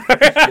one there.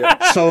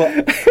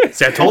 So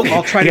see, I told you.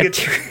 I'll try to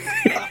get...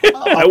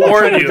 I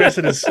warned you. Address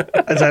it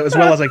as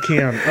well as I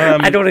can.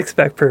 I don't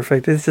expect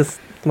perfect. It's just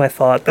my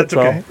thought. That's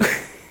okay.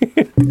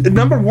 All.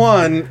 Number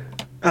one,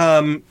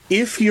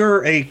 if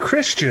you're a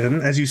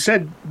Christian, as you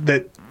said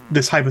that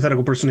this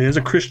hypothetical person is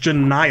a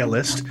Christian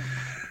nihilist,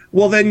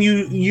 well, then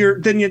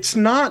it's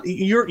not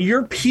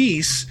your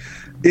peace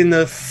in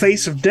the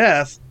face of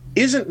death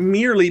isn't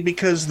merely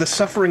because the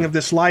suffering of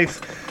this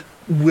life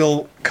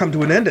will come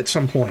to an end at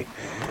some point.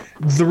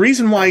 The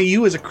reason why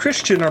you as a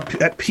Christian are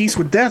at peace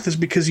with death is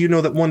because you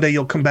know that one day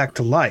you'll come back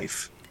to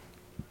life.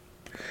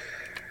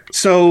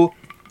 So,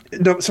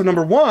 so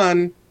number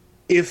one,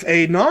 if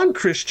a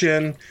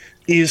non-Christian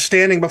is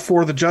standing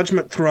before the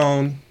judgment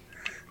throne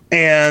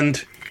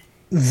and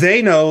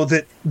they know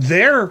that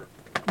their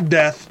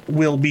death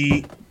will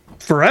be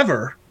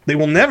forever, they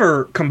will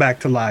never come back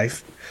to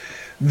life,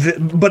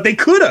 but they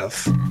could have.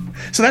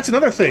 So that's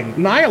another thing.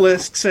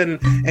 Nihilists and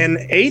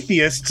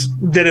atheists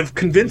that have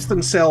convinced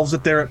themselves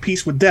that they're at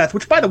peace with death,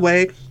 which, by the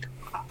way,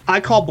 I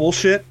call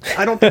bullshit.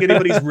 I don't think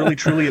anybody's really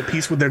truly at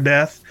peace with their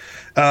death.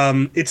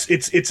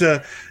 It's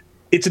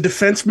a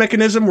defense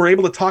mechanism. We're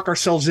able to talk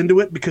ourselves into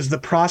it because the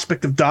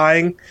prospect of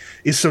dying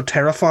is so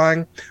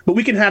terrifying. But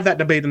we can have that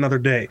debate another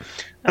day.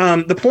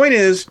 The point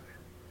is,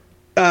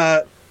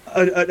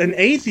 an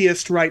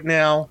atheist right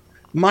now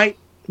might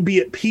be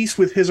at peace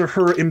with his or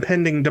her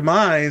impending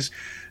demise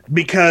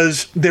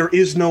because there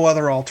is no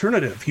other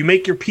alternative. You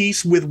make your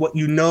peace with what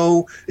you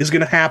know is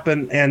going to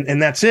happen,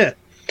 and that's it.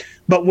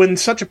 But when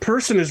such a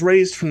person is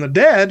raised from the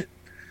dead,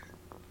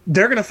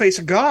 they're going to face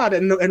a God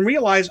and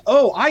realize,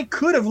 oh, I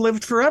could have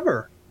lived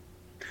forever.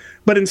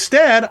 But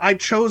instead, I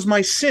chose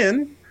my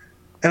sin,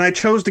 and I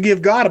chose to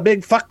give God a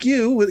big fuck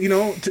you,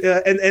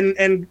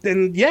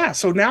 and yeah,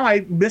 so now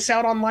I miss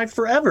out on life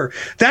forever.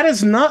 That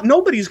is not,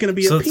 nobody's going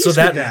to be at peace with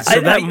that.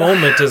 So that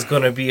moment is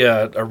going to be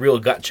a real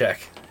gut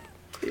check.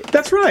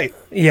 That's right.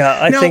 Yeah,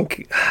 I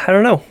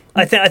don't know.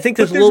 I think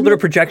there's a little bit of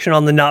projection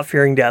on the not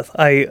fearing death.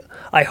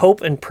 I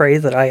hope and pray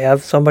that I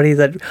have somebody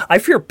that I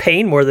fear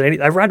pain more than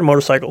anything. I ride a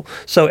motorcycle,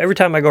 so every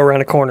time I go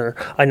around a corner,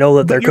 I know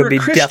that there could be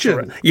death.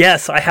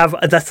 Yes, I have.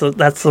 That's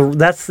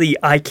the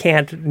I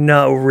can't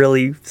know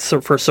really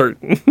for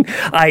certain.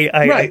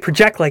 I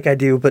project like I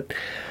do, but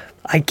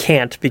I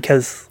can't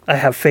because I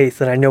have faith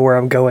and I know where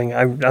I'm going.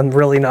 I'm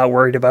really not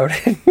worried about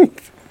it.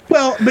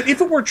 Well, but if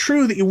it were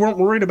true that you weren't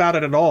worried about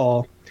it at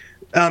all.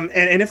 And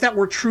if that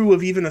were true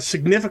of even a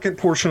significant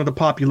portion of the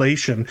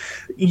population,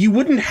 you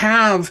wouldn't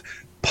have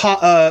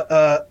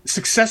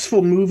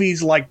successful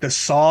movies like the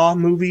Saw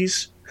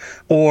movies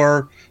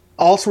or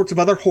all sorts of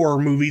other horror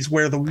movies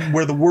where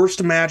the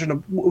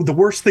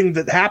worst thing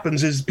that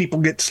happens is people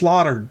get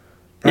slaughtered.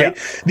 Right?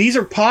 Yeah. These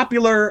are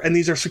popular and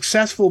these are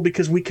successful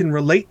because we can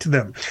relate to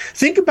them.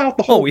 Think about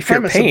the whole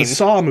premise of the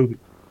Saw movie.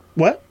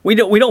 What? We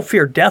don't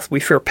fear death. We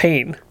fear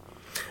pain.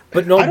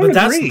 But no,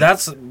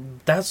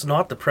 that's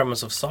not the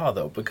premise of Saw,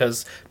 though,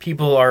 because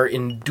people are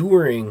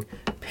enduring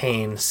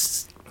pain,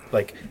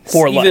 like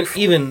for life.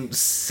 Even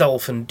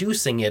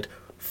self-inducing it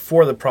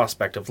for the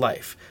prospect of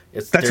life.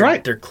 That's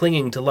right. They're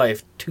clinging to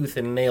life tooth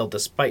and nail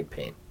despite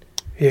pain.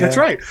 Yeah. That's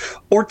right.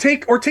 Or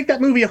take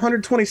that movie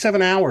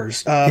 127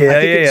 Hours.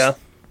 James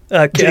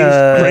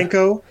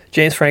Franco.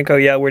 James Franco,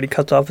 yeah, where he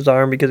cuts off his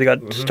arm because he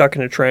got stuck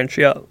in a trench.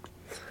 Yeah.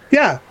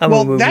 Yeah.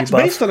 That's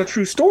based on a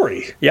true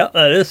story. Yeah,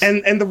 that is.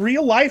 And the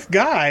real life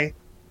guy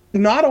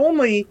not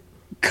only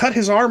cut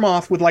his arm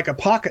off with like a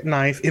pocket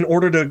knife in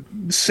order to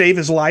save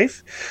his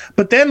life,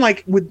 but then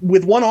like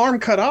with one arm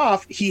cut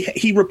off, he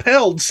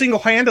rappelled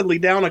single-handedly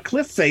down a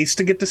cliff face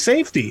to get to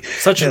safety.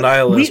 Such a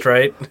nihilist,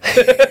 right?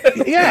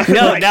 Yeah.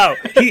 No.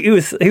 He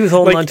was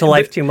holding on to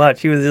life too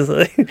much. He was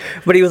just,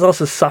 but he was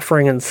also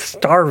suffering and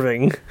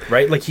starving.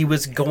 Right? Like he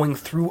was going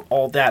through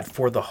all that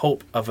for the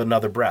hope of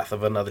another breath,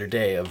 of another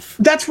day of.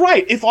 That's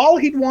right. If all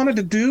he'd wanted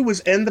to do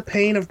was end the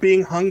pain of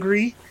being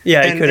hungry.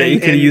 Yeah, he could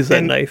have used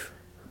that knife.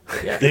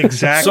 Yeah.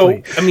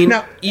 Exactly. So, I mean,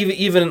 now,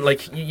 even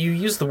like you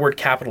use the word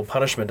capital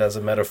punishment as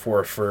a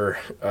metaphor for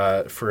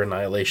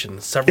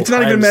annihilation several times. It's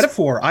not even a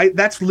metaphor.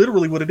 That's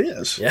literally what it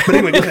is. Yeah. But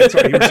anyway, go ahead.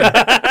 Sorry, you were saying.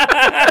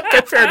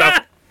 Okay, fair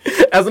enough.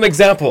 As an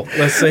example,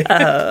 let's say. Oops,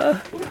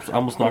 I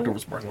almost knocked over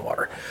sparkling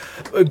water.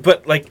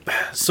 But like,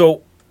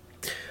 so,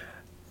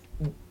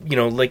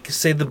 like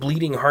say the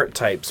bleeding heart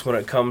types when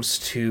it comes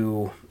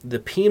to the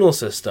penal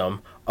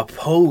system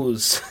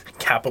oppose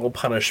capital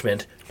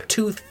punishment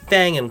tooth,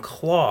 fang, and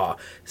claw,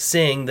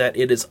 saying that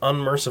it is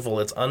unmerciful,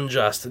 it's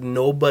unjust,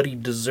 nobody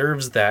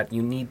deserves that,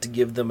 you need to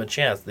give them a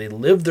chance. They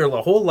live their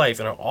whole life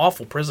in an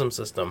awful prison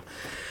system,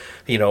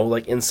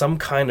 like in some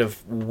kind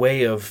of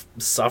way of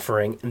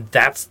suffering.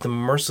 That's the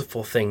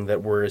merciful thing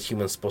that we're as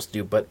humans supposed to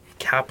do, but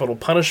capital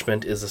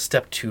punishment is a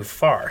step too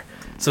far.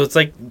 So it's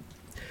like,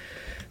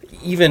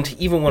 even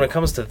when it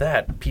comes to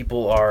that,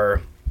 people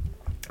are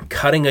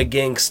cutting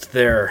against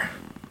they're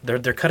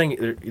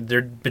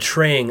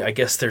betraying, I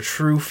guess, their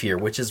true fear,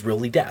 which is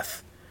really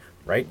death,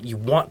 right? You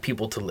want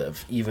people to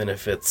live, even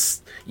if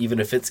it's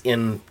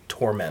in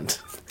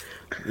torment.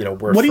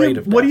 We're afraid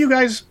of death. What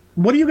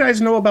do you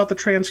guys know about the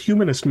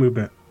transhumanist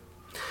movement?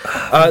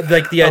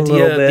 Like the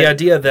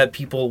idea that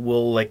people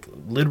will like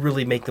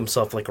literally make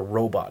themselves like a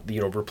robot,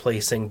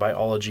 replacing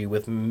biology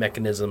with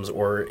mechanisms,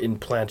 or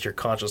implant your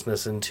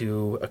consciousness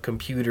into a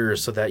computer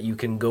so that you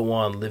can go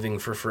on living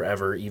for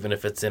forever, even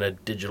if it's in a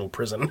digital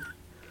prison.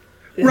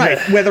 Right,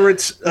 whether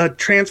it's a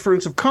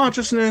transference of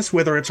consciousness,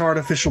 whether it's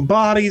artificial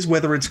bodies,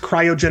 whether it's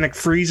cryogenic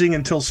freezing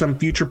until some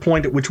future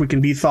point at which we can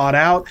be thawed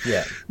out.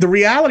 Yeah. The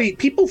reality,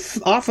 people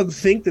often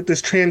think that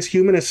this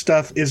transhumanist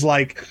stuff is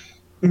like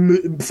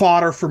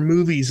fodder for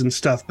movies and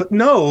stuff, but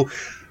no,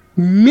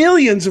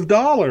 millions of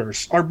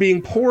dollars are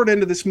being poured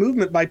into this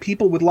movement by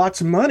people with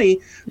lots of money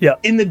Yeah.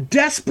 in the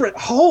desperate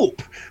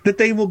hope that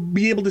they will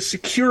be able to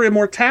secure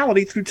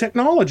immortality through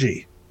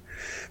technology.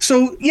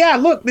 So, yeah,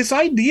 look, this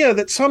idea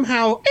that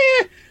somehow,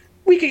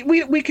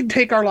 we can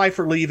take our life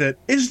or leave it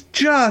is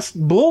just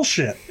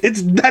bullshit.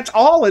 That's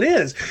all it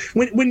is.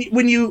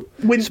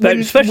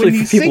 Especially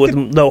for people with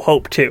no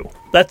hope too.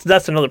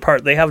 That's another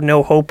part. They have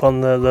no hope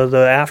on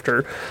the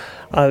after,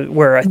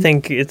 where I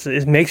think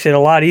it makes it a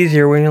lot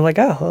easier when you're like,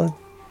 oh,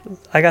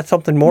 I got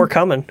something more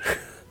coming.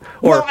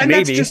 Or well, and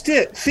maybe that's just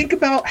it. Think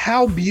about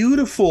how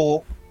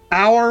beautiful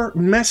our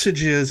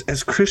message is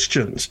as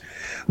Christians.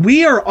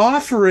 We are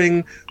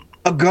offering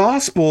a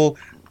gospel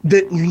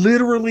that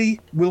literally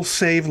will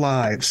save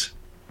lives.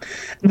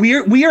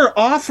 We are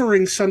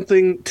offering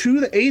something to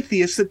the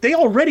atheists that they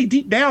already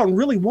deep down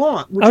really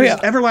want, which is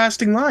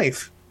everlasting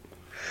life.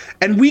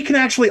 And we can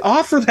actually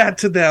offer that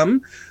to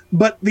them,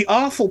 but the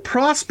awful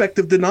prospect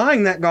of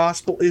denying that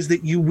gospel is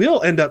that you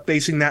will end up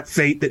facing that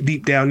fate that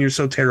deep down you're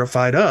so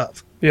terrified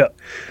of. Yeah.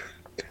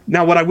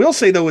 Now, what I will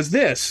say, though, is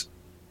this.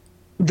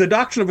 The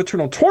doctrine of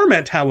eternal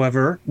torment,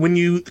 however, when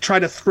you try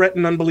to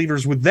threaten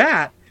unbelievers with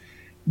that,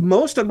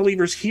 most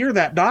unbelievers hear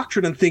that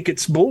doctrine and think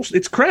it's bullshit.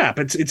 It's crap.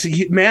 It's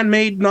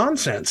man-made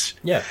nonsense.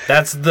 Yeah,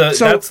 that's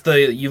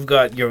you've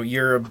got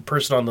you're a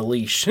person on the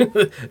leash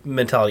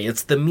mentality.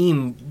 It's the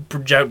meme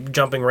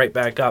jumping right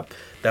back up.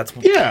 That's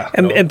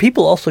and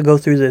people also go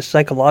through this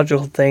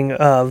psychological thing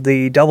of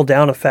the double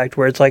down effect,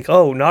 where it's like,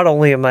 oh, not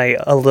only am I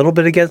a little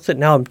bit against it,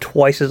 now I'm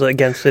twice as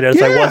against it as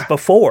I was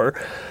before,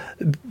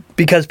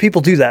 because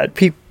people do that.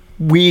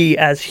 We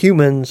as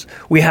humans,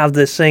 we have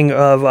this thing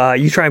of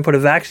you try and put a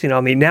vaccine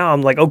on me. Now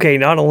I'm like, okay,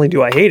 not only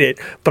do I hate it,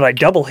 but I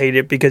double hate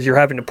it because you're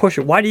having to push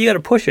it. Why do you got to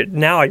push it?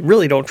 Now I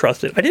really don't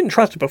trust it. I didn't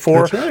trust it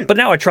before, but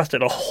now I trust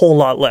it a whole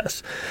lot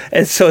less.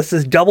 And so it's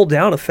this double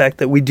down effect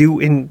that we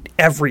do in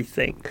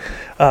everything,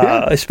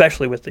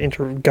 especially with the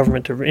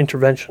government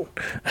intervention.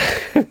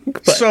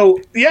 So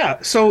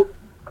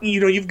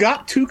you've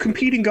got two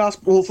competing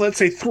gospel. Well, let's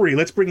say three.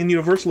 Let's bring in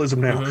universalism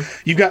now.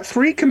 Mm-hmm. You've got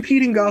three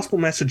competing gospel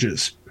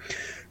messages.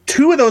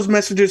 Two of those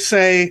messages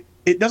say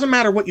it doesn't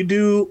matter what you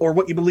do or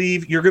what you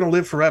believe, you're going to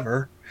live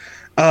forever.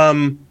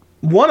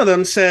 One of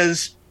them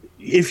says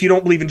if you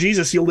don't believe in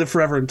Jesus, you'll live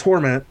forever in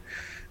torment.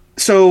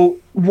 So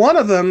one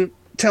of them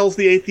tells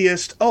the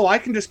atheist, oh, I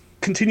can just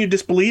continue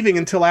disbelieving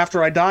until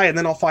after I die, and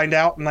then I'll find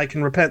out and I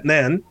can repent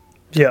then.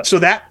 Yeah. So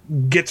that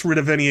gets rid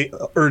of any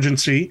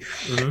urgency.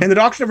 Mm-hmm. And the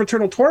doctrine of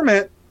eternal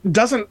torment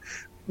doesn't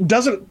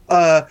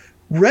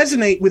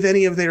resonate with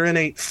any of their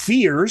innate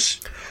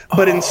fears,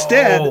 but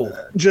instead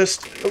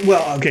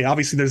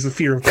obviously there's the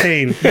fear of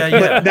pain,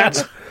 but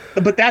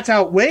that's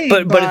outweighed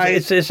but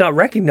it's not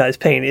recognized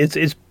pain.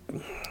 It's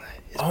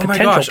oh my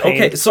gosh.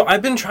 Pain. Okay, so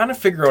I've been trying to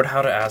figure out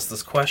how to ask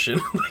this question,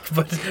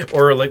 what is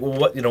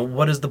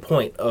the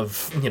point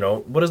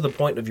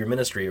of your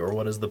ministry, or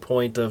what is the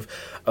point of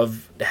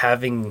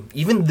having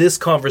even this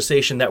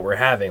conversation that we're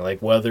having,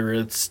 like whether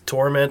it's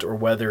torment or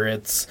whether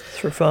it's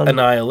for fun,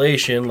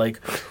 annihilation, like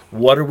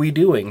what are we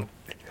doing?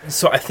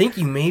 So I think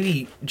you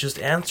maybe just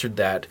answered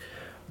that,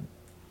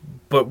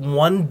 but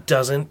one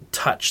doesn't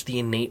touch the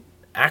innate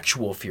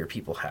actual fear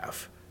people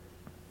have.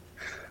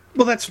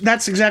 Well,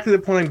 that's exactly the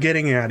point I'm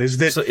getting at. Is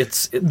that so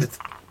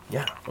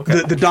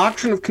the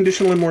doctrine of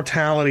conditional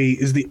immortality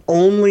is the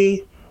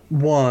only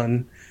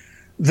one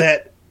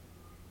that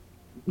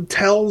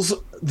tells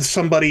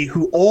somebody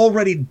who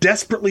already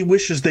desperately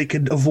wishes they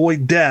could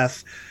avoid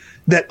death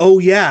that, oh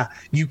yeah,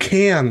 you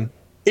can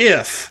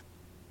if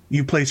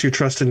you place your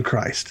trust in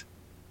Christ.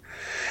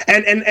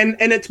 And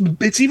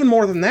it's even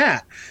more than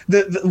that.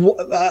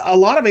 A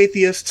lot of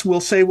atheists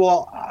will say,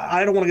 well,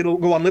 I don't want to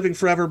go on living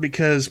forever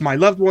because my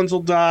loved ones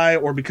will die,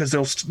 or because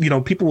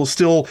people will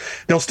still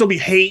be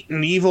hate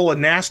and evil and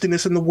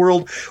nastiness in the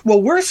world.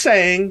 Well, we're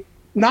saying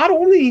not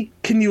only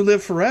can you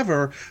live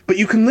forever, but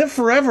you can live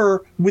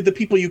forever with the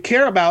people you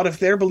care about if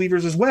they're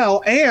believers as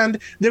well,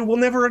 and there will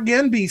never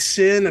again be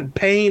sin and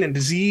pain and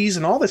disease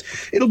and all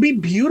this. It'll be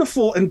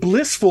beautiful and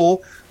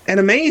blissful and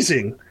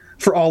amazing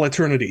for all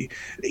eternity.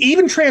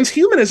 Even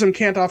transhumanism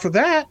can't offer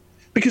that,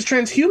 because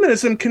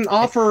transhumanism can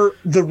offer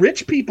the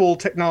rich people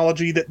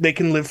technology that they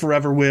can live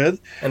forever with.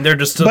 And they're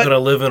just still going to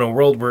live in a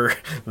world where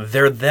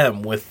they're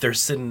them with their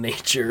sin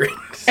nature.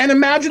 And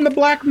imagine the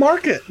black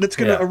market that's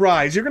going to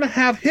arise. You're going to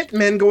have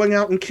hitmen going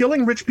out and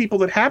killing rich people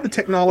that have the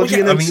technology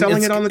and then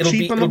selling it on the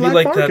cheap on the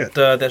black market. It'll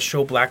be like that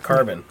show Black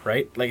Carbon,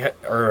 right?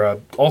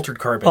 Or Altered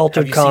Carbon.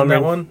 Altered Carbon. Seen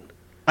that one?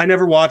 I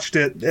never watched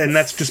it, and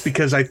that's just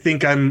because I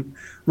think I'm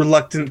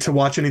reluctant to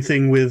watch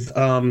anything with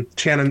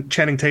Channing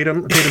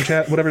Tatum,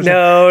 whatever his name.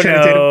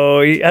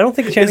 No, I don't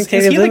think Channing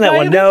Tatum's in that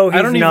one. No,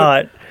 he's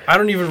not. I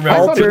don't even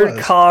remember. Altered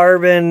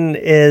Carbon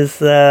is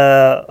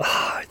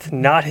it's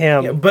not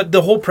him. Yeah, but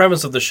the whole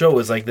premise of the show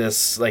is like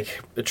this,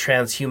 like a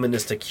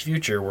transhumanistic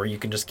future where you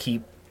can just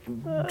keep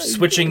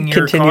switching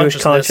your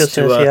consciousness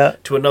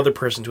to another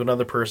person, to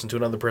another person, to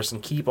another person,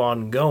 keep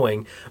on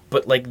going.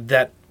 But like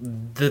that,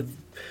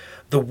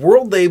 the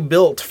world they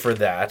built for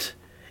that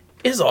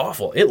is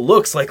awful. It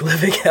looks like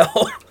living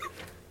hell.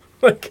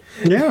 Like,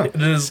 Yeah.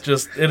 it is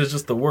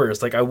just the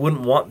worst. Like, I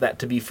wouldn't want that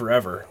to be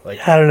forever.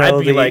 Like, I don't know,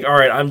 I'd be like, all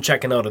right, I'm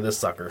checking out of this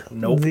sucker.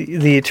 Nope.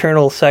 The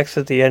eternal sex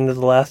at the end of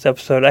the last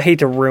episode. I hate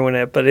to ruin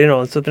it, but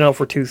it's been out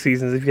for 2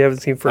 seasons. If you haven't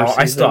seen first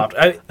season, I stopped.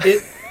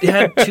 It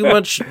had too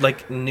much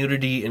like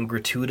nudity and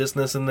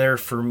gratuitousness in there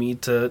for me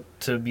to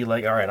be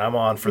like, all right, I'm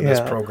on for this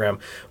program.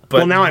 But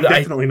Well, now I'm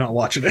definitely not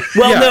watching it.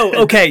 Well,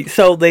 no, okay.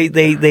 So they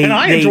And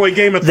I enjoy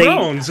Game of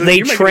Thrones. They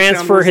You make it sound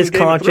transfer worse his than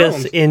Game of conscious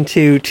Thrones.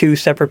 into 2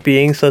 separate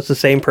beings, so it's the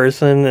same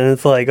person, and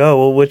it's like, oh,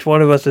 well, which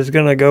one of us is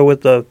going to go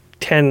with the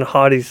 10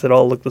 hotties that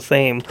all look the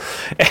same?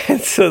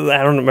 And so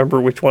I don't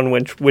remember which one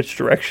went which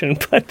direction,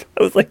 but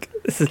I was like,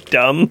 this is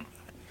dumb.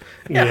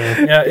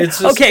 Yeah, it's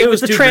just, Okay, it with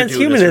was the too gratuitous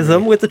for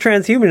me.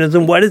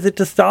 transhumanism, what is it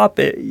to stop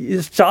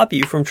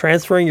you from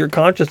transferring your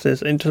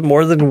consciousness into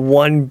more than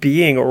one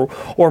being,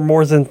 or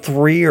more than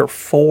 3 or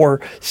 4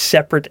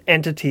 separate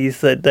entities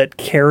that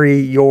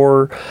carry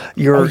your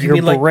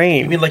mean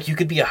brain? You mean like you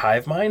could be a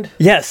hive mind?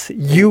 Yes,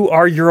 you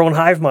are your own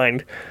hive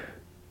mind.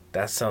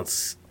 That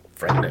sounds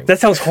frightening. That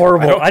sounds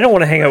horrible. I don't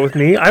want to hang out with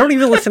me. I don't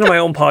even listen to my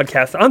own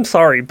podcast. I'm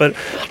sorry, but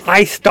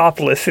I stopped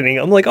listening.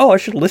 I'm like, oh, I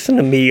should listen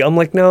to me. I'm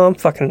like, no, I'm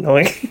fucking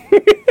annoying.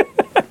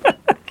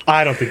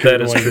 I don't think you're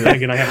That is annoying. true. Then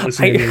again, I haven't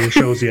listened to any of the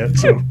shows yet,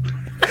 so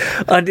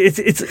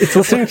It's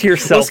listening to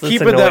yourself. Let's keep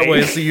that's it that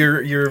annoying. way, so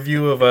your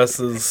view of us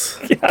is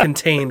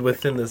contained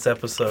within this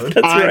episode.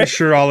 I'm right.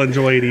 sure I'll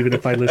enjoy it even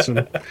if I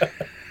listen.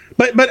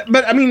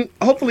 But I mean,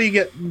 hopefully you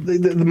get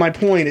my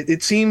point.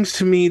 It seems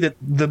to me that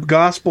the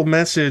gospel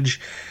message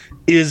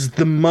is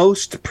the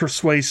most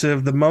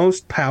persuasive, the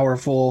most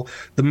powerful,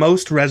 the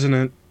most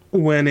resonant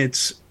when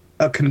it's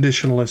a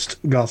conditionalist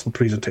gospel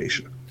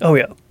presentation. Oh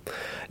yeah.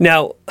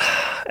 Now,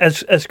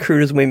 as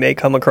crude as we may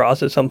come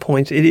across at some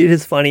points, it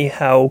is funny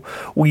how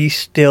we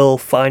still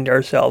find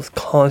ourselves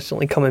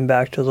constantly coming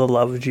back to the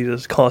love of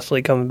Jesus,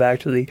 constantly coming back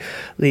to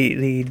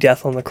the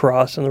death on the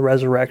cross and the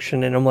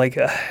resurrection. And I'm like,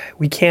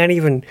 we can't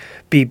even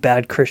be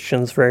bad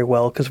Christians very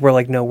well, because we're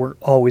like, no, we're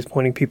always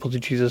pointing people to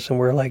Jesus, and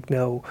we're like,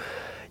 no,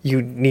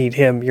 you need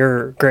him.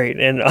 You're great,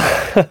 and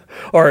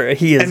or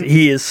he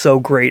is so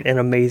great and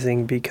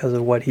amazing because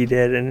of what he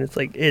did, and it's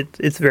like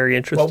it's very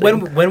interesting. Well,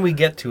 when we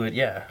get to it,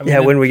 yeah. I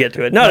mean, when we get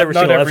to it, not every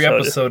single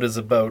episode is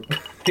about.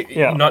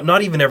 Yeah.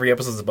 Not even every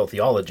episode is about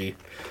theology.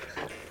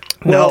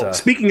 Well, But,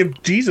 speaking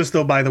of Jesus,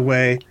 though, by the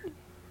way,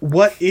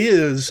 what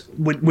is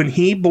when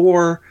he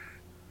bore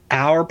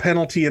our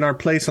penalty in our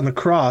place on the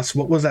cross?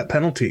 What was that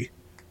penalty?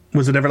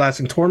 Was it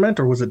everlasting torment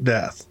or was it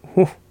death?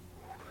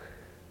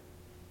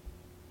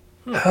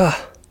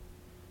 I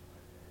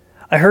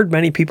heard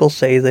many people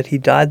say that he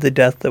died the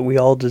death that we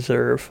all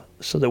deserve,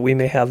 so that we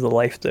may have the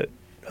life that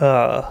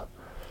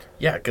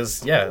yeah,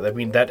 because I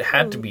mean that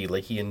had to be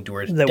like he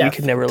endured That we death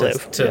could never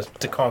live.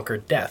 to conquer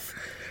death.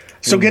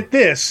 So get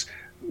this.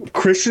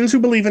 Christians who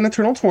believe in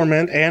eternal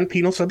torment and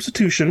penal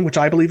substitution, which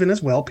I believe in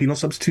as well, penal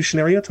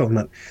substitutionary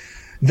atonement,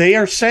 they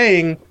are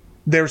saying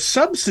their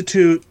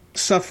substitute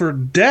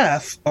suffered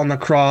death on the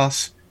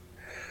cross,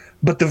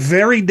 but the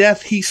very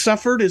death he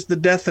suffered is the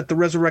death that the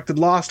resurrected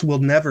lost will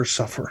never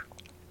suffer.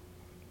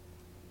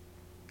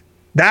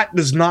 That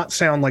does not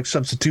sound like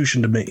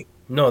substitution to me.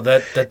 No,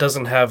 that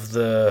doesn't have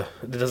the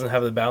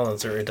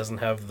balance, or it doesn't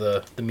have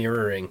the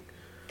mirroring.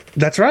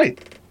 That's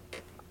right.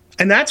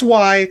 And that's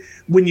why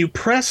when you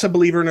press a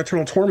believer in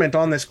eternal torment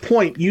on this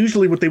point,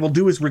 usually what they will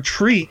do is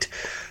retreat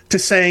to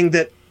saying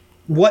that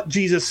what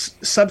Jesus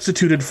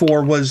substituted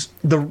for was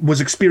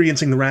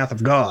experiencing the wrath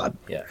of God.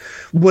 Yeah.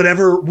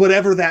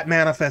 Whatever that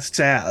manifests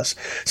as.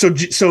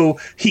 So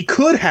he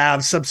could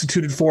have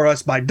substituted for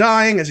us by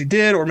dying as he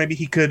did, or maybe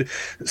he could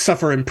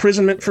suffer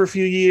imprisonment for a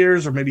few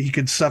years, or maybe he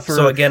could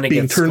suffer It being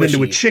gets turned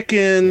into a squishy.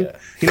 chicken.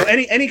 Yeah.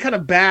 Any kind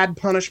of bad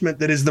punishment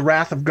that is the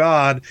wrath of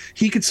God,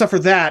 he could suffer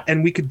that,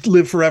 and we could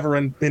live forever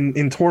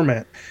in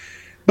torment.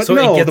 But So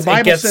no, it the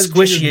Bible gets says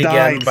squishy Jesus again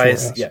died by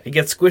for us. it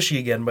gets squishy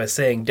again by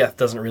saying death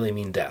doesn't really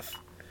mean death.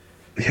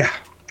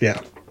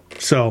 Yeah.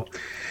 So,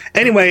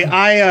 anyway,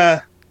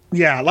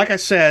 like I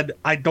said,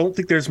 I don't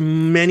think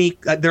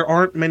there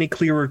aren't many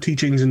clearer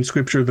teachings in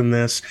Scripture than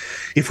this.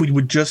 If we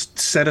would just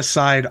set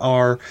aside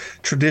our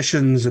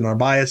traditions and our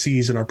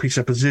biases and our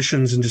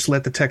presuppositions and just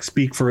let the text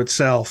speak for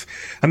itself.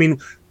 I mean,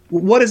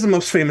 what is the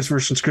most famous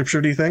verse in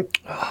Scripture, do you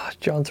think?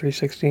 John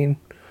 3:16.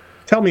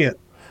 Tell me it.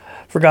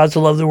 For God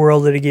so loved the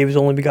world that he gave his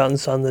only begotten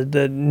Son,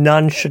 that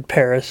none should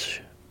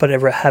perish, but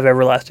have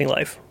everlasting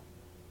life.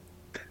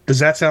 Does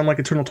that sound like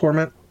eternal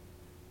torment?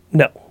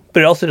 No,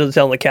 but it also doesn't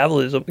sound like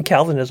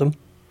Calvinism.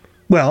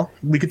 Well,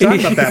 we could talk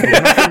about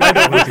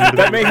that.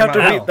 But we're not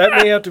talking about that.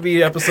 That may have to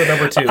be episode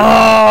number 2. Oh,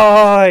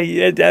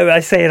 I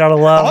say it on a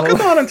level. I'll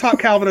come on and talk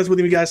Calvinism with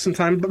you guys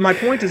sometime. But my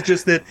point is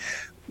just that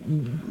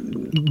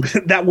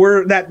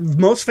that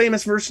most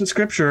famous verse in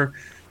Scripture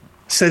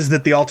says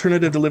that the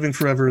alternative to living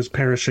forever is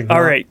perishing. All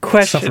not right,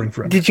 question. Suffering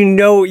forever. Did you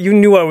know? You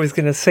knew I was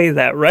going to say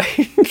that,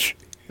 right?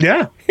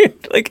 Yeah.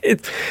 Like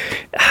it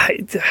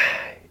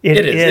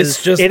It is.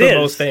 It's just It the is.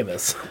 most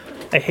famous.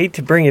 I hate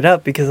to bring it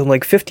up because I'm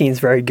like 15 is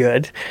very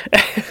good.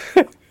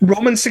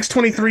 Romans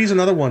 6:23 is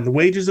another one. The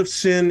wages of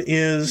sin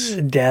is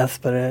death,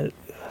 but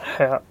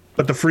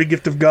the free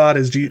gift of God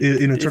is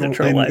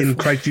eternal life. in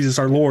Christ Jesus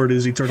our Lord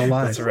is eternal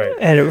life. That's right.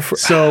 And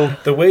So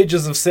The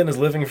wages of sin is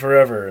living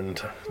forever,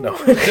 and no.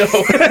 well,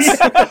 that's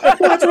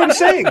what I'm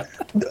saying.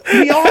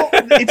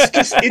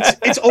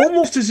 It's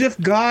almost as if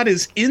God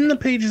is in the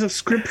pages of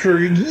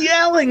Scripture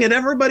yelling at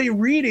everybody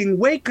reading,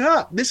 "Wake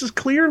up! This is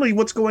clearly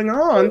what's going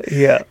on."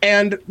 Yeah.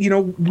 And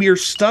we are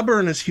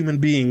stubborn as human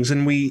beings,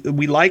 and we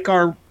like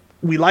our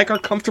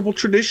comfortable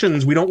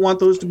traditions. We don't want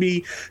those to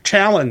be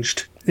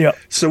challenged. Yeah.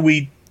 So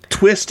we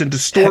twist and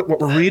distort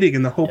what we're reading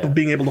in the hope of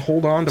being able to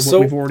hold on to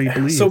what we've already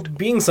believed. So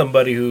being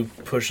somebody who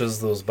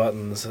pushes those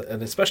buttons,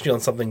 and especially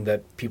on something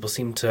that people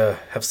seem to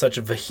have such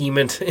a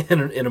vehement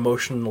and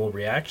emotional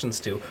reactions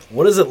to,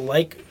 what is it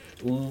like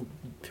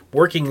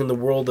working in the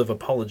world of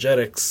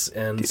apologetics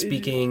and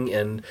speaking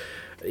and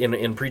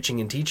in preaching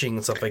and teaching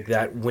and stuff like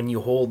that when you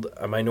hold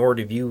a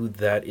minority view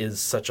that is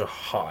such a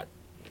hot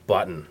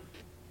button?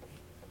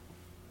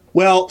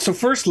 Well, so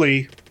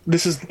firstly,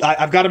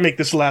 I've got to make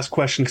this the last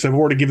question because I've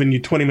already given you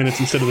 20 minutes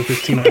instead of the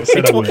 15 I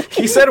said I would.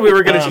 He said we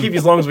were going to keep you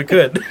as long as we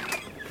could.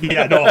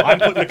 Yeah, no, I'm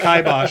putting the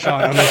kibosh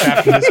on this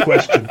after this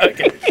question.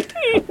 Okay.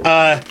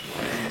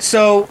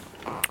 So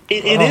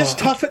it is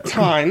tough at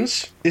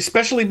times,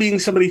 especially being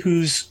somebody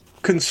who's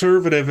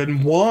conservative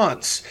and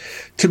wants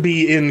to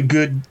be in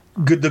the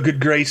good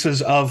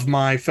graces of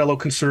my fellow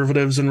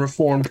conservatives and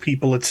reformed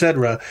people,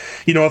 etc.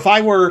 If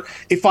I were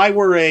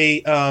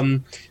a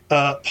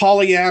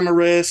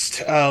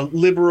polyamorist,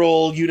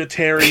 liberal,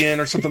 Unitarian,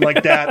 or something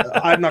like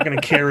that, I'm not going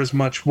to care as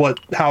much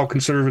how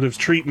conservatives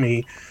treat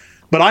me.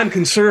 But I'm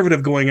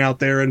conservative going out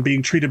there and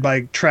being treated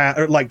like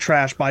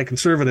trash by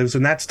conservatives,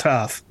 and that's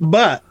tough.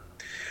 But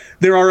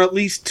there are at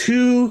least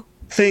three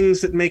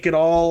things that make it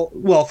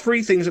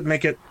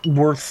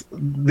worth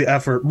the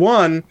effort.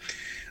 One,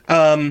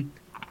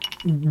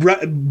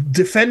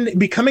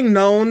 becoming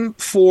known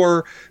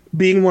for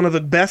being one of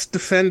the best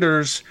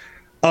defenders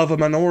of a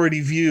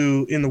minority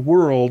view in the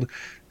world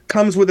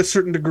comes with a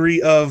certain degree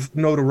of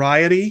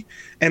notoriety,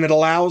 and it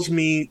allows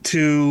me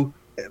to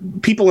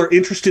people are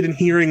interested in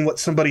hearing what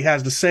somebody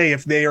has to say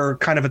if they are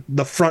kind of at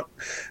the front.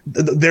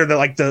 They're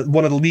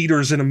one of the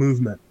leaders in a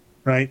movement,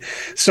 right?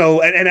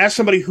 So, and as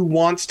somebody who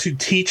wants to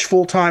teach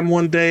full-time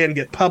one day and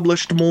get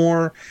published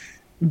more,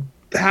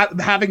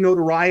 having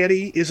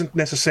notoriety isn't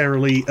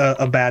necessarily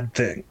a bad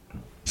thing.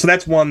 So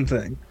that's one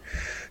thing.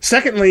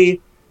 Secondly,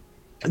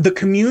 the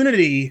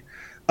community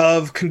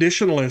of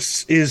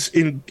conditionalists is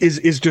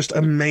just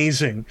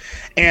amazing,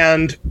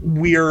 and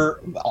we're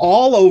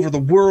all over the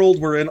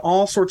world. We're in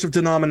all sorts of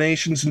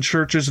denominations and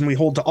churches, and we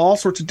hold to all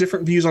sorts of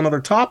different views on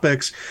other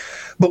topics,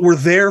 but we're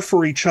there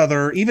for each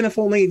other, even if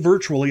only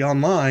virtually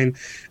online,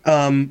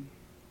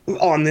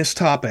 on this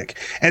topic.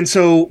 And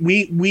so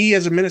we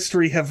as a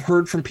ministry have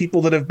heard from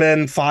people that have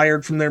been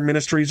fired from their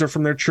ministries or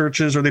from their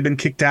churches, or they've been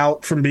kicked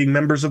out from being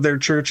members of their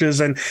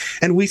churches, and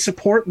we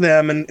support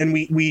them, and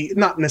we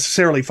not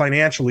necessarily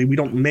financially, we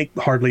don't make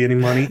hardly any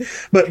money,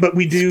 but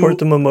we do support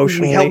them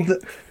emotionally. We help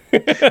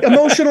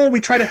we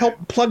try to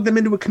help plug them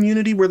into a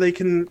community where they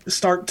can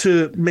start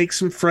to make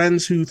some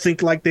friends who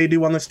think like they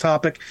do on this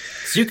topic.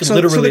 So you can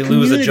literally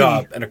lose a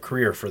job and a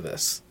career for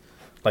this.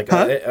 Like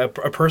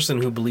a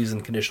person who believes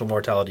in conditional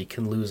mortality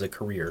can lose a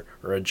career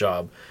or a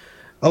job.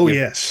 Oh,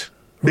 yes.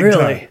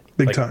 Really?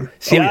 Big time.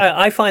 See,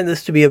 I find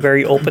this to be a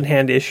very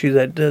open-hand issue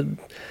that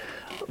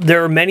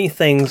there are many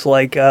things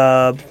like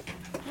the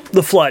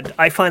flood.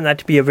 I find that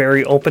to be a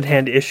very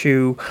open-hand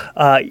issue.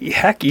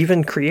 Heck,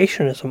 even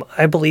creationism.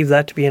 I believe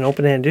that to be an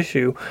open-hand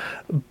issue.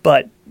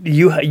 But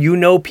you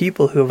know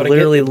people who have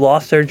literally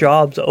lost their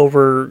jobs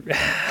over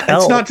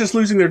hell. It's not just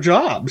losing their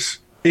jobs.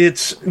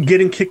 It's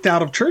getting kicked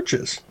out of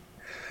churches.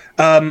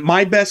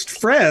 My best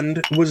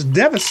friend was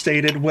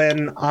devastated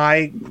when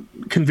I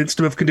convinced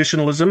him of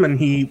conditionalism, and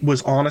he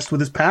was honest with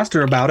his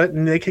pastor about it,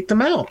 and they kicked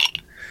him out.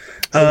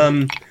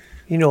 You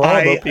know all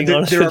about being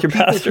honest with your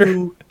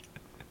pastor.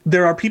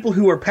 There are people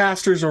who are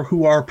pastors or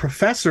who are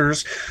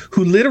professors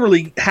who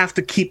literally have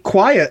to keep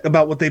quiet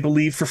about what they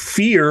believe for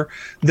fear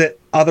that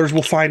others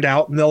will find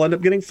out, and they'll end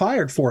up getting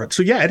fired for it.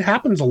 So yeah, it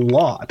happens a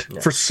lot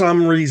for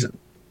some reason.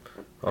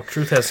 Well,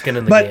 truth has skin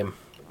in the game.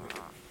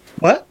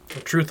 What?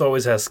 Truth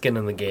always has skin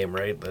in the game,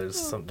 right? There's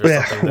something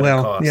that it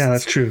costs. Yeah,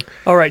 that's true.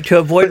 All right, to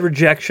avoid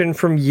rejection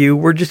from you,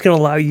 we're just going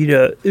to allow you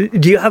to...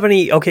 Do you have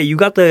any... Okay, you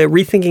got the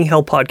Rethinking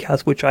Hell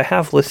podcast, which I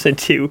have listened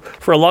to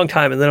for a long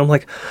time, and then I'm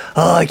like,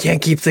 I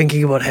can't keep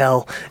thinking about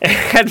hell. And I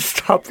had to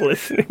stop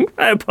listening.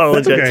 I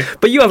apologize. That's okay.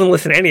 But you haven't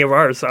listened to any of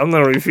ours, so I'm not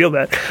really feel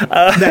that.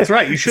 That's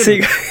right, you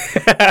shouldn't.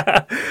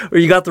 Or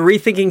you got the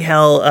Rethinking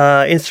Hell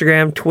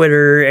Instagram,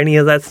 Twitter, any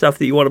of that stuff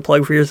that you want to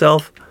plug for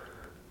yourself?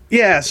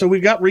 Yeah, so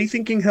we've got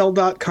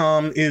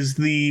rethinkinghell.com is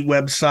the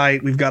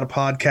website. We've got a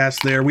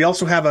podcast there. We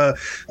also have a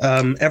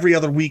every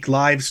other week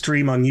live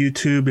stream on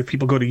YouTube. If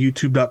people go to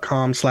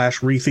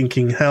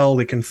youtube.com/rethinkinghell,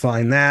 they can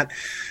find that.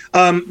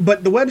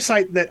 But the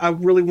website that I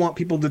really want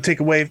people to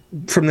take away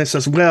from this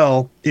as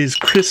well is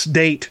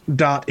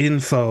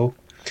chrisdate.info,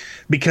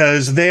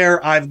 because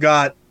there I've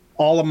got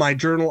all of my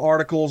journal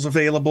articles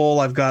available.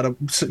 I've got a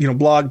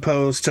blog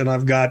post, and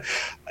I've got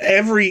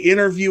every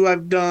interview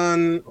I've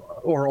done,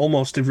 or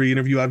almost every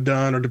interview I've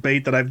done or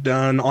debate that I've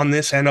done on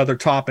this and other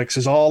topics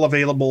is all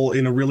available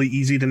in a really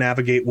easy to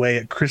navigate way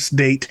at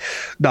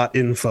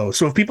chrisdate.info.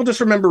 So if people just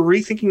remember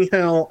Rethinking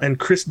Hell and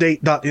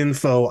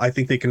chrisdate.info, I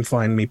think they can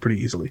find me pretty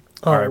easily.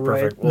 All right,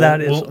 perfect. That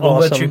is awesome. We'll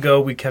let you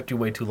go. We kept you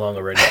way too long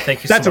already.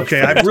 Thank you so much. That's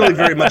okay. I've really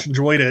very much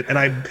enjoyed it, and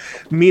I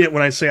mean it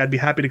when I say I'd be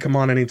happy to come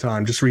on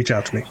anytime. Just reach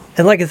out to me.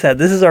 And like I said,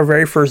 this is our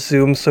very first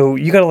Zoom, so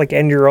you gotta like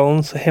end your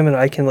own so him and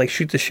I can like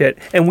shoot the shit.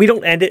 And we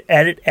don't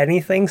edit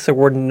anything, so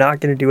we're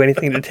not gonna do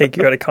anything to take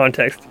you out of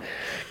context.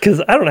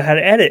 Because I don't know how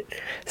to edit.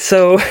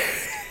 So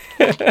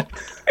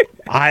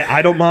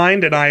I don't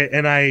mind, and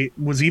I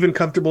was even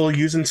comfortable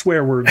using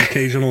swear words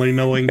occasionally,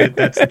 knowing that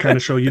that's the kind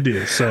of show you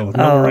do. So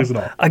no worries at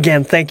all.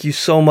 Again, thank you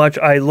so much.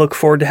 I look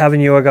forward to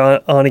having you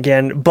on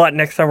again. But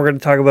next time we're going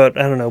to talk about,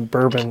 I don't know,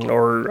 bourbon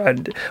or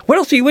what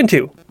else are you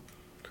into?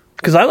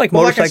 Because I like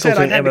motorcycles like I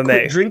said, and I had MMA. To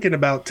quit drinking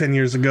about 10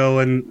 years ago,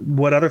 and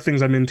what other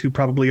things I'm into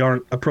probably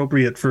aren't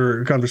appropriate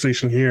for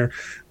conversation here.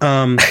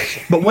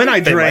 But when I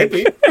drank,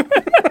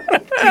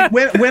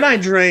 when I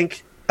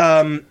drank.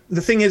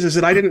 The thing is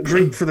that I didn't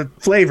drink for the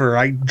flavor.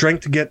 I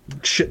drank to get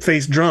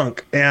shit-faced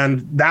drunk,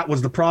 and that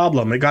was the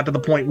problem. It got to the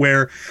point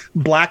where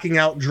blacking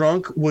out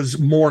drunk was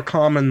more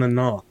common than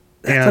not.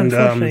 That's and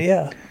unfortunate,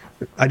 yeah.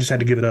 I just had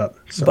to give it up.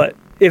 So. But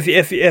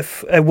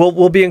if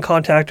we'll be in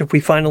contact if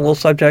we find a little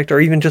subject, or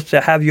even just to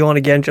have you on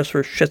again, just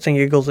for shits and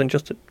giggles and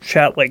just to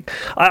chat. Like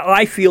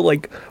I feel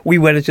like we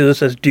went into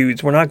this as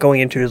dudes. We're not going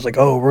into it as like,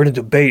 oh, we're gonna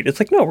debate. It's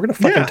like, no, we're gonna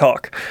fucking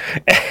talk.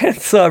 And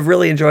so I've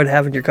really enjoyed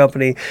having your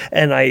company,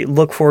 and I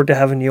look forward to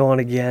having you on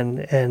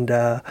again. And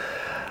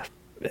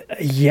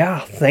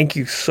yeah, thank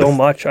you so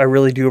much. I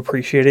really do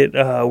appreciate it.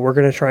 We're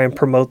gonna try and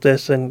promote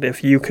this, and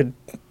if you could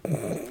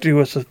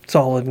do us a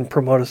solid and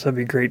promote us, that'd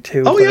be great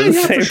too. Oh yeah,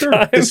 for sure.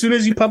 As soon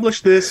as you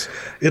publish this,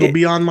 it'll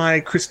be on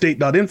my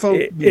chrisdate.info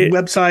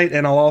website,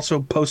 and I'll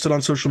also post it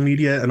on social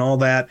media and all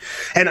that.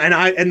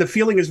 And the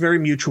feeling is very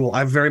mutual.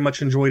 I've very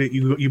much enjoyed it.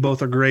 You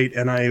both are great,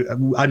 and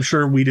I'm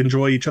sure we'd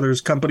enjoy each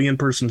other's company in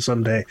person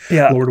someday.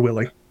 Yeah. Lord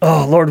willing.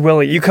 Oh, Lord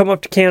willing. You come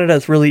up to Canada,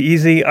 it's really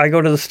easy. I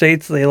go to the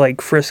States, they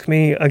like frisk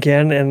me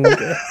again, and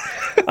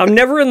I'm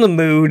never in the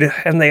mood,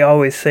 and they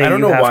always say I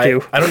don't know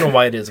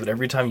why it is, but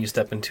every time you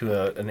step into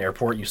an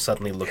airport, you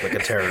suddenly look like a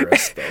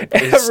terrorist.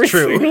 It's every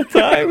true. single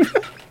time.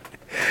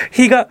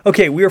 We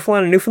were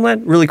flying to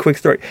Newfoundland. Really quick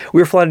story.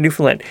 We were flying to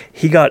Newfoundland.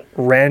 He got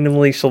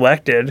randomly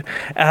selected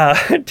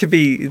to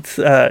be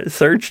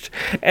searched.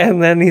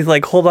 And then he's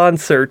like, hold on,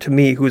 sir, to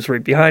me, who's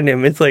right behind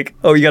him. It's like,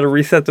 oh, you got to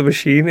reset the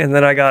machine. And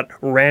then I got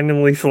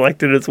randomly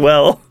selected as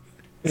well.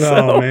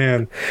 Oh,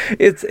 man.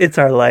 It's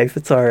our life.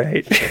 It's all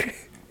right.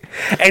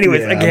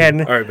 Anyways,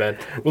 again. All right, man.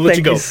 We'll let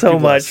you go. Thank you so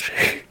much.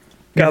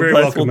 God bless.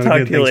 Welcome. We'll talk to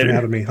you Thanks later. for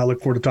having me. I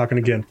look forward to talking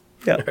again.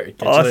 Yeah. Right,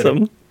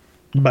 awesome.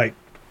 Bye.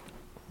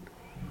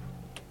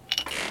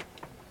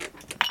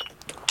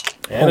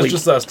 And it's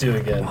just us two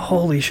again.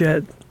 Holy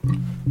shit.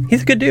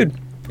 He's a good dude.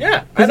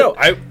 Yeah, I know.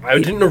 I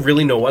didn't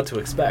really know what to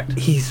expect.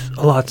 He's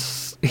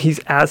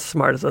as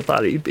smart as I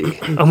thought he'd be.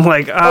 I'm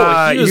like,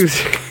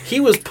 he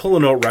was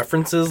pulling out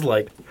references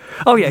like,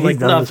 oh yeah, like he's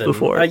done nothing. this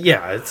before.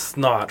 Yeah, it's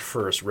not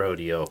first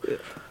rodeo.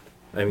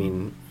 I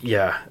mean,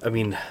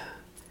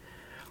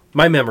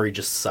 my memory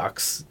just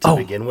sucks to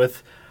begin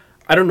with.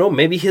 I don't know.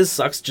 Maybe his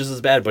sucks just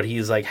as bad, but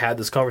he's like had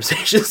this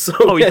conversation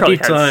many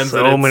times.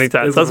 So many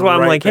times. That's why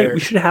I'm like, hey,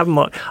 we should have him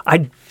on.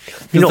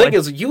 The thing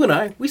is, you and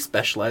I, we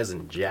specialize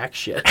in jack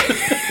shit.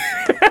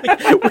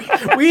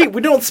 we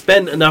don't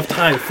spend enough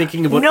time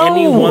thinking about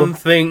any one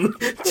thing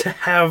to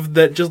have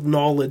that just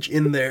knowledge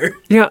in there.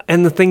 Yeah,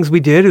 and the things we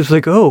did is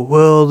like, oh,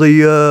 well,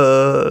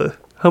 the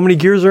how many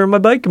gears are on my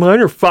bike? Mine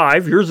are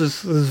 5. Yours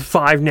is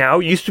 5 now.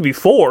 It used to be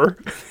 4.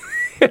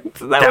 that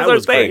was our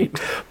thing. Great.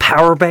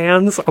 Power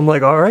bands. I'm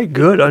like, all right,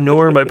 good. I know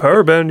where my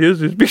power band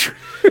is.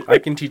 I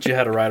can teach you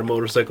how to ride a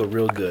motorcycle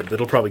real good.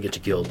 That'll probably get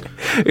you killed.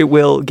 It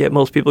will get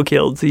most people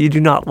killed, so you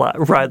do not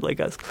ride like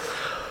us.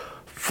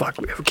 Fuck,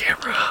 we have a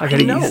camera. I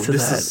gotta get used to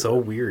this that. Is so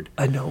weird.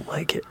 I don't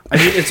like it. I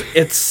mean,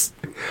 it's.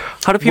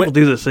 How do people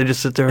do this? They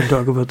just sit there and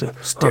talk about the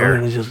stare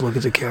and just look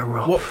at the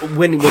camera. Well,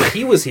 when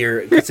he was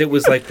here, because it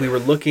was like we were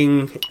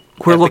looking.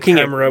 We're looking at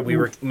the camera. We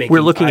were making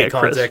eye at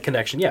contact Chris.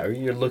 Connection. Yeah,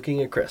 you're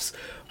looking at Chris.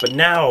 But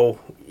now,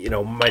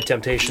 my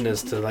temptation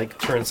is to like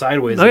turn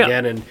sideways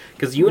again, and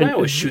because you and I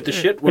always shoot the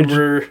shit when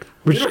we're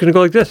just gonna go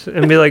like this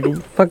and be like,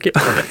 "Fuck you."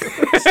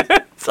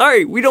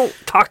 Sorry, we don't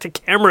talk to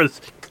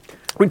cameras.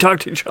 We talk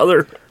to each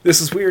other. This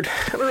is weird.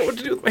 I don't know what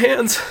to do with my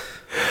hands.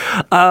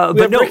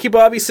 We have Ricky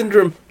Bobby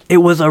syndrome. It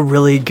was a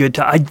really good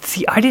time.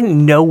 I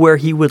didn't know where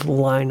he would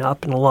line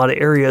up in a lot of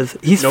areas.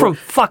 He's from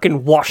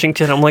fucking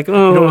Washington. I'm like,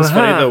 oh. You know what's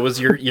funny though was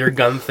your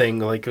gun thing.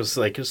 Like it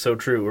was so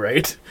true,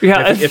 right?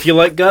 Yeah. If you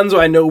like guns,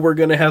 I know we're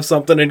gonna have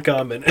something in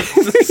common.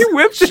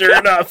 Sure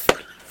enough.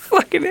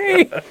 Fucking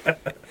A.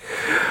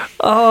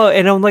 Oh,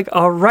 and I'm like,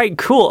 all right,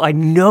 cool. I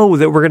know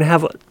that we're gonna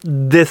have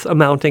this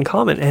amount in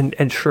common,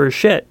 and sure as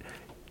shit,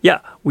 Yeah,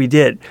 we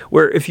did.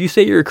 Where if you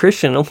say you're a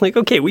Christian, I'm like,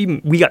 okay, we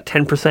got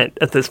 10%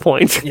 at this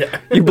point. Yeah.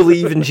 You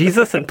believe in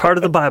Jesus and part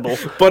of the Bible.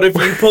 But if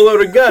you pull out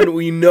a gun,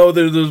 we know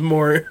that there's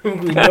more. We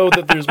know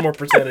that there's more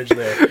percentage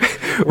there.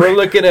 We're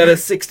looking at a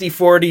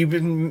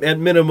 60-40 at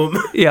minimum.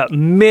 Yeah,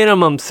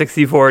 minimum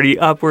 60-40,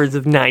 upwards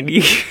of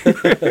 90.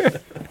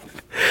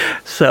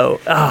 So,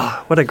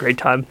 what a great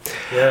time.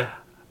 Yeah.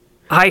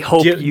 I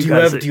hope Do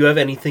guys... you have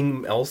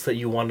anything else that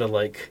you want to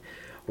like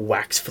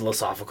wax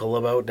philosophical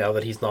about now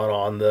that he's not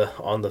on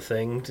the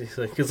thing?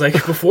 Because like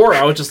before,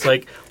 I was just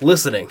like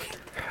listening.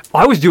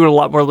 I was doing a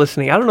lot more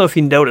listening. I don't know if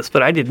you noticed,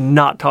 but I did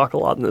not talk a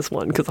lot in this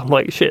one because I'm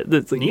like, shit.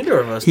 Like, Neither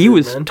of us. He did,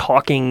 was man.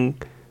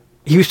 talking.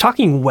 He was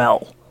talking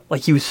well.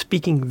 Like he was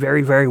speaking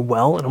very, very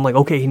well, and I'm like,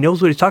 okay, he knows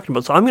what he's talking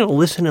about, so I'm going to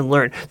listen and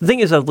learn. The thing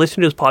is, I've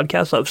listened to his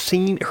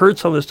podcast, heard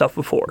some of the stuff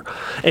before,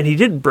 and he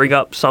did bring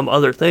up some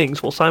other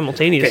things, well,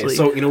 simultaneously. Okay,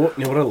 so you know what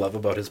I love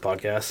about his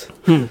podcast?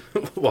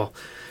 Well,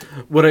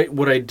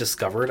 what I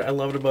discovered I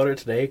loved about it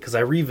today, because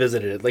I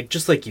revisited it, like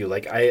just like you,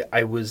 like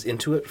I was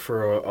into it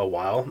for a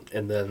while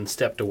and then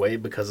stepped away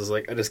because it's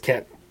like I just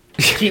can't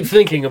keep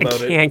thinking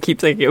about it. Can't keep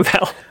thinking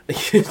about.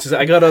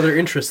 I got other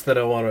interests that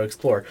I want to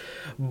explore.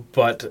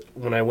 But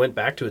when I went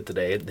back to it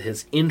today,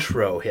 his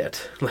intro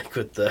hit, like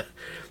with the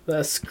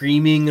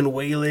screaming and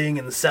wailing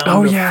and the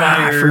sound of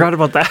fire. I forgot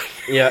about that.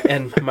 Yeah,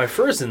 and my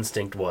first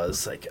instinct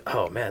was like,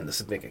 oh man, this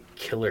would make a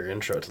killer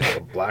intro to like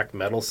a black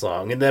metal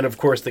song. And then of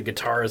course the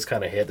guitars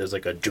kind of hit. There's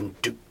like a thing.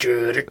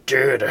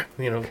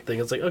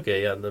 It's like,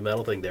 okay, yeah, the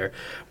metal thing there.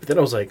 But then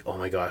I was like, oh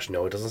my gosh,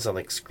 no, it doesn't sound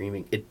like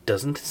screaming. It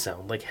doesn't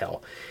sound like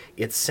hell.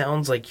 It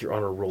sounds like you're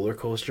on a roller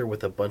coaster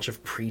with a bunch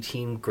of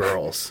preteen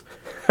girls.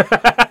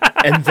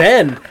 and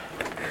then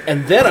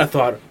I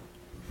thought,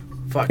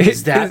 fuck,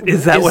 is that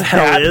what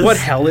hell is? What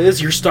hell is?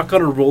 You're stuck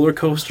on a roller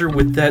coaster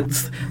with that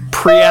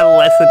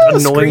pre-adolescent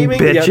annoying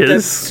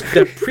bitches.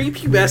 Yeah, that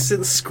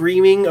prepubescent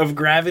screaming of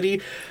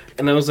gravity.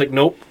 And I was like,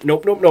 nope.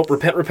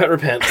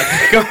 Repent.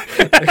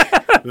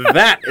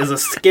 That is a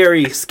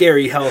scary,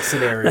 scary hell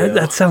scenario.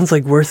 That sounds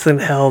like worse than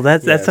hell.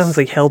 That sounds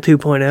like Hell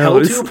 2.0. Hell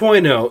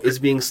 2.0 is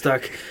being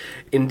stuck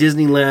in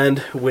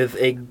Disneyland with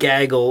a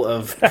gaggle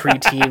of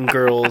preteen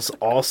girls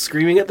all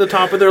screaming at the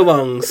top of their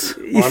lungs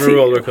on a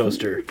roller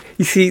coaster.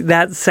 You see,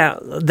 that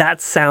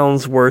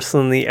sounds worse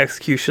than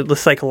the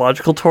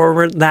psychological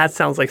torment. That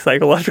sounds like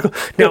psychological.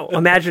 Now,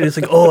 imagine it's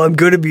like, oh, I'm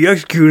going to be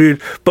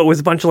executed, but with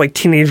a bunch of like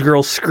teenage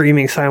girls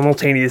screaming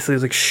simultaneously.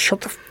 It's like, shut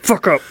the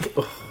fuck up.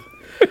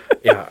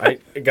 Yeah, I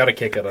got a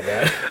kick out of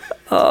that.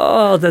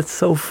 Oh, that's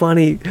so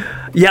funny.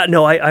 Yeah,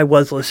 no, I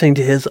was listening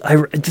to his.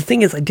 The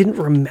thing is, I didn't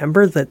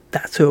remember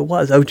that's who it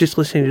was. I was just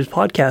listening to his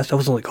podcast. I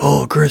wasn't like,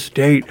 oh, Chris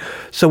Date.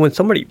 So when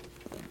somebody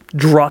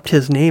dropped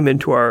his name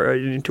into our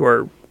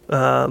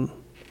I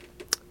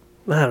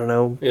don't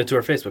know. Into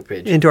our Facebook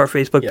page. Into our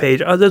Facebook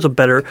page. Oh, there's a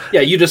better.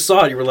 Yeah, you just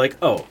saw it. You were like,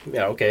 oh,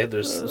 yeah, okay,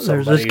 there's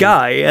this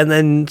guy. And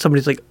then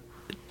somebody's like,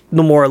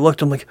 the more I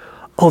looked, I'm like,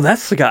 oh,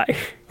 that's the guy.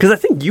 Because I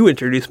think you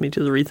introduced me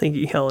to the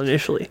Rethinking Hell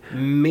initially.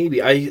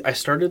 Maybe. I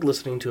started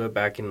listening to it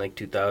back in like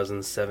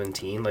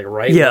 2017, like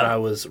when I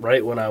was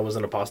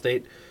an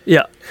apostate.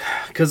 Yeah.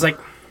 Because like,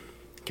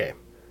 okay,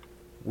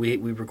 we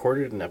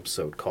recorded an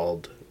episode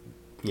called,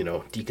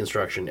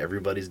 Deconstruction,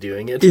 Everybody's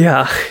Doing It.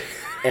 Yeah.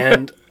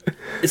 And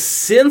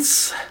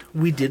since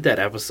we did that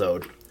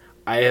episode,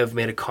 I have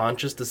made a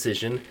conscious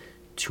decision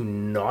to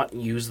not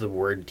use the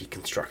word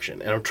deconstruction.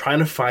 And I'm trying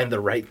to find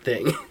the right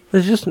thing.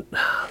 There's just...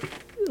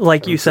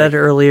 Like you said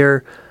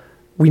earlier,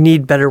 we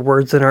need better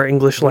words in our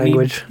English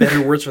language.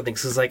 Better words for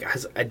things.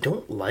 Because I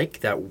don't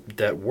like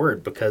that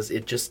word because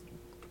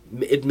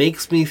it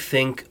makes me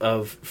think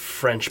of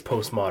French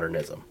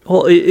postmodernism.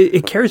 Well,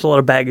 it carries a lot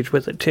of baggage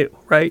with it too,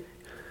 right?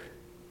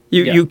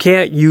 You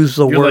can't use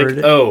the word.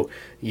 Like, oh,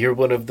 you're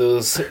one of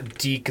those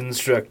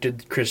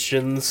deconstructed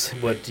Christians.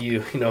 What do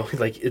you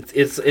like?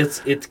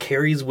 It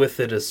carries with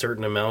it a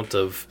certain amount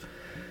of.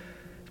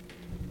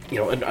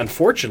 And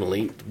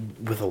unfortunately,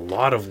 with a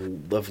lot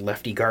of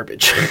lefty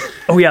garbage.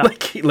 Oh yeah,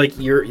 like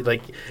you're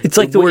like. It's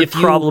like the word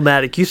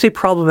problematic. You say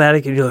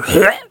problematic, and you're like,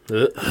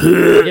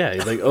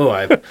 yeah, like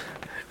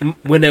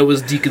when I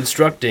was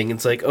deconstructing,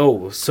 it's like,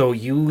 oh, so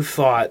you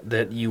thought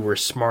that you were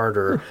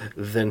smarter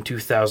than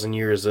 2,000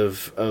 years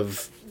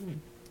of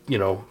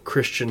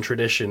Christian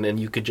tradition,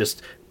 and you could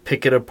just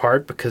pick it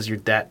apart because you're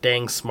that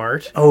dang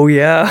smart. Oh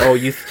yeah.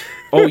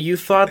 You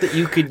thought that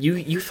you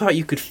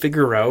could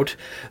figure out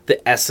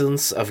the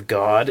essence of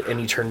God and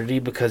eternity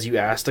because you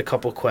asked a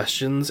couple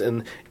questions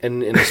and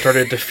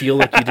started to feel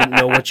like you didn't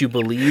know what you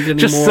believed anymore.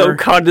 Just so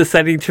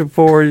condescending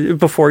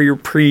before your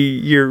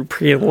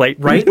pre-enlightenment.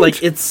 Right?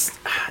 Like it's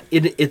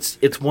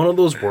one of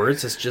those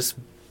words. It's just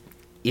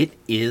it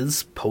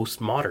is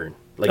postmodern.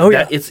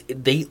 Like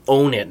they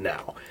own it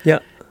now. Yeah.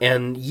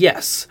 And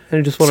yes,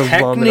 I just want to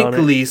vomit on it.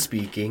 Technically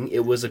speaking,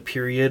 it was a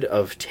period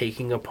of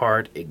taking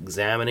apart,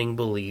 examining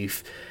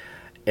belief,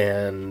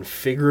 and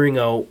figuring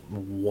out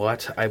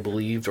what I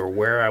believed or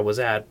where I was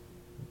at.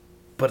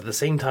 But at the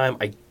same time,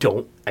 I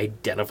don't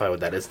identify with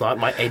that. It's not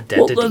my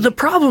identity. Well, the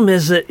problem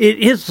is that it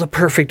is the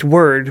perfect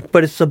word,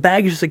 but it's the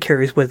baggage that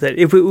carries with it.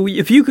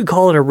 If you could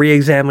call it a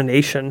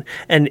re-examination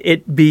and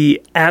it be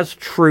as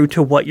true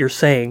to what you're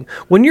saying,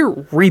 when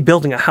you're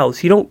rebuilding a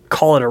house, you don't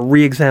call it a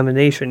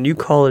re-examination. You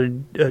call it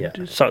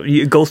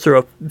it goes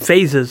through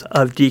phases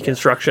of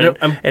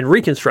deconstruction and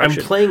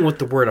reconstruction. I'm playing with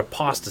the word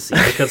apostasy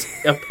because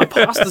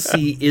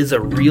apostasy is a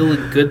really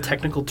good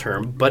technical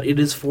term, but it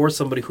is for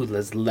somebody who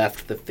has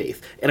left the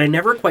faith. And I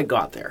never quite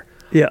got there.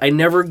 Yeah. I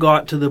never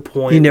got to the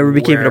point. You never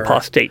became an where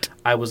apostate.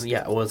 I was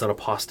an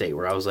apostate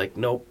where I was like,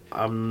 nope,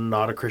 I'm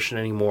not a Christian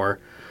anymore.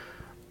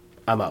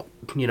 I'm out.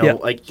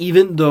 Like,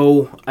 even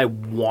though I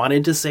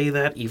wanted to say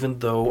that, even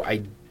though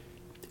I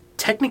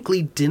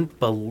technically didn't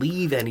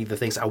believe any of the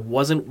things, I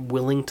wasn't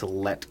willing to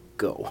let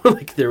go.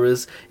 Like,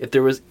 if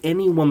there was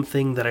any one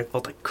thing that I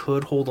felt I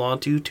could hold on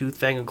to, tooth,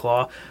 fang, and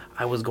claw,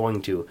 I was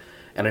going to.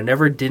 And I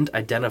never didn't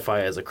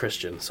identify as a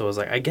Christian. So I was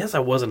like, I guess I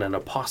wasn't an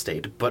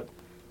apostate, but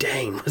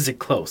dang, was it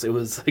close. It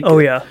was like, oh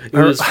yeah, it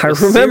was I a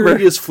remember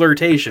serious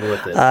flirtation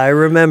with it. I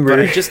remember. But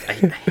I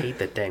hate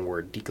that dang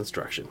word,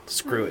 deconstruction.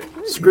 Screw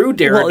it. Screw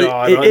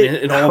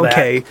Derrida and all that.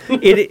 Okay,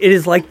 it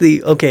is like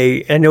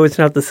I know it's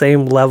not the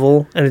same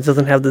level and it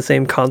doesn't have the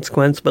same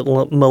consequence, but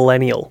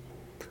millennial.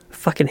 I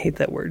fucking hate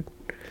that word.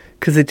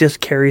 Because it just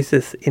carries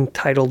this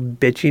entitled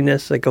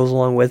bitchiness that goes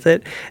along with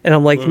it. And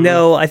I'm like,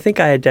 no, I think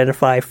I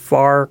identify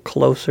far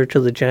closer to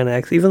the Gen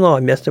X, even though I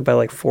missed it by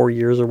like 4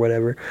 years or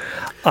whatever.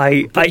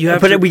 But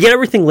we get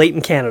everything late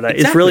in Canada.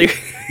 Exactly. It's really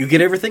you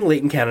get everything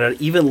late in Canada,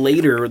 even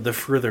later the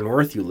further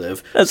north you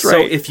live. That's so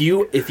right. if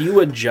you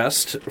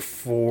adjust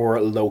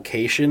for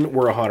location,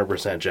 we're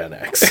 100% Gen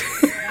X.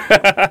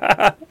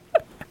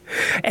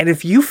 And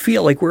if you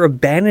feel like we're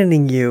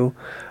abandoning you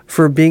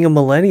for being a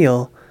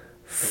millennial,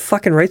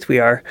 fucking rights we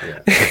are.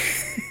 Yeah.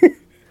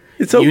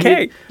 It's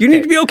okay. You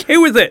need to be okay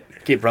with it.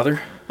 Okay, brother.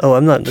 Oh,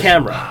 I'm not.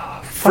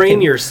 Camera.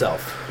 Frame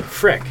yourself.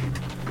 Frick.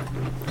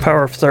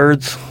 Power of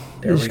thirds.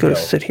 There I'm just going to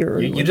sit here.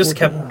 You just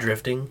kept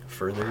drifting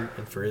further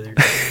and further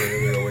and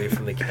further away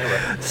from the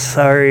camera.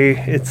 Sorry,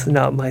 it's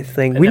not my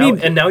thing.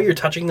 And now you're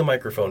touching the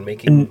microphone,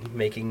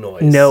 making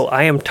noise. No,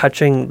 I am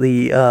touching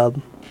the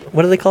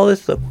what do they call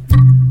this? The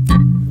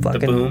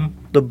boom.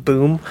 The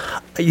boom.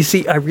 You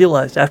see, I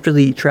realized after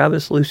the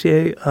Travis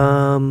Lucier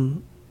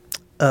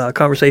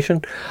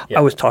conversation,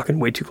 I was talking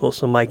way too close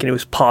to the mic and it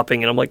was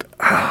popping, and I'm like,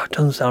 it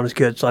doesn't sound as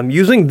good. So I'm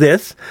using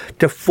this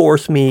to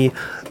force me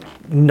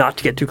not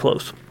to get too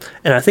close,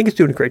 and I think it's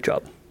doing a great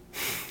job.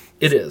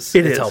 It is.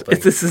 It's helping.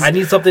 I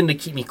need something to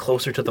keep me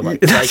closer to the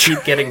mic. I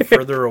keep getting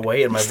further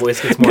away, and my voice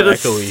gets more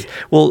echoey.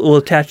 We'll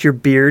attach your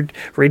beard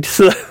right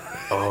to the.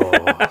 Oh,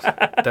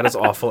 that is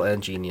awful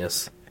and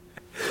genius.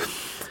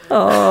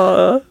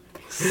 So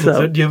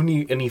do you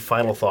have any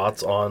final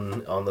thoughts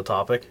on the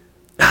topic?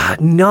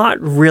 Not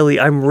really.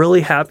 I'm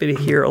really happy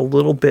to hear a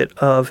little bit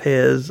of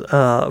his,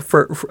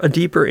 for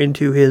deeper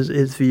into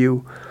his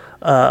view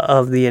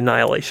of the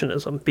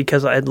annihilationism,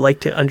 because I'd like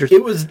to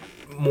understand. It was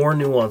more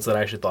nuanced than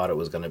I actually thought it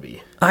was going to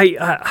be.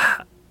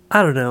 I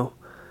don't know.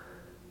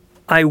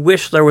 I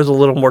wish there was a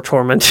little more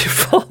torment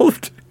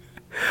involved.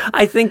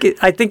 I think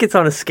it's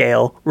on a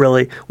scale,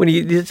 really. When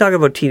you talk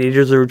about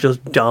teenagers who are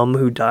just dumb,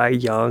 who die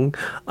young,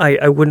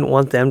 I wouldn't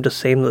want them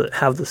to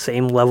have the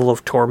same level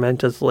of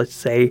torment as, let's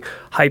say,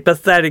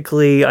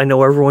 hypothetically, I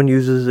know everyone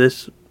uses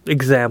this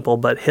example,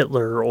 but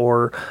Hitler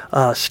or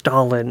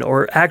Stalin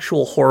or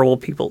actual horrible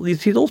people. You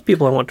see, those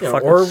people I want to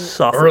fucking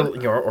suffer.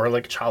 Or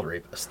like child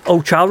rapists.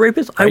 Oh, child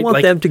rapists? I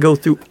want them to go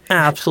through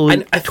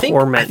absolute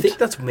torment. I think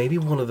that's maybe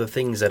one of the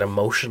things that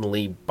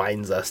emotionally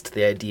binds us to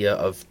the idea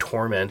of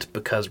torment,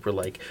 because we're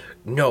like,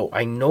 no,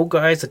 I know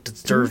guys that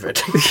deserve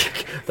it.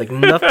 Like,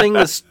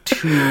 nothing's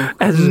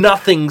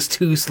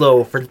too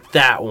slow for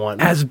that one.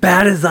 As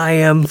bad as I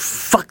am,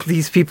 fuck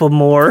these people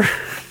more.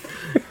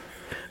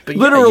 But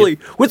literally,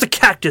 with a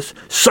cactus,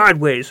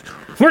 sideways,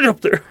 right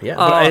up there. Yeah,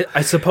 but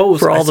I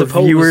suppose... For all the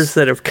viewers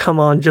that have come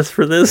on just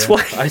for this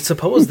one. I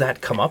suppose that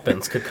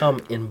comeuppance could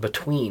come in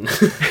between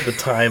the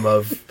time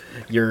of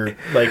your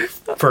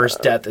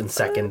first death and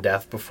second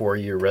death before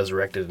you're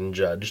resurrected and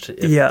judged.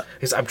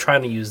 Because I'm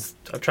trying to use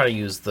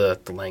the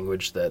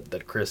language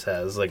that Chris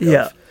has.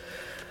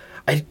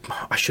 I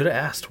should have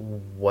asked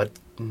what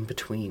in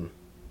between.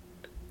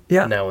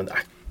 Yeah. Now and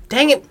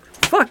dang it!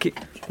 Fuck it.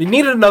 You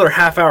needed another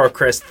half hour,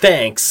 Chris.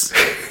 Thanks.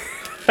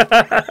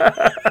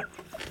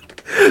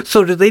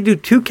 So did they do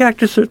 2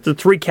 cactuses or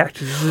 3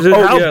 cactuses?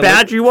 How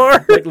bad you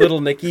are? Like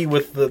little Nicky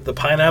with the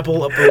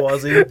pineapple up the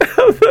wazoo.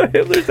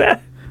 Hitler's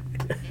that.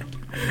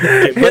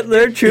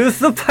 Hitler choose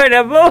the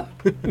pineapple?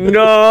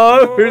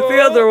 No, here's the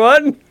other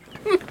one.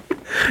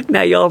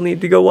 Now y'all need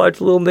to go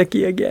watch Little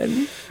Nicky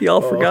again.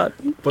 Y'all forgot.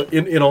 But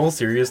in all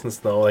seriousness,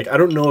 though, I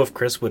don't know if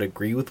Chris would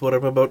agree with what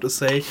I'm about to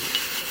say.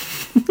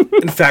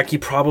 In fact, he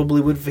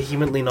probably would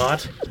vehemently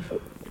not.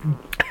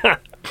 I'm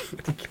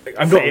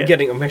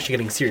actually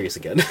getting serious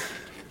again.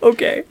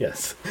 Okay.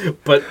 Yes.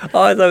 But I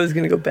thought it was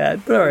going to go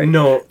bad, but all right.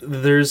 No,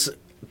 there's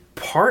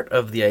part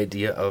of the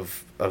idea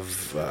of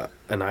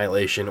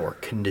annihilation or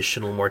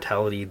conditional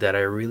mortality that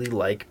I really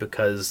like,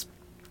 because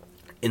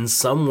in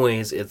some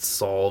ways it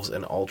solves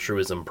an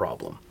altruism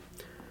problem.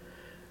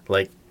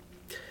 Like,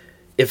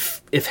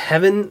 if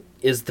heaven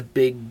is the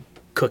big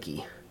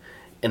cookie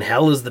and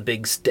hell is the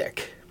big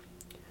stick,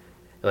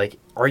 like,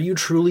 are you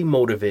truly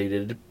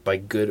motivated by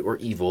good or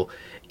evil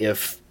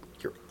if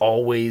you're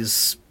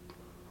always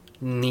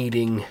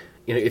needing,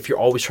 if you're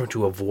always trying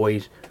to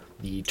avoid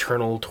the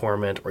eternal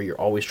torment, or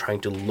you're always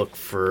trying to look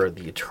for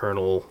the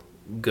eternal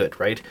good,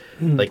 right?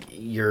 Like,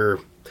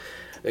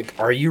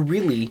 are you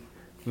really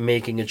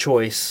making a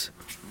choice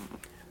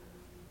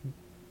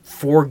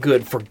for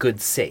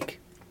good's sake?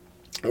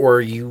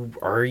 Or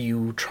are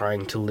you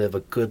trying to live a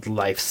good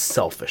life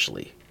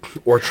selfishly?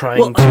 Or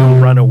trying to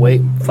run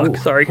away...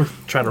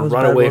 Trying to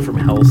run away from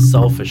hell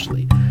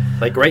selfishly.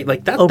 Like, right?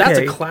 Like, that's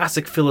a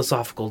classic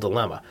philosophical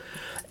dilemma.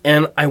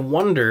 And I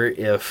wonder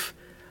if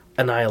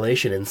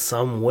annihilation in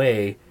some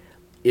way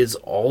is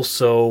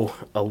also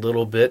a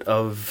little bit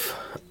of,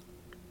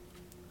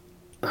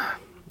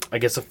 I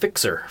guess, a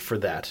fixer for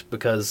that.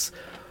 Because,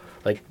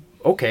 like,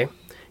 okay,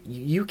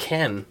 you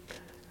can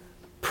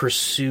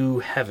pursue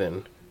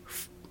heaven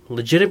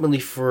legitimately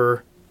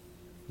for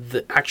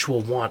the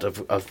actual want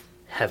of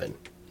heaven,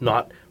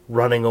 not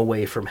running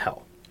away from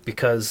hell.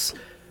 Because,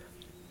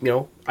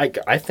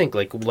 I think,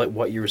 like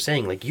what you were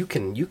saying, like, you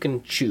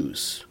can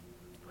choose.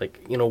 Like,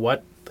 you know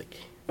what? Like,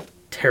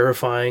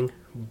 terrifying,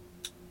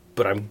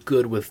 but I'm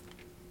good with...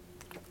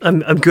 I'm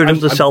good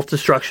with the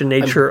self-destruction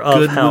nature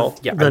of hell.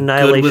 The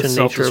annihilation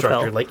nature of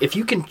hell. Like, if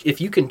you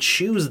can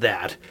choose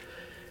that,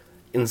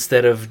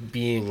 instead of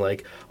being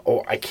like,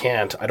 oh, I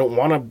don't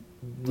want to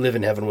live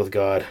in heaven with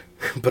God,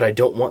 but I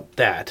don't want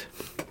that.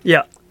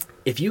 Yeah.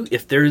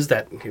 If there's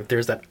that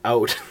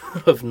out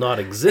of not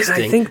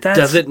existing, I think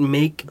does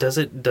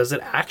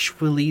it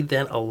actually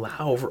then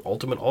allow for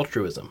ultimate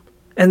altruism?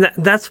 And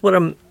that's what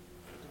I'm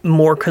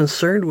more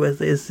concerned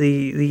with, is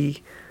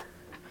the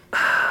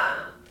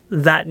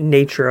that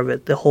nature of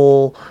it, the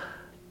whole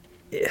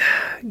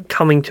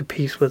coming to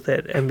peace with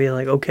it and being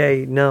like,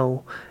 okay,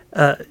 no,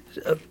 there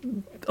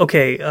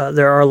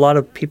are a lot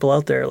of people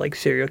out there like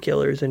serial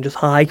killers and just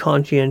high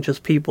conscientious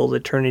people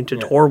that turn into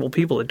horrible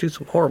people that do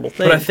some horrible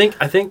things. But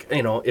I think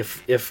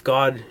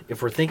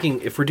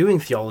if we're doing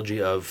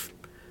theology of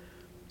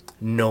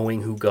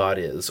knowing who God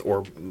is,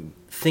 or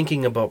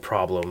thinking about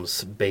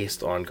problems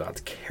based on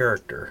God's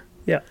character,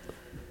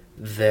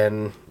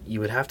 then you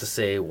would have to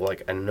say, well,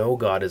 like, I know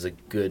God is a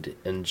good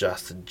and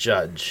just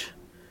judge.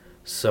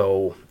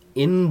 So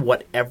in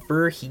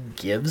whatever he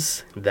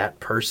gives that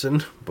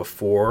person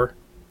before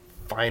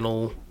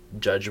final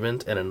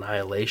judgment and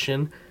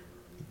annihilation,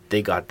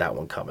 they got that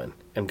one coming,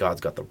 and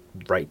God's got the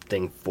right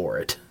thing for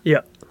it.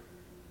 Yeah.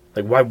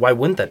 Like, why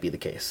wouldn't that be the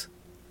case?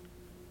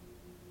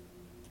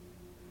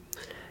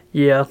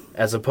 Yeah.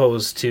 As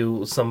opposed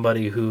to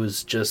somebody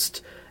who's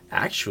just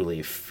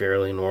actually a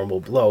fairly normal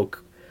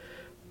bloke,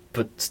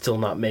 but still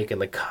not making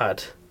the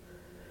cut.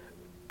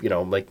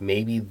 Like,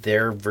 maybe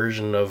their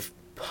version of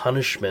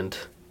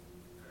punishment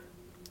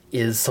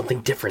is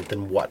something different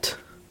than what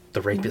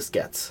the rapist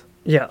gets.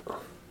 Yeah.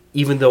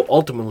 Even though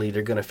ultimately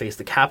they're going to face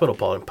the capital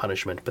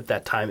punishment, but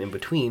that time in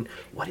between,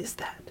 what is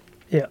that?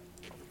 Yeah.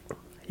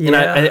 And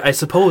I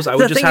suppose I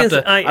would just have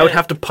to... I would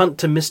have to punt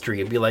to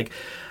mystery and be like,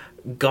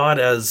 God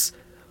as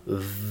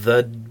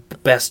the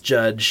best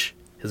judge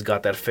has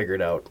got that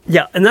figured out.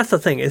 Yeah, and that's the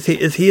thing, is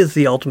he is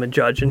the ultimate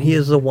judge, and he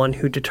is the one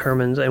who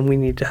determines, and we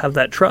need to have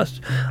that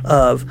trust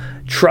of,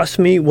 trust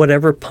me,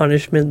 whatever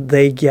punishment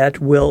they get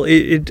will...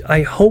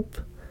 I hope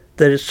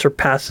that it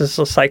surpasses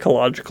the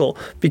psychological,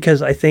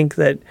 because I think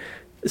that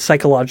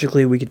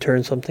psychologically we could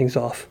turn some things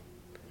off.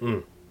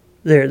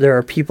 There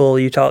are people,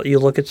 you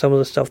look at some of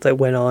the stuff that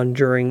went on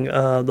during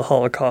the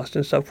Holocaust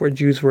and stuff, where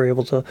Jews were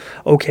able to,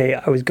 okay,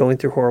 I was going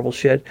through horrible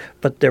shit,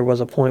 but there was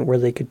a point where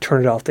they could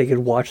turn it off. They could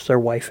watch their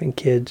wife and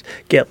kids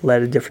get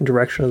led a different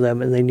direction of them,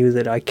 and they knew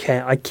that I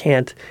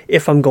can't,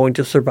 if I'm going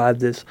to survive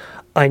this,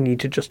 I need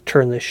to just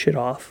turn this shit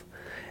off.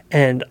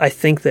 And I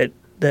think that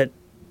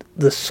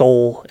the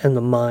soul and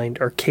the mind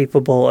are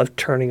capable of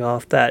turning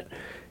off that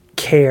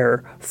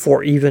care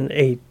for even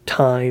a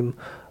time.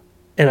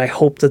 And I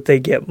hope that they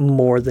get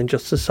more than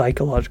just the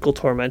psychological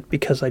torment,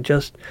 because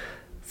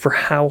for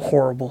how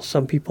horrible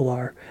some people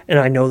are, and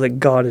I know that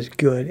God is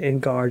good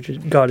and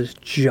God is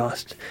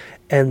just,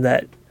 and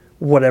that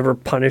whatever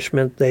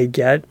punishment they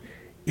get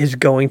is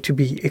going to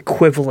be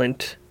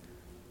equivalent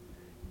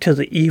to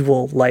the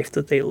evil life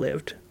that they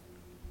lived.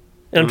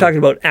 And I'm talking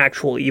about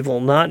actual evil,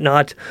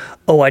 not,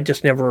 oh, I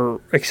just never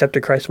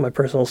accepted Christ as my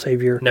personal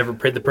Savior. Never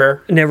prayed the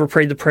prayer.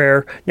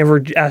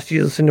 Never asked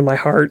Jesus into my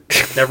heart.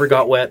 Never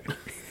got wet.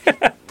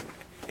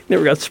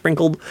 Never got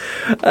sprinkled.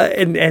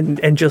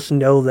 And just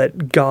know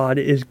that God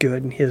is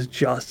good and he is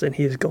just, and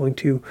he is going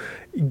to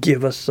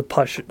give us the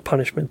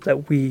punishment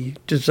that we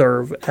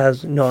deserve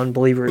as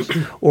non-believers.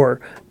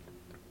 Or,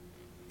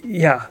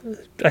 yeah,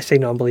 I say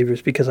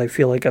non-believers because I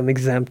feel like I'm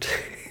exempt.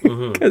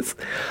 Because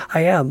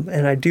I am,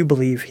 and I do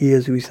believe he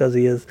is who he says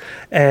he is.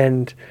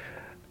 And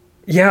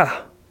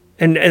Yeah.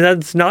 And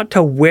that's not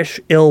to wish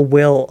ill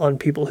will on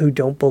people who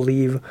don't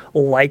believe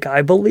like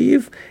I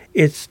believe.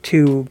 It's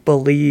to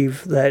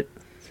believe that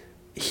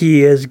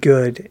he is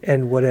good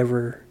and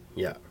whatever.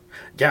 Yeah.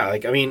 Yeah,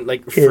 like, I mean,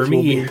 like, Is for will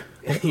me,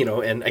 you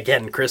know, and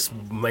again, Chris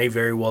may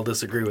very well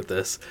disagree with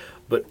this,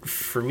 but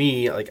for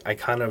me, like, I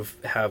kind of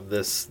have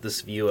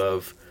this view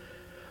of,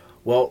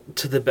 well,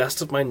 to the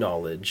best of my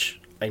knowledge,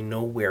 I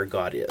know where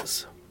God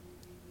is.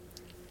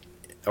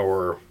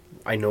 Or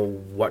I know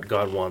what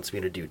God wants me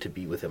to do to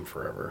be with him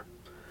forever.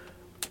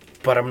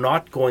 But I'm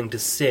not going to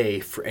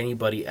say for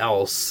anybody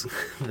else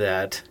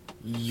that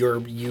you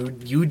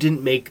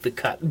didn't make the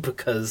cut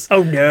because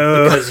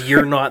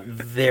you're not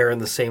there in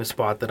the same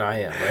spot that I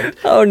am, right?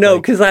 Oh no,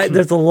 because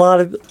there's a lot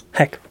of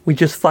heck. We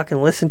just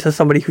fucking listened to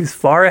somebody who's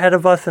far ahead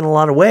of us in a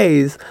lot of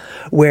ways.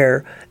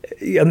 Where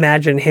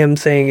imagine him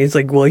saying, "He's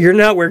like, well, you're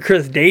not where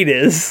Chris Date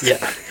is."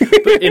 Yeah,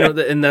 but, you know,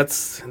 and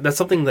that's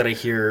something that I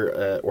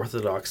hear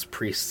Orthodox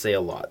priests say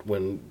a lot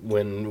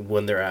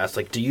when they're asked,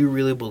 like, "Do you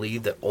really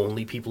believe that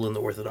only people in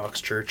the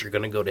Orthodox Church are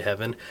going to go to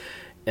heaven?"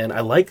 And I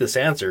like this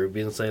answer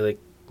because say like,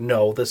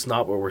 no, that's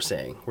not what we're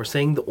saying. We're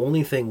saying the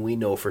only thing we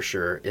know for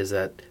sure is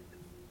that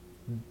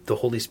the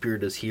Holy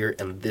Spirit is here,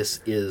 and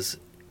this is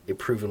a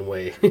proven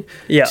way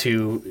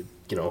to,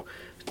 you know,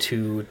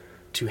 to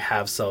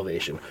have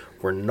salvation.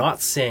 We're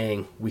not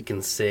saying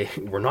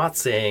we're not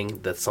saying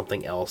that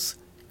something else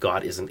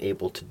God isn't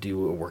able to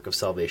do a work of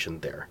salvation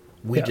there.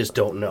 We just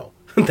don't know.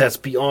 That's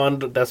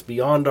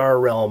beyond our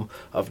realm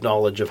of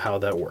knowledge of how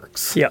that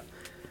works. Yeah.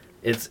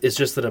 It's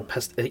just that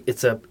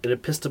it's an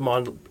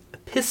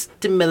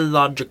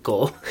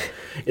epistemological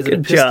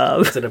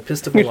it's an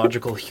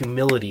epistemological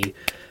humility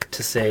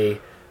to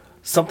say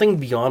something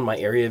beyond my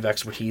area of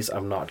expertise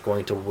I'm not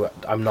going to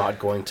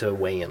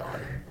weigh in on.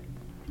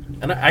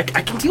 And I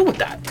can deal with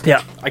that.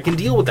 Yeah. I can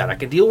deal with that. I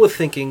can deal with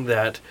thinking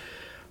that,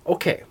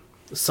 okay,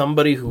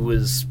 somebody who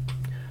was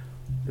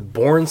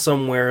born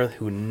somewhere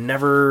who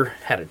never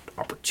had an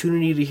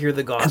opportunity to hear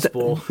the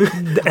gospel.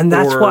 And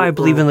that's why I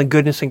believe in the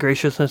goodness and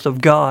graciousness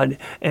of God,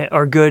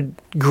 or good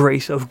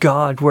grace of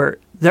God, where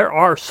there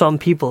are some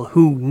people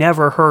who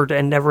never heard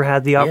and never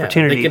had the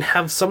opportunity. They can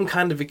have some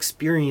kind of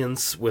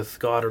experience with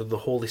God or the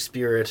Holy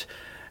Spirit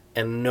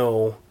and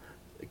know,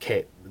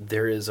 okay,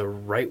 there is a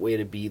right way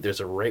to be, there's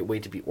a right way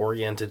to be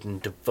oriented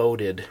and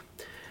devoted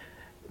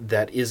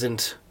that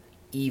isn't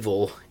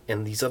evil,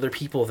 and these other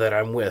people that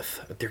I'm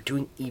with, they're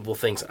doing evil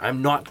things.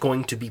 I'm not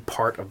going to be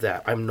part of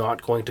that. I'm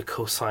not going to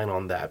co-sign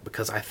on that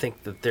because I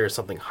think that there's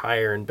something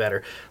higher and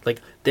better.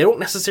 Like, they don't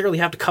necessarily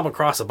have to come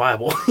across a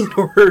Bible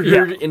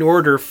in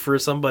order for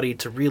somebody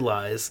to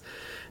realize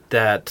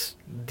that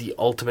the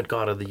ultimate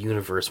God of the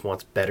universe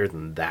wants better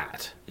than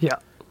that. Yeah.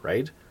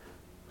 Right?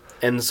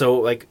 And so,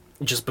 like,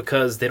 just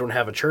because they don't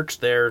have a church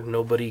there,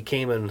 nobody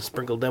came and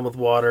sprinkled them with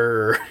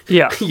water, or,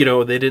 you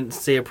know, they didn't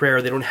say a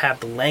prayer, they don't have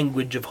the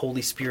language of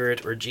Holy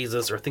Spirit or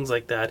Jesus or things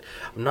like that.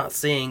 I'm not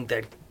saying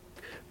that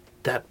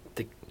the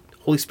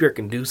Holy Spirit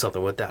can do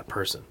something with that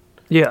person.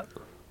 Yeah.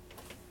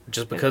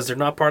 Just because they're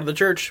not part of the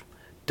church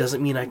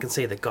doesn't mean I can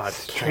say that God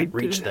can't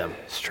reach them.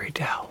 Straight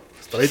to hell.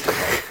 Straight to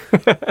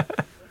hell.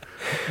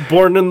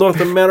 Born in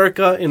North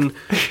America in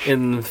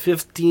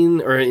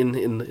 15 or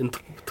in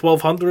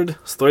 1200,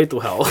 straight to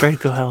hell. Straight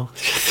to hell.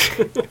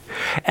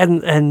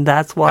 and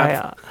that's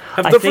why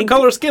have different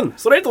color skin.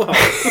 Straight to hell.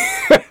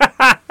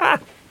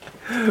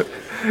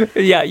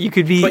 Yeah, you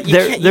could be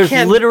there's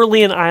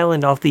literally an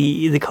island off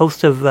the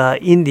coast of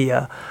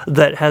India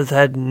that has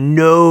had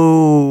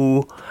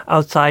no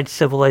outside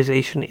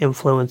civilization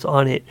influence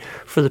on it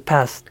for the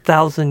past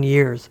 1,000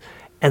 years,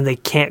 and they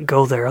can't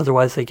go there,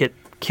 otherwise they get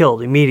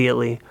killed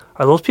immediately.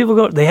 Are those people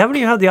going? They haven't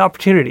even had the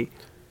opportunity.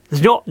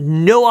 There's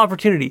no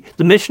opportunity.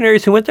 The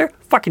missionaries who went there,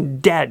 fucking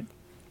dead.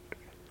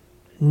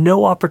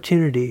 No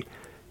opportunity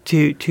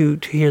to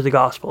hear the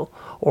gospel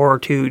or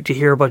to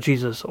hear about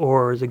Jesus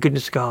or the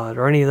goodness of God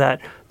or any of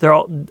that. They're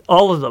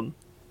all of them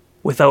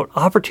without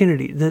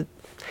opportunity.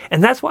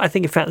 And that's why I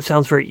think it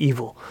sounds very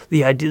evil.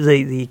 The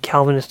idea, the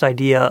Calvinist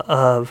idea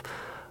of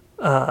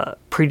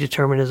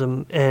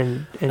predeterminism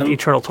and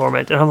eternal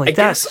torment. And I'm like,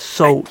 that's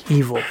so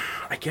evil.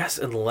 I guess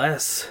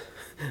unless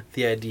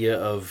the idea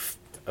of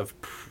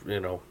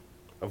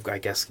I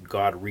guess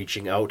God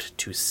reaching out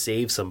to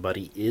save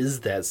somebody is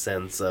that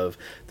sense of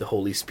the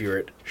Holy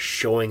Spirit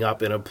showing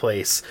up in a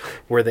place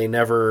where they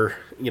never,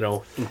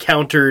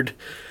 encountered.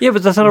 Yeah,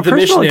 but that's not a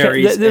personal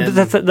encounter.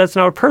 That's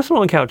not a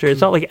personal encounter.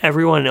 It's not like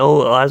everyone,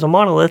 as a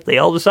monolith, they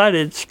all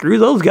decided, screw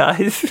those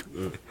guys.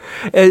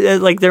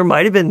 Like there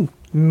might have been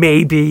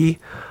maybe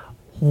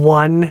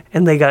one,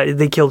 and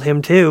they killed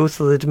him too,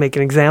 so that to make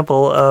an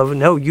example of,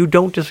 no, you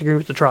don't disagree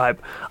with the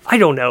tribe. I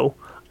don't know.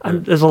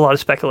 There's a lot of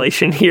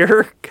speculation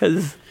here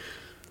because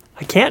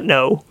I can't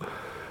know.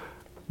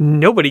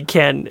 Nobody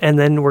can. And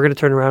then we're going to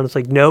turn around and it's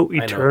like, no,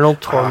 eternal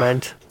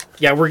torment.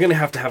 Yeah, we're going to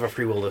have a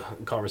free will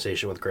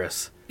conversation with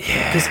Chris.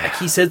 Yeah. Because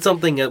he said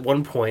something at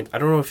one point. I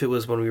don't know if it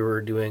was when we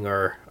were doing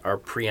our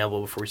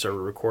preamble before we started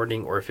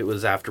recording or if it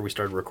was after we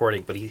started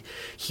recording. But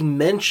he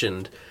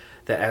mentioned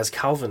that as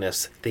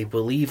Calvinists, they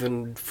believe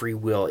in free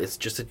will. It's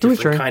just a True.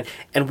 different kind.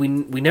 And we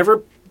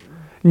never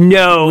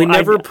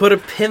never put a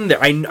pin there.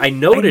 I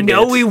noted it.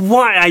 No, we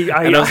want. And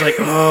I was like,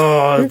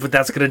 oh, but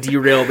that's going to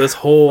derail this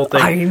whole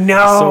thing. I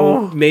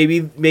know. So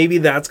maybe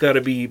that's got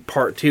to be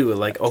part 2.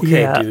 Like,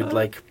 okay, Yeah. dude,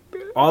 like,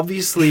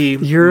 obviously...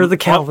 You're the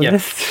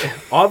Calvinist.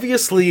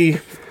 Obviously,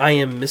 I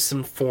am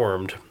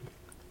misinformed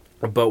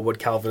about what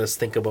Calvinists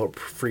think about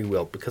free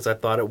will because I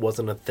thought it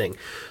wasn't a thing.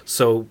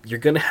 So you're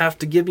going to have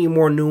to give me a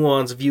more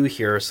nuanced view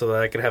here so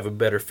that I can have a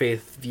better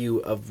faith view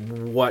of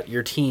what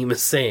your team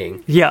is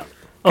saying. Yeah.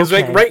 Because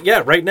Okay.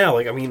 right now,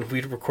 like, I mean,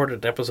 we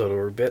recorded an episode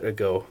over a bit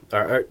ago,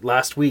 or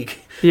last week.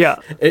 Yeah.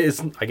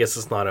 I guess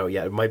it's not out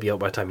yet. It might be out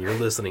by the time you're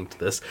listening to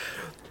this.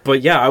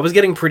 But yeah, I was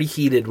getting pretty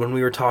heated when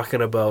we were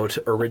talking about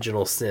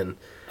original sin.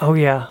 Oh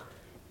yeah.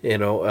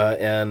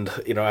 And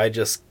it was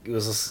just,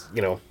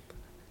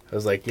 I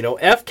was like,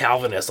 F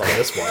Calvinists on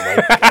this one.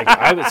 Like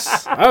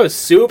I was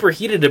super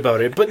heated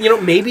about it. But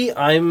maybe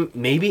I'm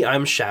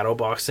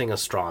shadowboxing a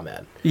straw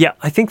man. Yeah,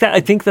 I think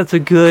that's a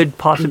good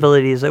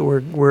possibility. Is that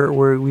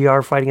we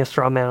are fighting a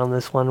straw man on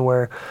this one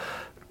where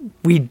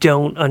we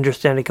don't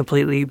understand it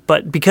completely,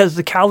 but because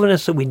the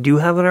Calvinists that we do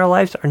have in our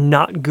lives are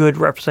not good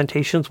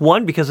representations.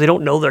 One, because they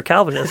don't know they're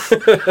Calvinists,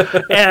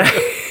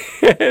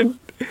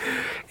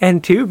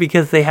 and two,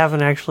 because they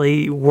haven't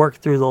actually worked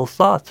through those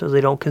thoughts, so they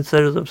don't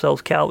consider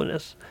themselves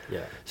Calvinists.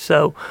 Yeah.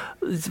 So,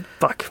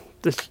 fuck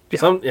this.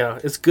 Yeah.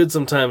 It's good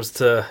sometimes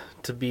to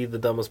be the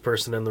dumbest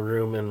person in the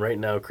room, and right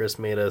now Chris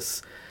made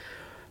us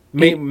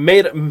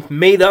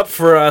made up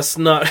for us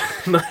not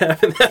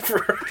having that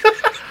for.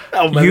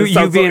 Oh, man, you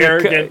being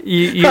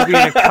being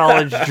a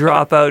college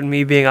dropout and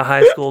me being a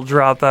high school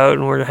dropout,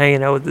 and we're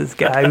hanging out with this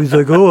guy who's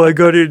like, "Oh, I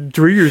got it in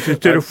 3 years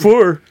instead of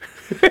 4."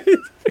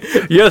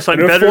 Yes, I'm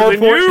better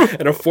than you.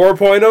 And a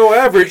 4.0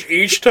 average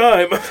each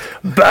time.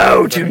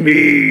 Bow to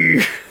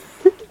me.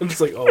 I'm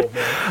just like, oh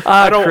man,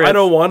 I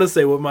don't want to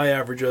say what my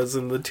average was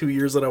in the 2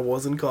 years that I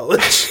was in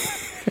college.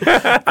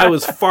 I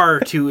was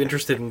far too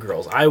interested in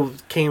girls. I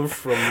came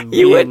from.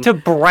 You went to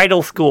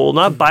bridal school,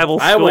 not Bible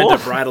school. I went to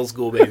bridal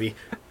school, baby.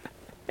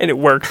 And it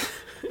worked.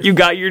 You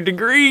got your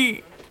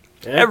degree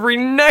every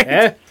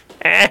night.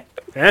 I've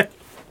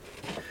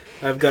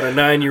got a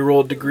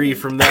 9-year-old degree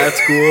from that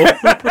school.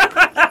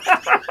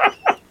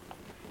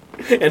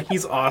 And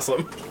he's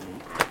awesome.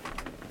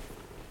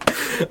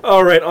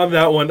 All right, on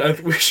that one,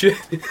 we should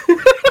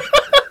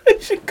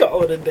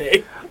call it a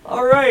day.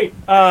 All right.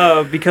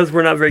 Because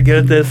we're not very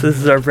good at this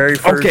is our very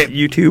first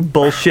YouTube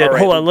bullshit. Right.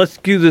 Hold on, let's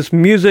do this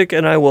music,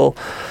 and I will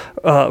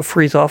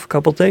freeze off a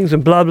couple things,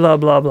 and blah, blah,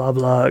 blah, blah,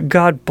 blah.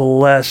 God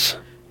bless.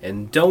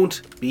 And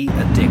don't be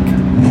a dick.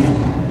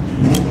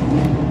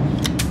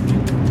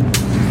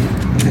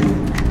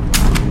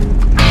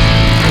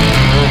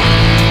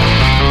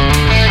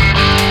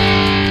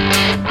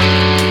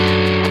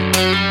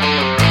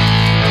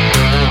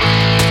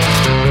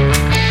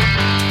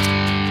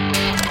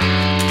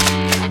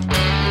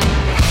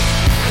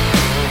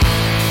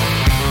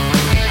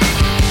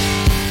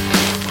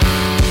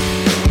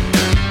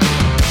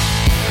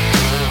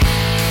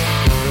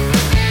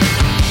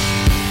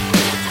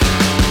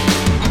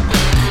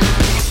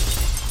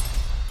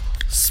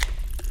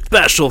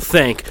 Special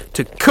thank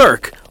to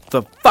Kirk,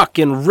 the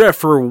fucking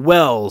Riffer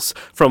Wells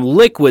from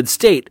Liquid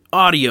State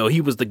Audio. He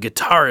was the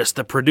guitarist,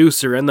 the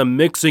producer, and the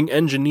mixing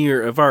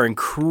engineer of our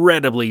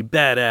incredibly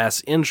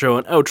badass intro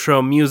and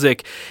outro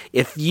music.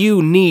 If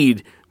you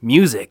need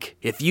music,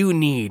 if you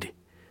need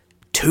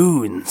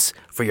tunes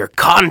for your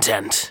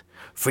content,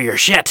 for your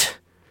shit,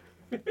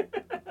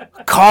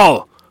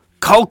 call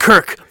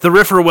Kirk, the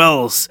Riffer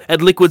Wells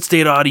at Liquid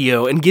State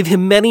Audio and give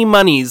him many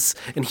monies,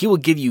 and he will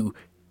give you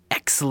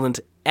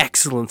excellent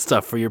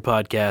stuff for your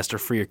podcast or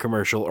for your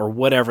commercial or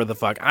whatever the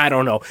fuck. I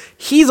don't know.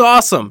 He's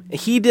awesome.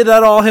 He did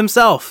that all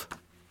himself.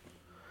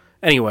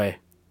 Anyway,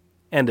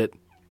 end it.